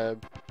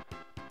crab,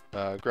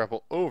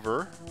 grapple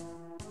over,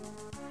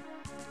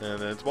 and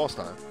then it's boss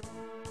time.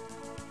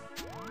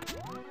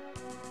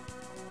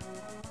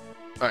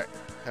 Alright,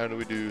 how do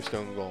we do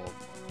Stone Golem?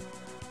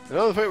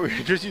 Another fight where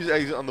you just use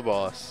exit on the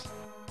boss.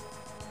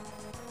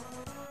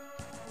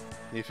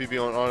 If you be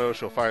on auto,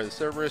 she'll fire the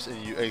Cerberus,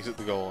 and you exit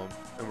the Golem,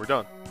 and we're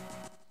done.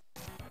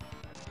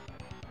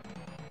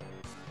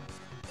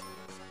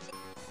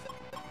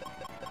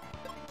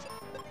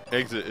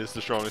 Exit is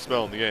the strongest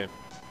spell in the game.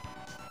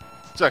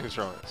 Second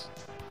strongest.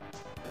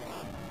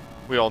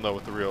 We all know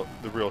what the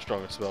real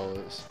strongest spell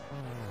is.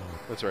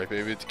 That's right,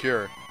 baby. It's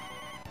Cure.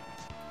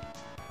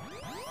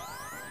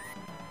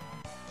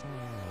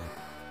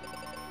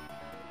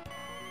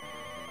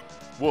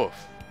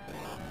 Woof.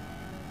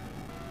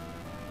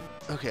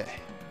 Okay.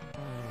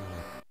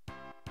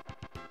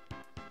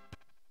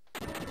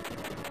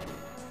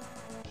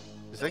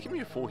 Does that give me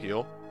a full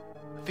heal?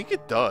 I think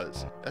it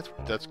does.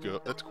 That's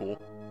good. That's cool.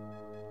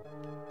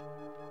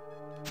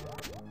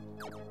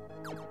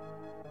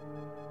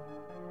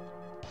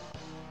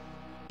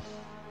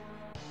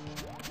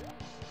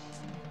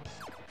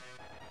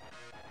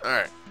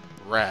 Alright,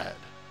 rad.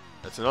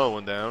 That's another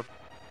one down.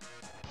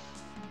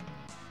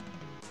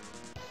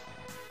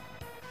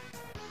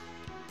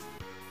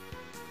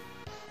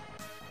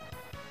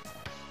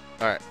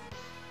 Alright.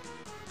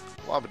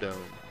 Lava Dome.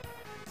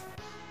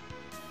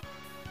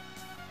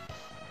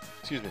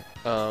 Excuse me.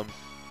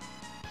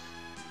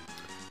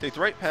 Take the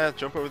right path,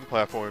 jump over the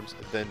platforms,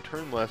 and then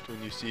turn left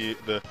when you see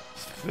the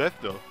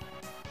Svetho.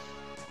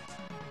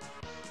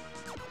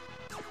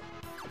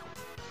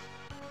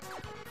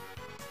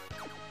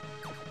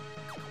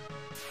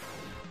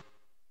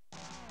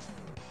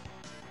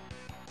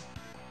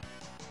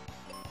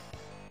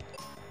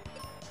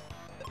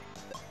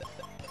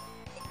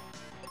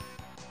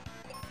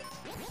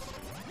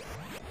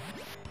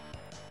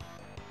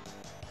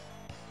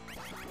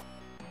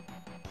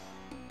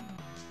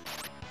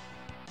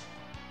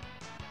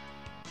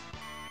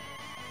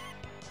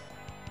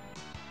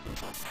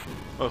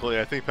 Luckily,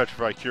 I think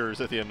Petrify cures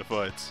at the end of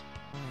fights.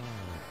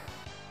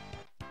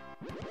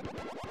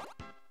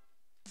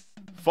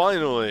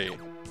 Finally!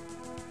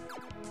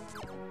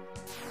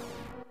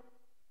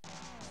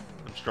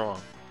 I'm strong.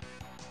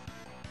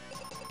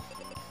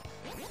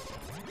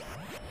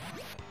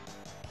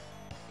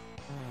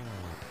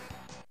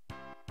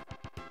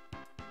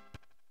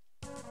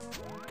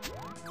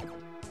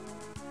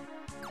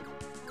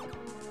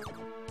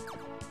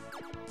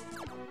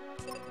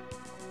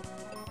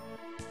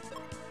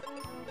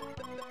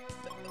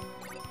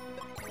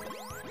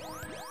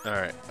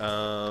 Alright,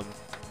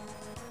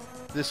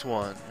 this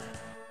one.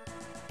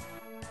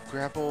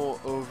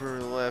 Grapple over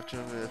left,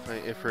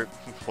 if hurt,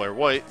 flare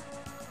white.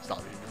 Stop,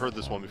 you've heard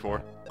this one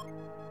before.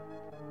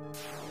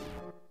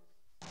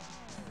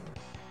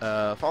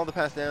 Follow the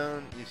path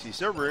down, you see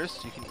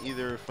Cerberus. You can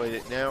either fight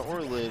it now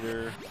or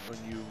later when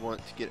you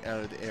want to get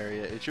out of the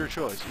area. It's your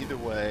choice. Either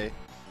way,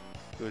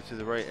 go to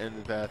the right end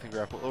of the path and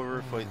grapple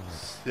over, fight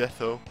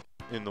Setho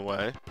in the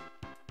way.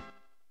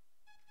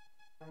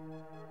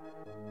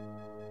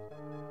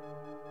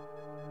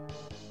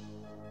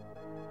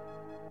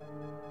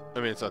 I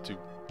mean, it's not too...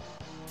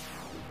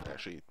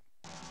 actually,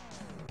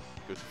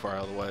 go too far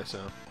out of the way, so...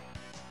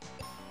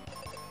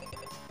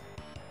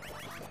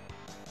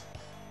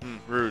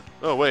 rude.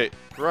 Oh, wait.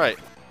 Right.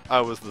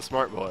 I was the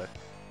smart boy.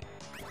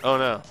 Oh,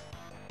 no.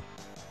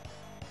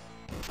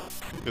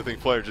 Good thing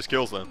Flare just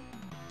kills them.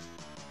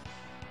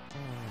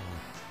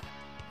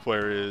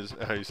 Flare is,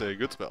 how you say, a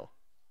good spell.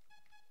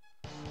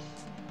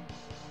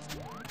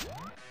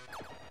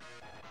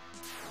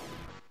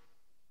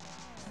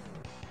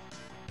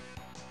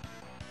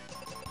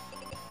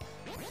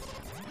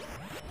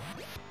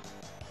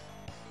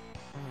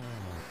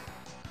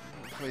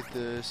 Fight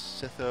the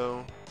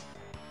Setho.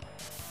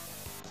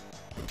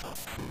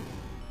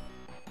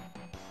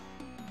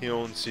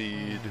 Heal and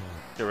Seed.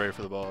 Get ready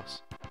for the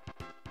boss.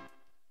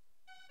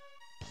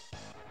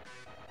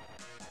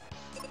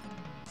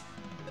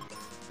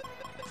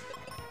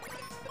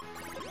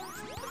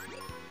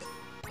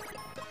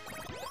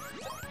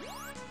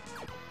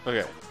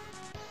 Okay.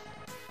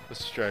 What's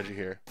the strategy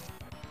here?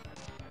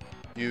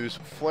 Use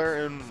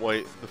Flare and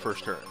White the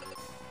first turn.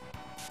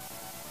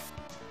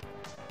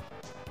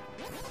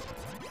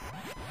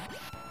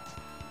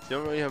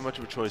 Don't really have much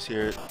of a choice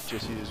here.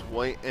 Just use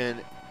White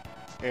and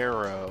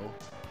Arrow.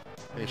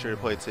 Make sure to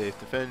play it safe.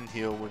 Defend and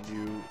heal when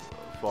you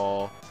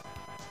fall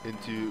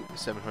into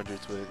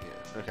 700s with...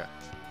 yeah, okay.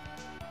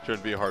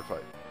 Shouldn't be a hard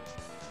fight.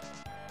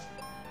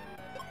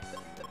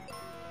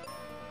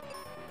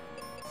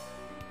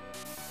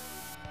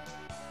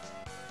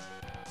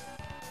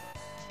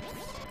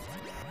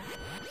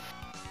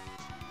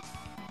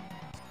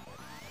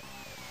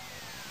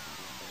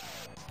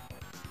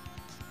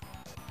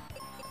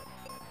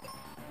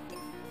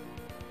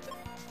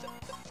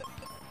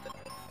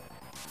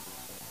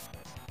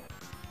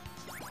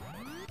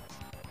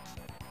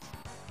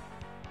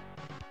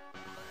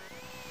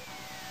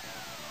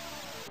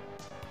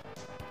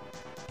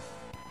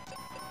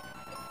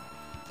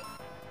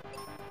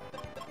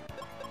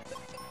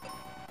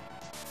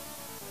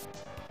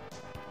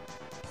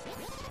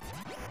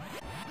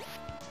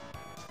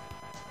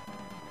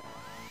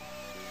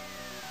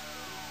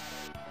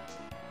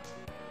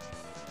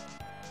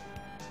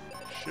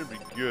 Should be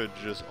good,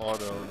 just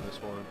auto in this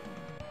one.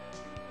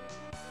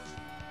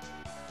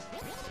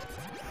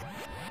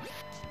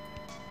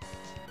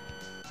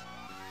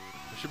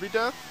 It should be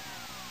death?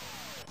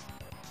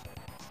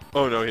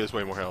 Oh no, he has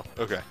way more health.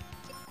 Okay.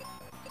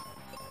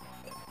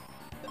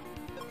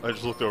 I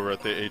just looked over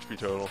at the HP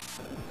total.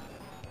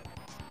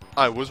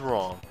 I was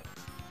wrong.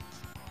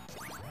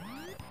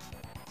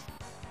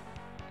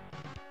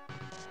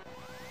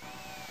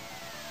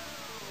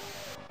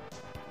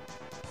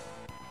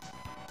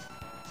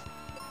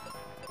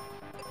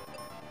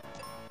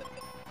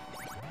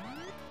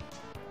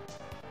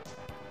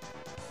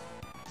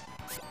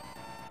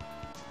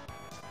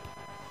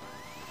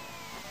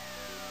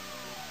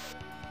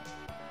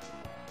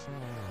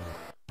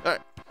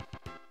 Alright.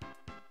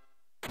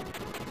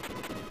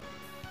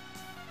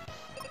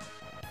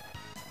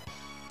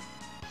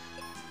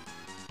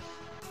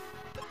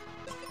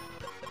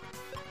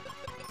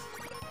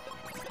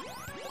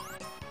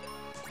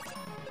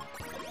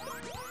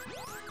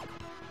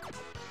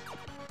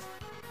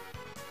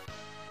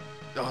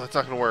 Oh, that's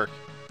not gonna work.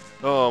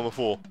 Oh, I'm a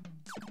fool.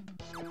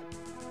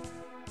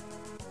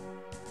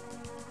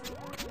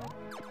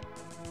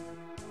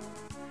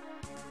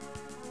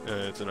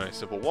 It's a nice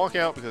simple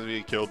walkout because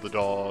we killed the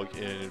dog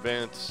in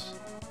advance.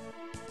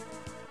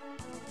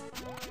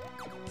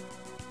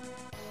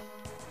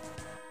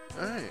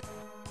 Alright.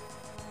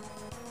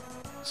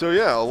 So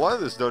yeah, a lot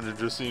of this dungeon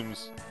just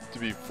seems to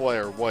be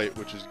Flare White,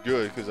 which is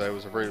good because I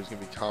was afraid it was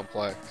going to be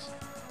complex.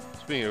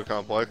 Speaking of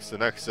complex, the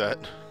next set,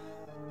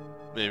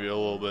 maybe a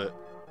little bit.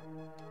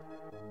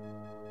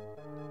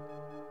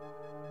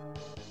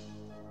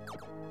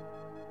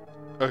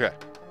 Okay.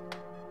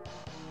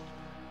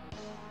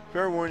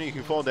 Fair warning, you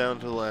can fall down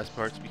to the last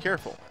part, so be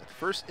careful. At the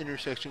first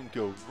intersection,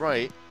 go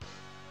right,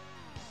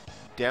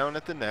 down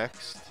at the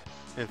next,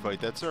 and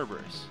fight that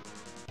Cerberus.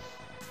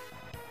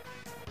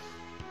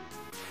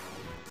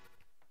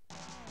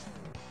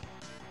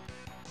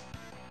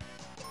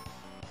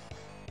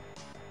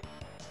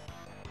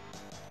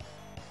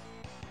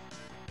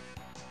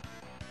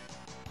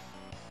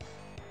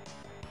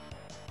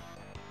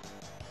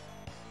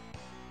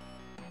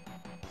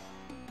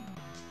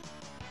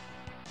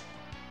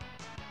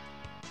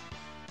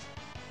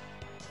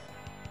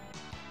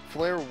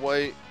 Flare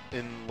white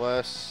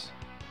unless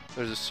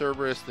there's a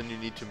Cerberus, then you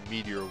need to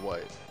meteor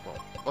white.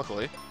 Well,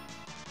 luckily.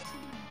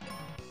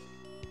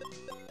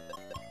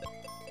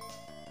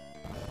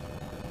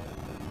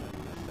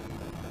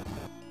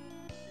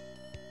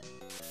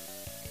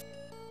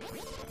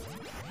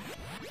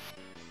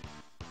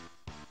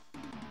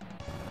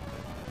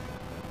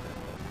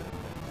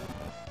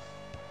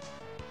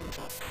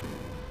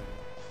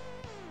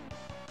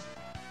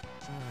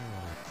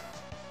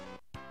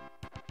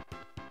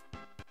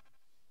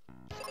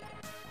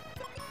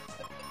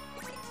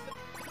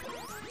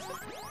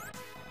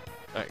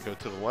 Alright, go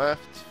to the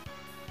left.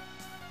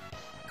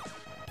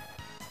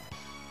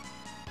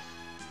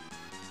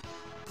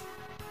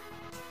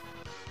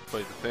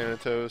 Play the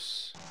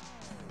Thanatos.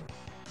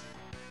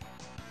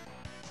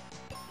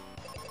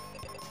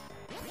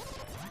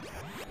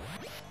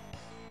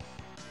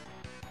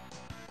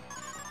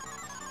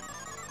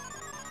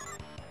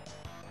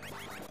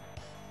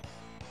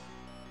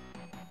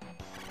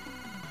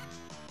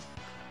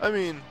 I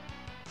mean,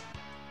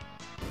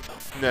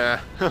 nah,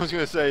 I was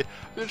gonna say,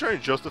 I'm gonna try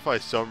and justify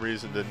some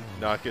reason to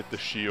not get the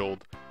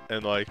shield,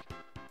 and like,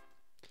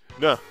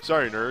 no,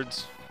 sorry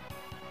nerds,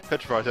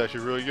 Petrify's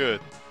actually really good.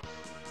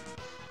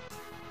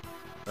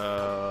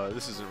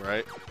 This isn't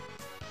right.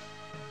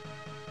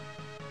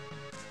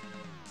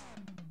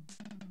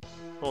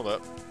 Hold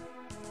up.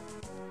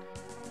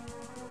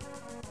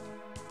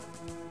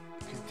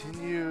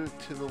 Continue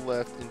to the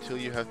left until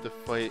you have to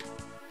fight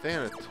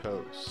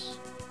Thanatos.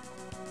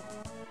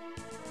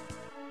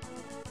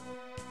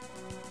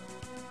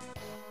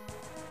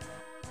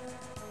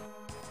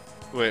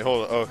 Wait,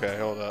 hold up. Okay,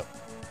 hold up.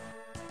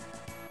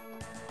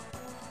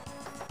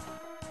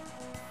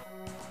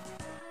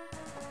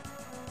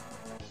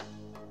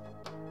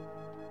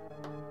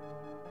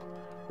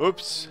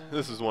 Oops,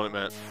 this is what it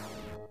meant.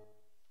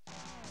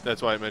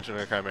 That's why I mentioned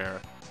a Chimera.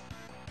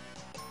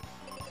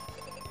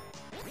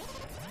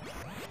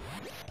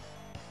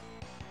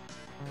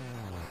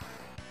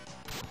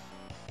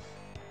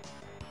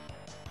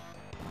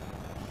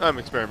 I'm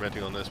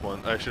experimenting on this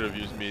one. I should have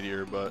used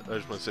Meteor, but I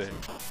just want to say,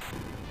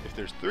 if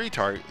there's two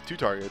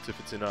targets, if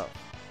it's enough.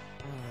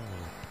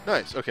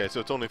 Nice. Okay,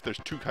 so it's only if there's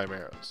two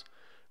Chimeras,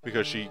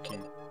 because she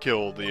can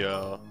kill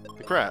the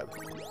crab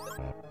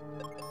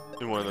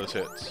in one of those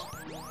hits.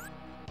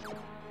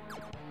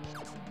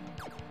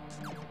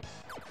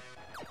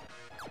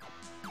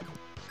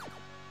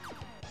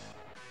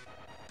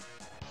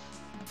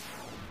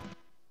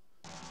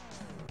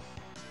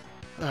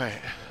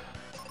 Alright.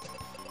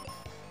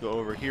 Go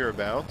over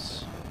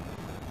hereabouts.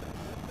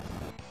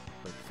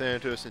 Put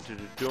Thanatos into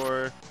the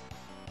door.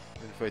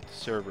 And fight the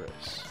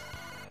Cerberus.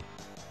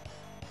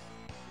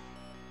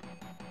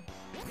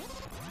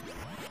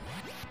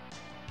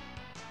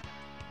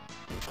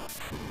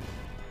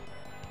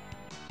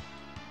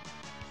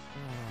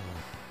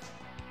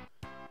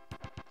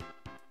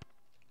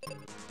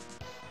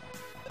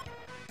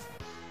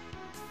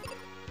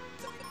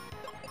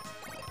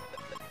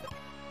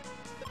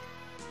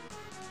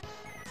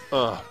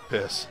 Oh,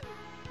 piss.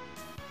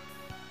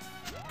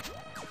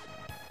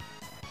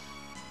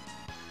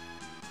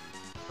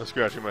 I'm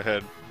scratching my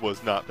head,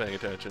 was not paying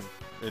attention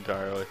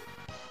entirely.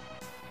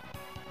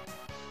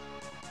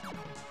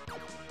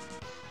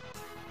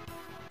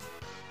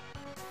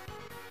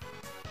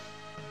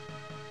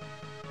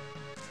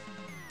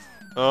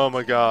 Oh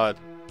my god.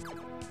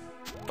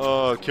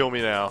 Oh, kill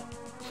me now.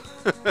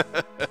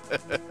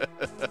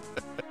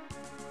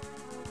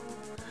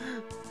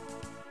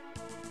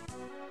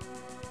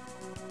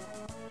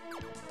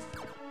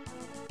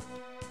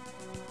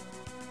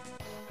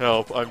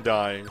 Help, I'm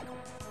dying.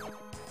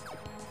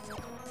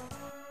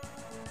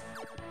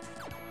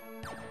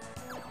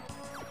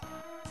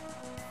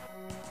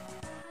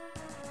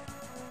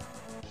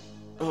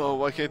 Oh,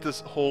 why can't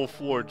this whole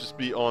floor just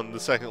be on the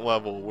second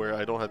level where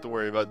I don't have to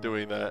worry about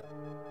doing that?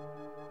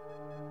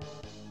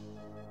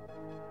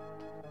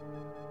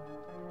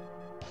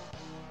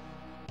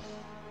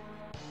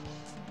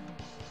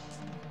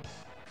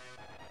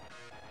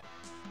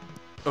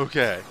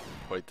 Okay,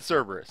 fight the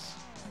Cerberus.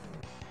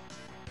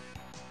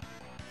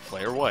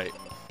 Flare white.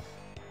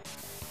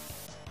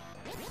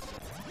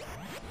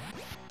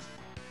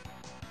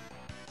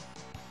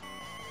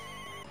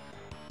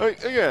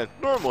 Again,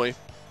 normally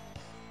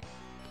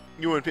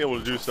you wouldn't be able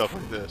to do stuff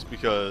like this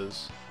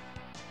because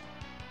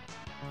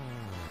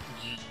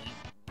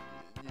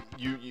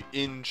you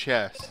in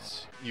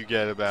chests you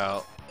get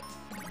about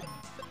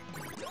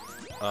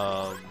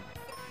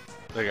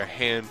like a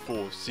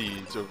handful of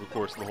seeds over the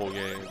course of the whole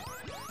game.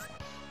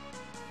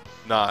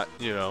 Not,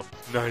 you know,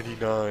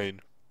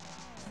 99.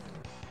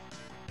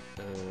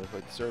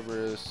 Fight the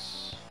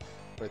Cerberus.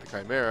 Fight the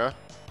Chimera.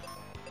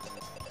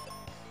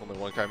 Only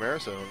one Chimera,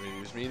 so I'm going to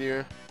use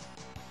Meteor.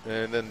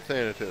 And then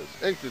Thanatos.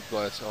 Exit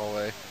Blast all the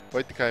way.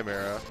 Fight the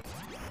Chimera.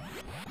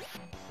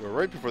 We're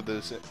right before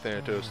the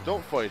Thanatos.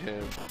 Don't fight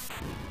him.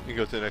 You can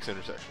go to the next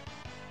intersection.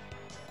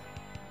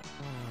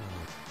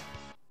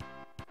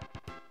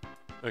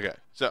 Okay,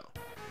 so.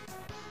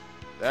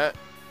 That,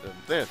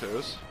 then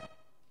Thanatos.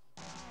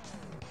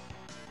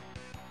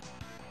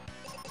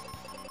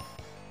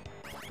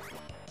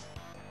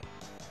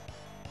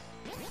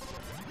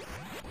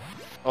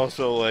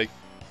 Also, like,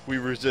 we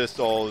resist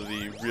all of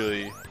the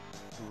really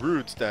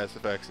rude stats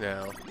effects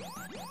now.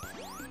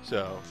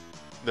 So,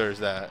 there's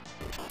that.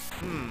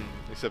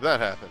 Except that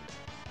happened.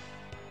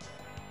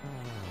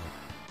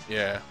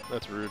 Yeah,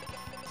 that's rude.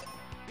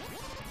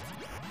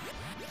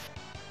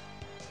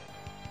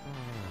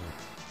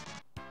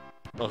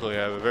 Luckily,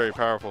 I have a very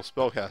powerful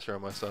spellcaster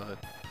on my side.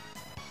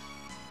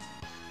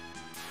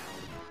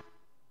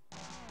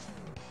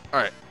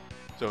 Alright,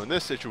 so in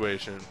this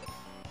situation,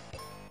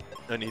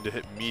 I need to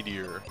hit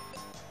Meteor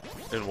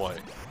in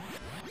white.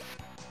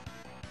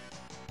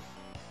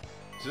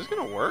 Is this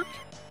gonna work?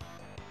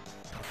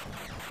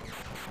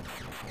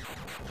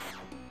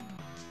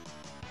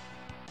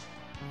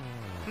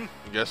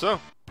 I guess so.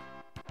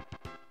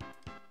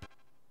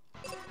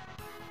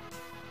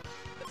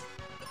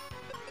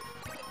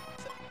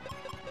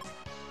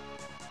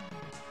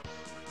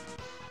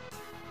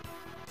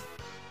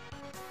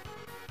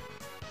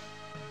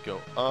 Go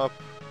up.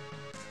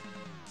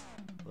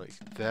 Like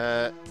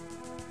that.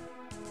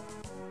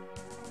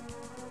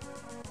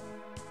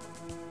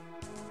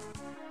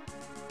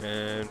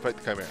 And fight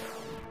the Chimera.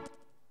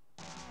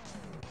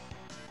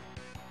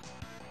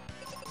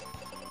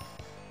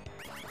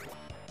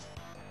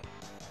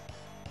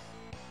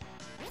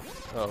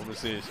 Oh, let me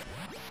see.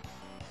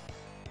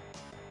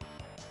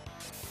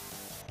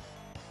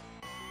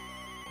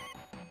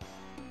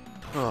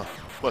 Oh,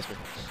 bless me.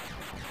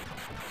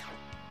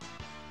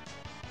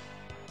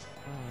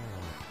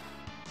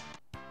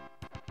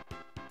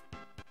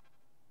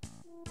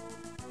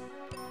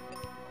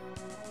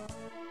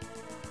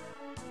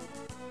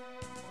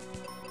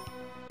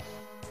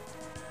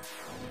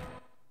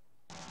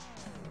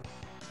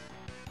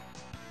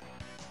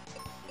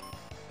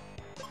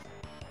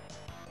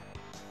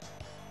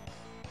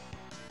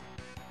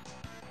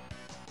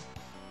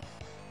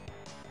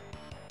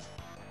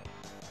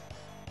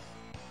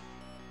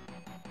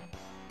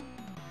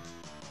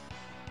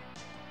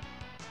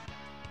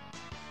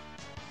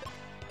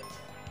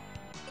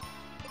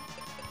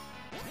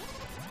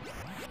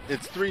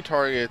 It's 3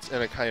 targets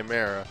and a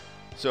Chimera,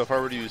 so if I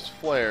were to use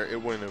Flare,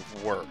 it wouldn't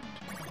have worked.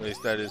 At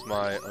least that is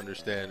my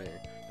understanding.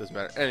 Doesn't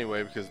matter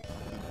anyway, because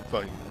the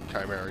fucking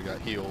Chimera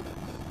got healed.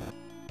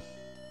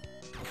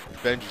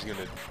 Benji's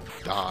gonna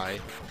die.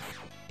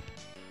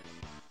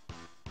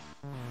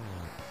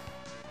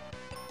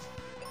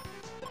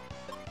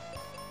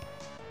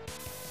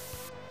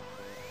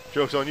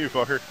 Joke's on you,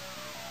 fucker.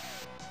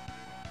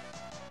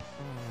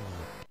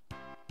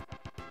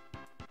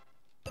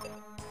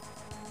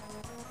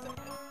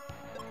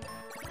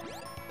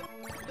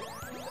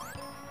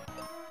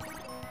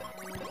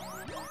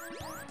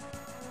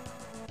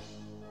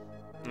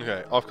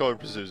 Okay, off-color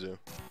Pazuzu.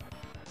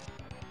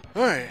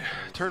 Alright,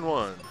 turn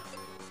 1.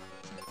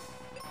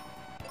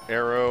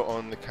 Arrow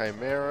on the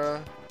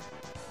Chimera.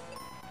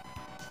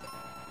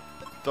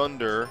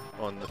 Thunder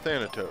on the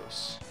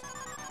Thanatos.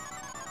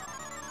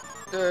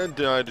 And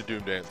denied to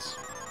Doom Dance.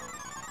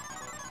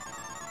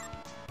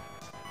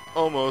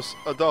 Almost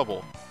a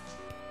double.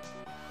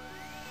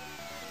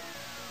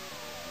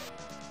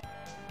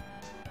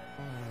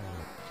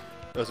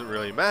 Doesn't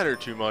really matter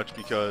too much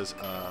because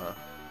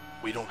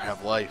we don't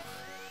have life.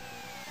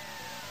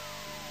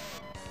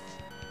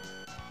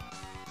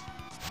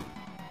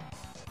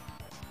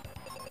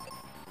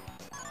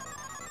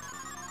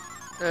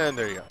 And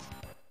there you go.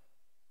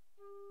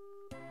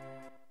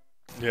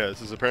 Yeah,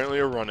 this is apparently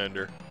a run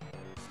ender.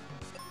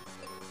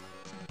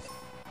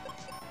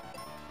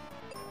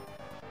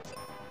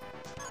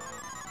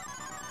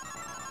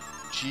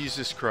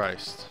 Jesus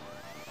Christ.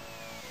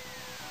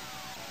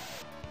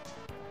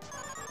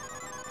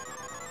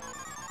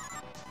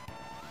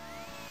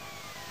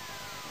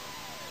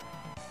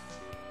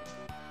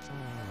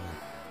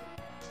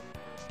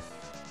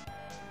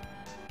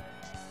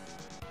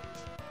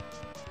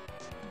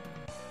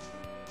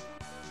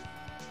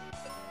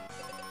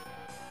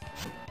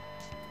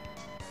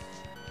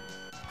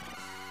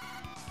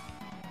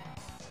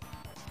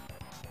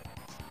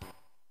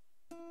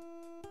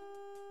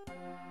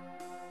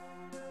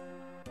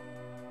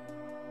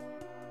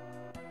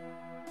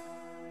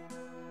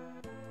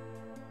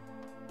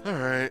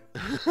 Alright.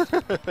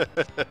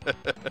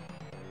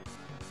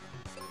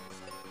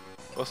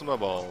 Busting my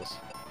balls.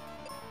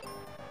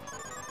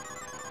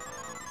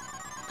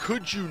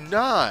 Could you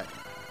not?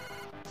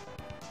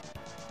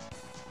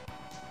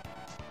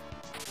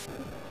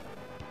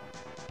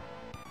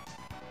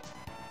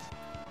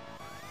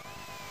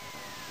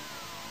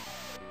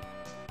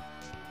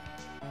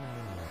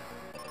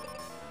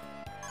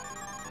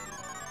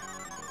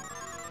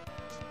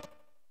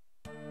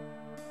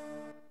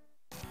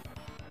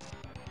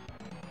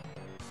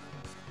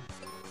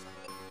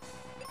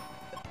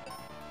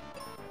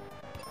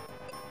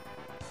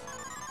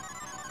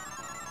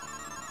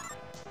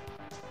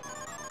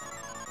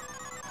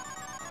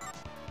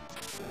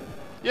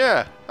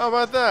 Yeah, how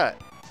about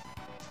that?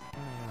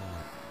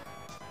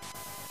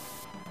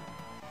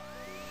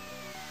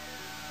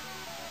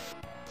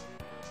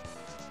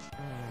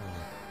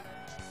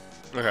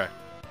 Okay.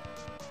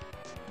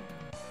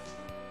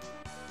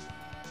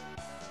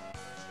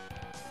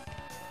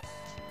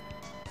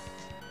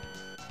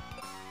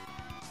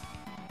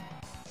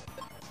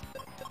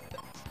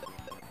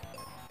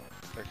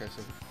 Okay,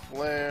 so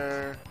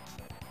flare.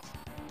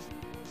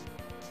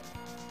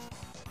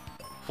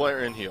 Flare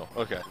and heal.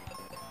 Okay.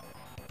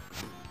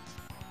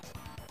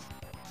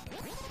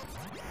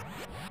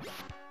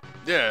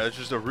 Yeah, it's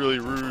just a really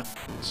rude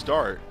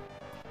start.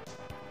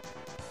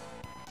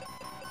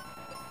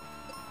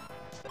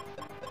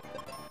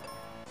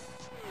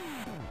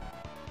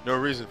 No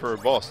reason for a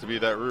boss to be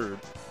that rude.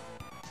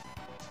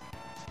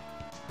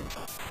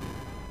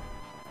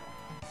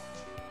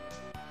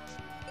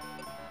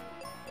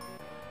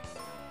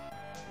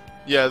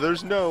 Yeah,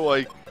 there's no,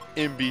 like,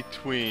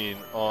 in-between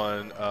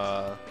on,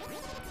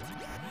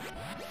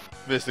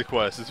 Mystic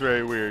Quest. It's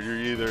very weird. You're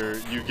either,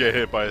 you get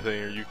hit by a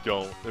thing or you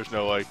don't. There's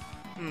no, like,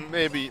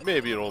 maybe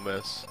it'll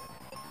miss.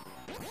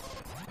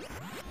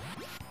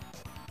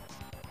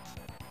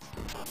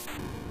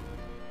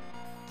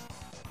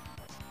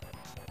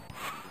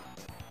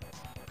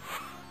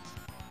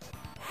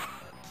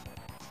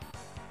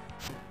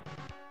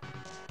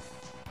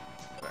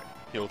 Right.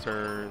 Heal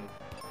turn.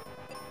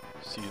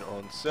 Seed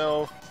on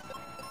self.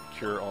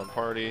 Cure on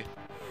party.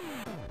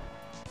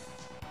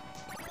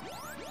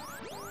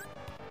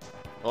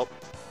 Oh,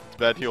 it's a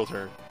bad heal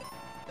turn.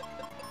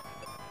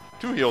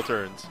 2 heal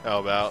turns, how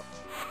about?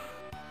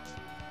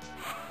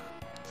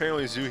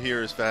 Apparently Zoo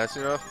here is fast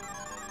enough.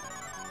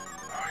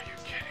 Are you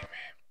kidding me?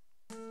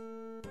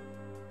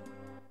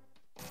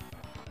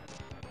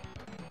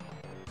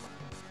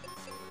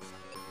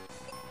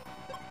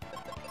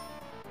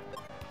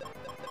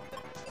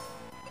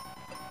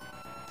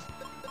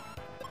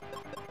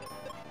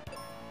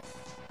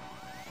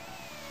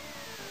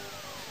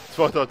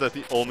 So I thought that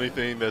the only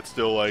thing that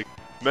still, like,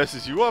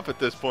 messes you up at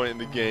this point in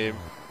the game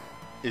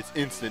is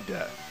instant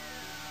death.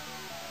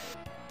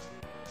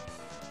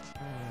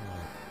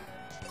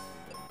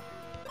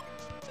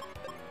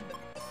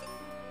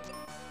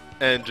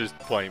 And just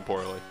playing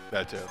poorly,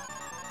 that too.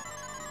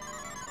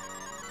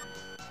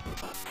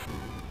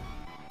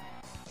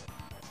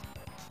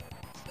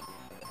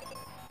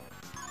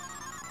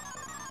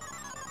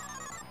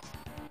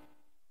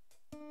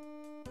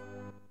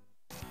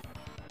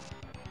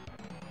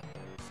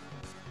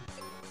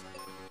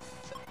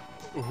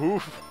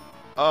 Hoof.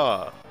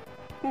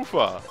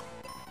 Hoofa.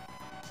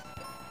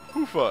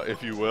 Hoofa,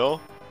 if you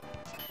will.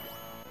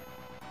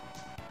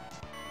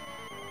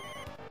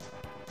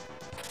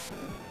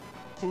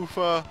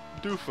 Hoofa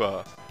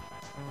doofa.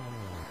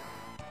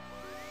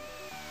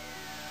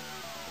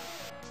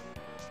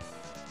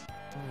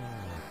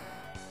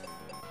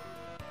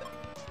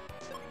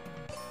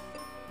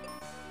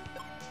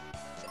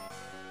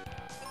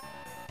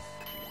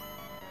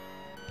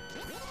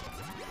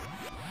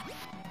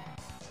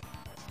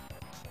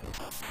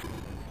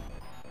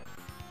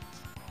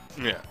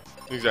 Yeah,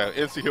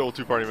 exactly. Insta-kill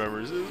 2 party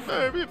members is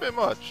maybe a bit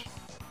much.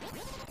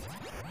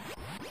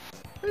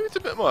 Maybe it's a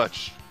bit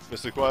much,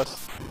 Mystic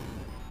Quest.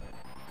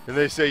 And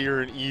they say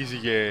you're an easy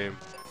game.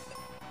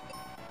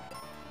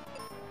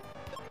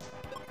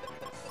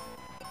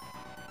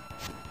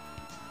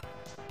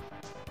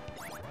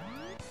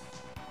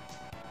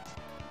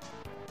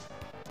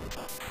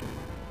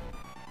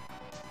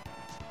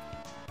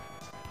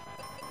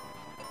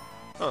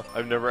 Huh,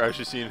 I've never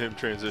actually seen him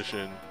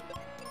transition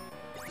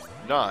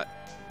not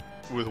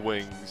with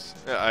wings.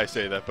 I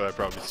say that, but I've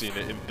probably seen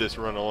it in this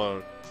run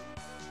alone.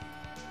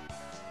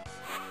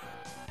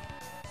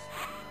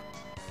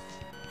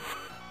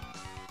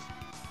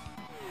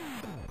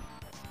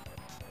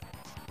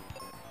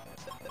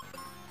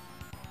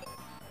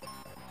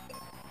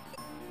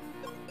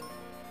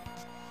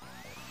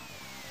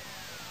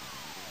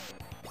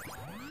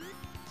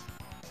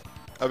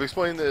 I've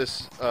explained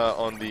this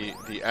on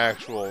the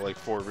actual, like,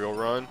 for real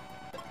run,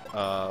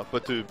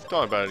 but to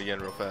talk about it again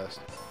real fast.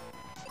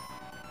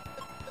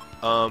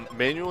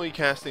 Manually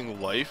casting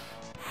life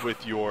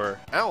with your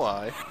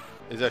ally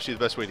is actually the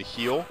best way to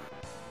heal,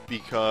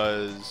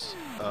 because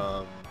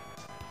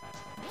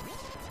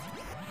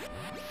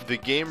the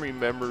game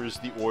remembers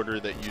the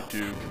order that you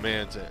do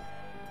commands in.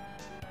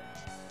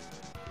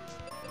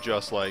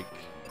 Just like,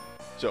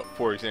 so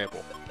for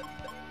example,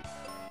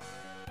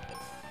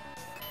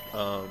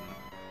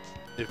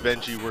 if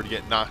Benji were to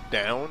get knocked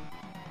down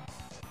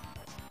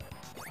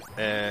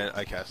and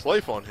I cast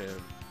life on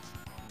him,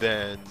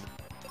 then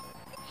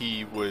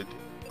he would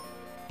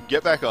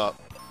get back up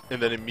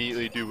and then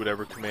immediately do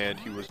whatever command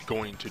he was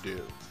going to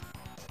do.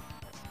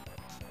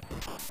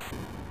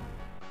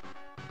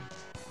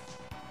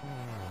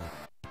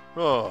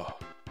 Oh,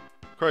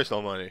 Christ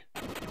almighty.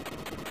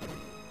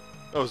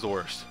 That was the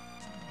worst.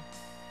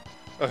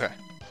 Okay.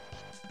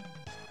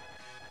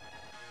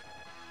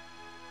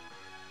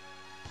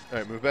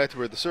 Alright, move back to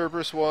where the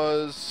Cerberus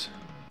was.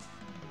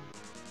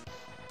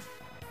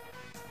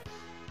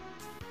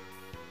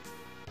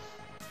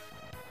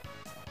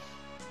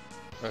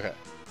 Okay.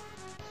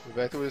 Go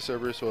back to where the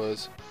Cerberus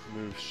was.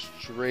 Move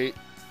straight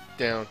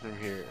down from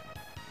here.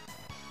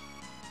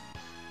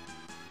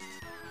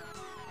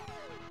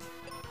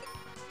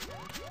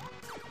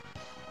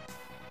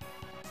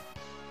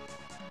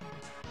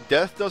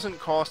 Death doesn't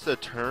cost a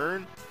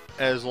turn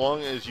as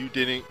long as you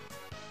didn't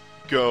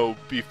go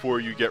before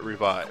you get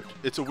revived.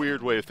 It's a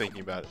weird way of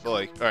thinking about it, but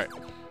like, alright.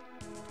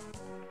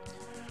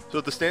 So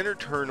the standard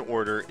turn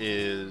order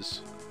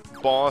is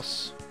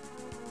boss,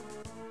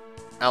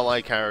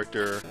 ally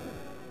character,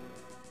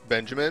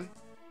 Benjamin.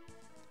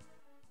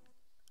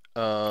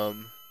 Let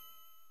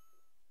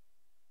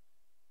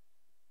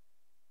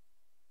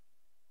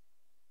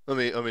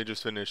me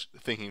just finish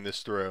thinking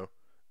this through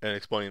and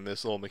explaining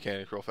this little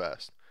mechanic real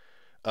fast.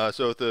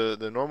 So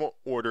the normal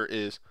order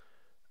is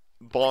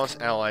boss,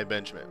 ally,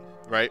 Benjamin,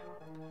 right?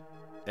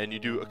 And you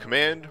do a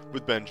command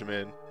with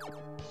Benjamin,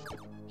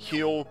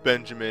 heal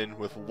Benjamin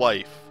with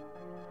life,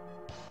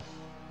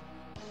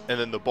 and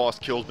then the boss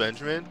kills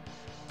Benjamin.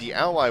 The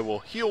ally will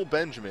heal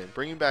Benjamin,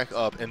 bring him back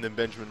up, and then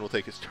Benjamin will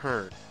take his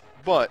turn.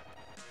 But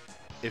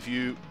if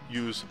you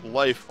use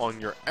life on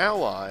your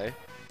ally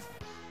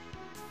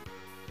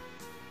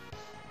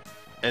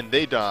and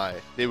they die,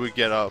 they would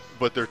get up,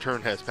 but their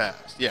turn has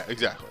passed. Yeah,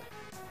 exactly.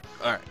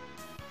 Alright.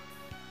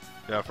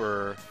 Now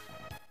for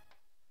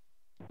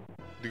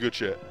the good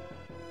shit.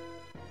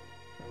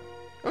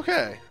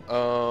 Okay,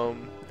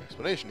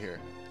 explanation here.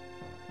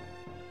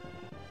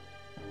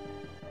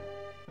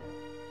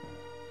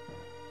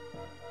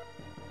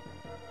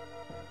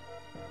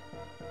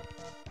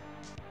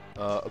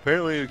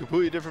 Apparently a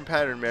completely different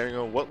pattern depending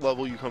on what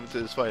level you come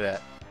into this fight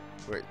at.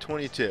 We're at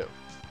 22.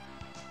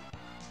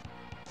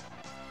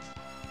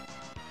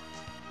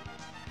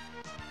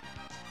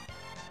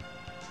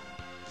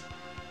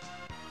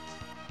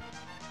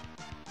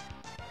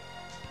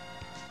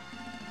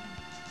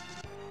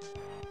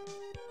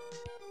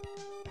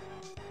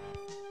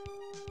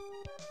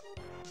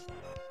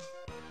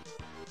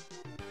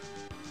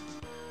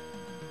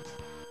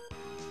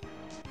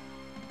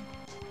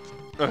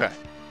 Okay.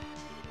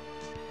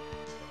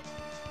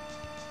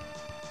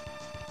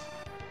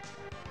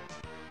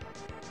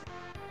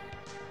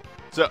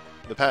 So,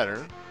 the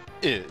pattern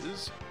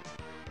is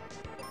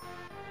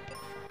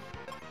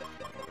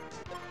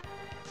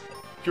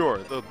cure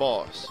the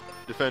boss,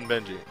 defend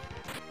Benji.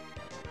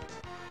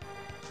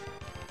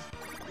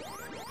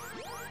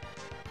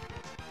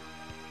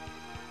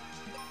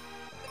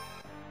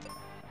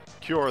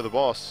 Cure the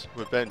boss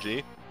with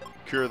Benji,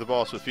 cure the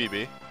boss with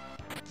Phoebe.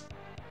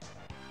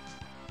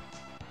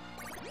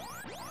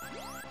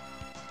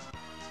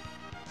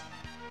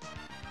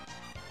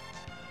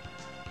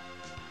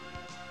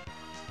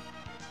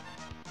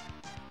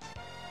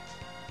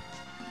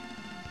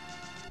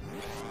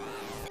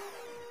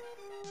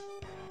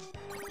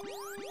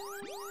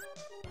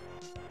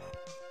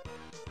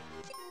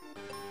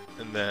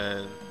 And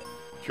then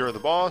cure the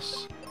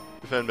boss,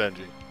 defend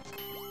Benji.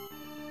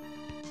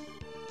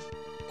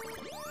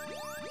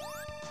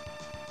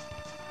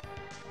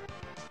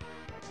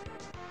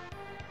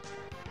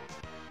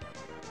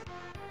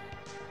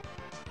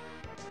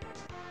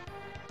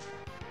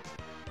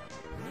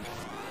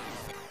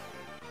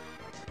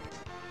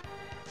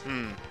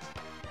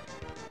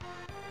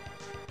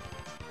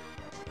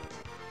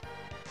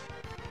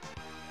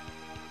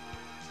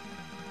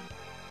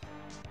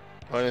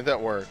 Why didn't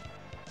that work?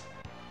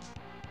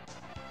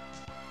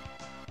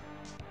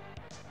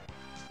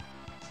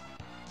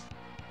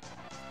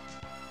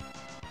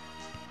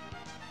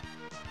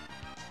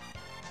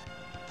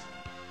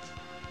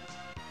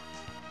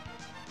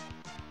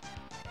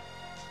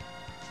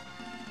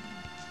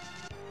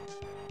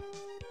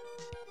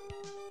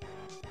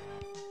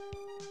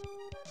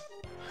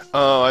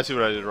 Oh, I see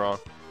what I did wrong.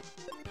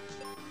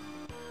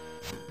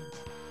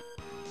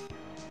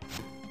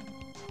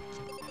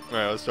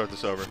 Alright, let's start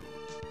this over.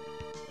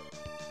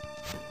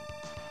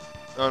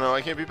 Oh no,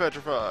 I can't be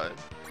petrified.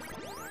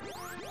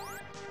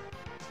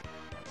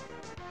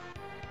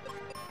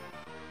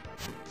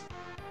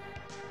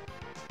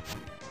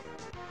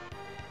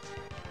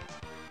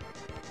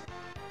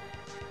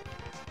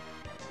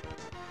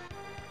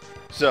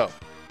 So,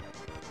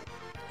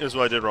 here's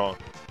what I did wrong.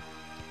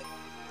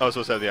 I was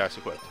supposed to have the axe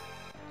equipped.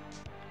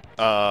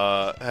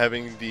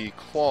 Having the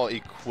claw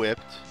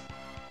equipped,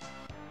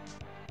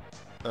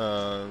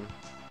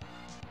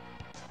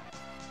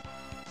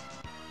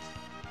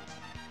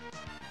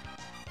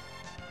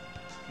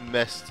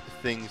 messed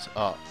things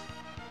up.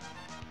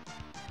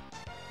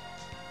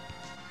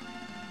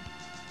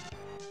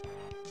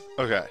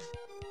 Okay.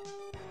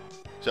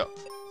 So,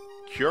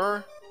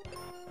 cure,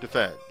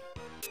 defend.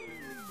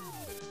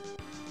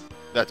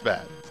 That's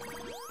bad.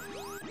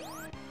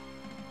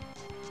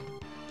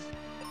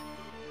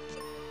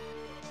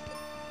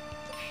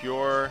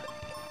 Cure.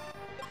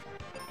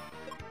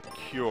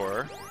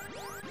 Cure.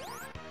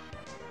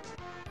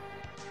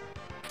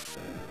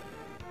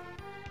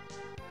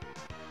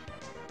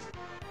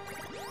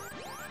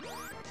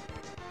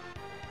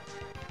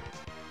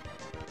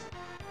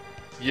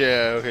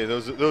 Yeah, okay,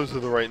 those are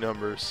the right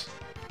numbers.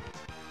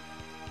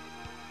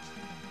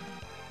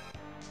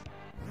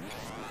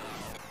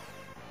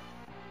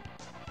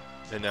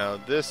 And now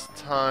this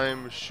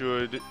time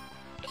should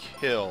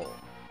kill.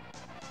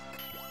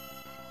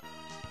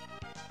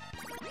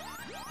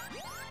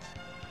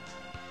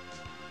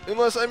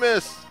 Unless I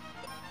miss!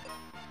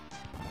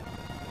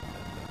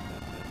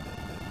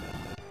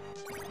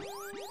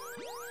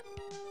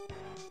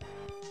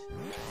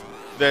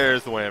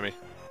 There's the whammy.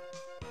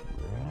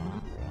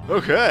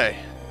 Okay.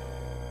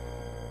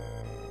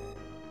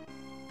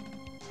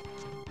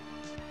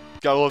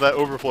 Gotta love that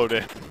overflow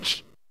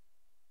damage.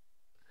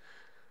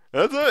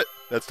 That's it.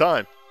 That's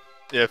time.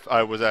 If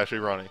I was actually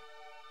running.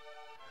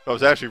 If I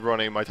was actually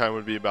running, my time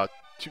would be about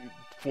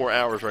 4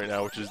 hours right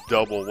now, which is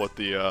double what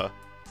the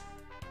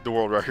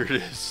world record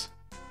is.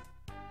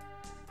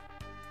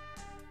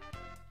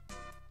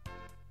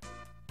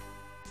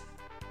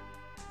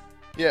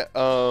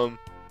 Yeah,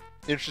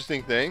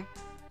 interesting thing.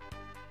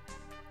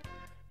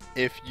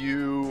 If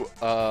you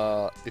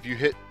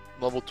hit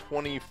level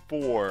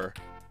 24,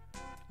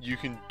 you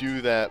can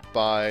do that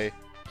by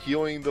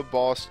healing the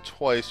boss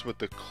twice with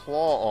the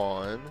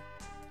claw on,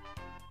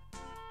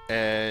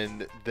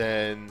 and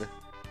then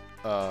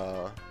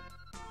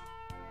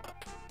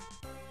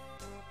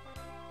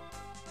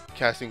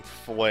casting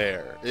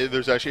flare.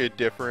 There's actually a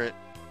different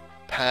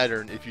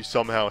pattern if you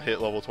somehow hit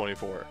level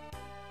 24.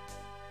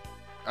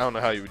 I don't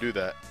know how you would do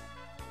that.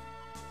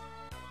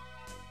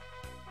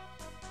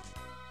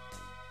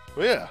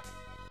 But yeah,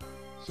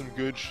 some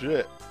good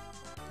shit.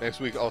 Next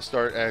week I'll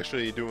start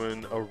actually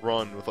doing a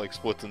run with like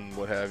splits and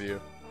what have you.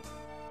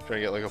 Trying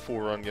to get like a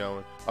full run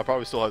going. I'll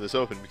probably still have this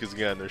open because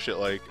again, there's shit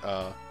like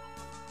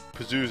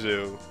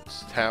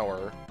Pazuzu's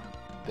tower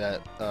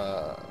that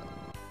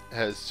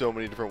has so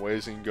many different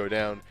ways you can go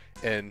down,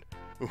 and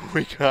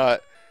we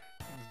got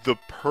the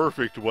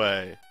perfect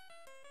way.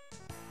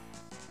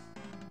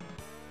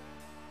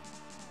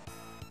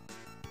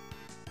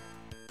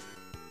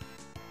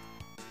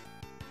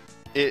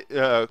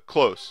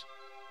 Close.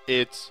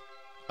 It's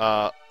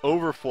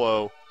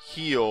overflow,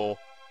 heal,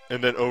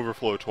 and then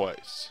overflow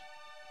twice.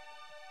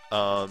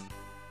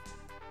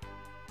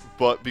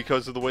 But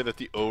because of the way that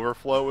the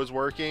overflow is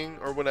working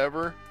or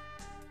whatever,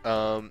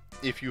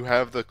 if you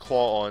have the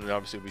claw on, and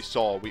obviously we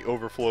saw, we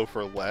overflow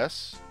for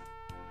less.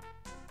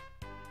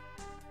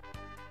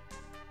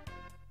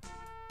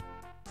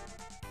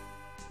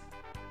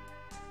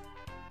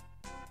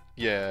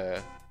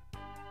 Yeah.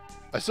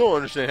 I still don't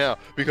understand how,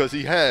 because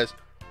he has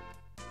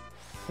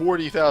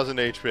 40,000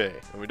 HP,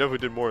 and we definitely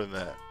did more than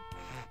that.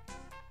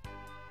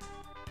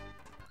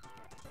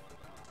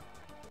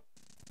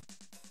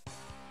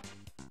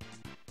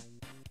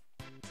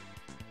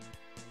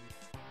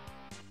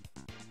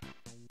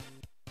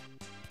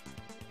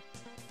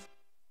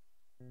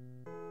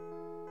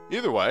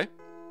 Either way,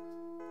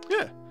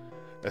 yeah,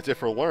 that's it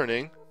for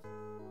learning.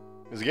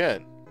 Because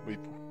again,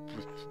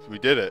 we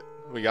did it.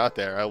 We got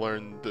there. I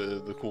learned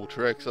the cool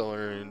tricks. I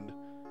learned.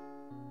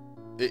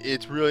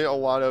 It's really a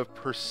lot of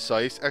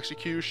precise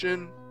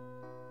execution,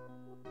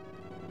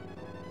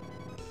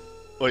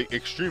 like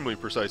extremely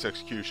precise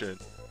execution,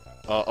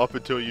 up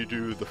until you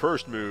do the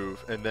first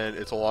move, and then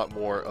it's a lot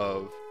more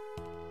of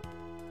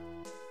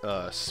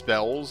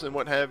spells and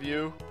what have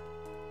you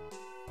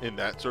in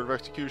that sort of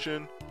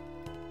execution.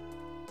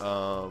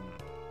 For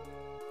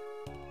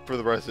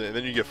the rest of it, and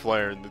then you get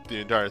flare, and the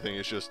entire thing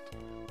is just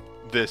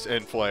this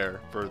and flare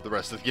for the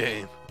rest of the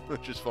game,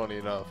 which is funny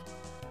enough.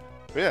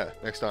 But yeah,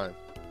 next time.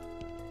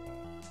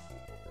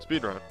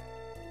 Speedrun.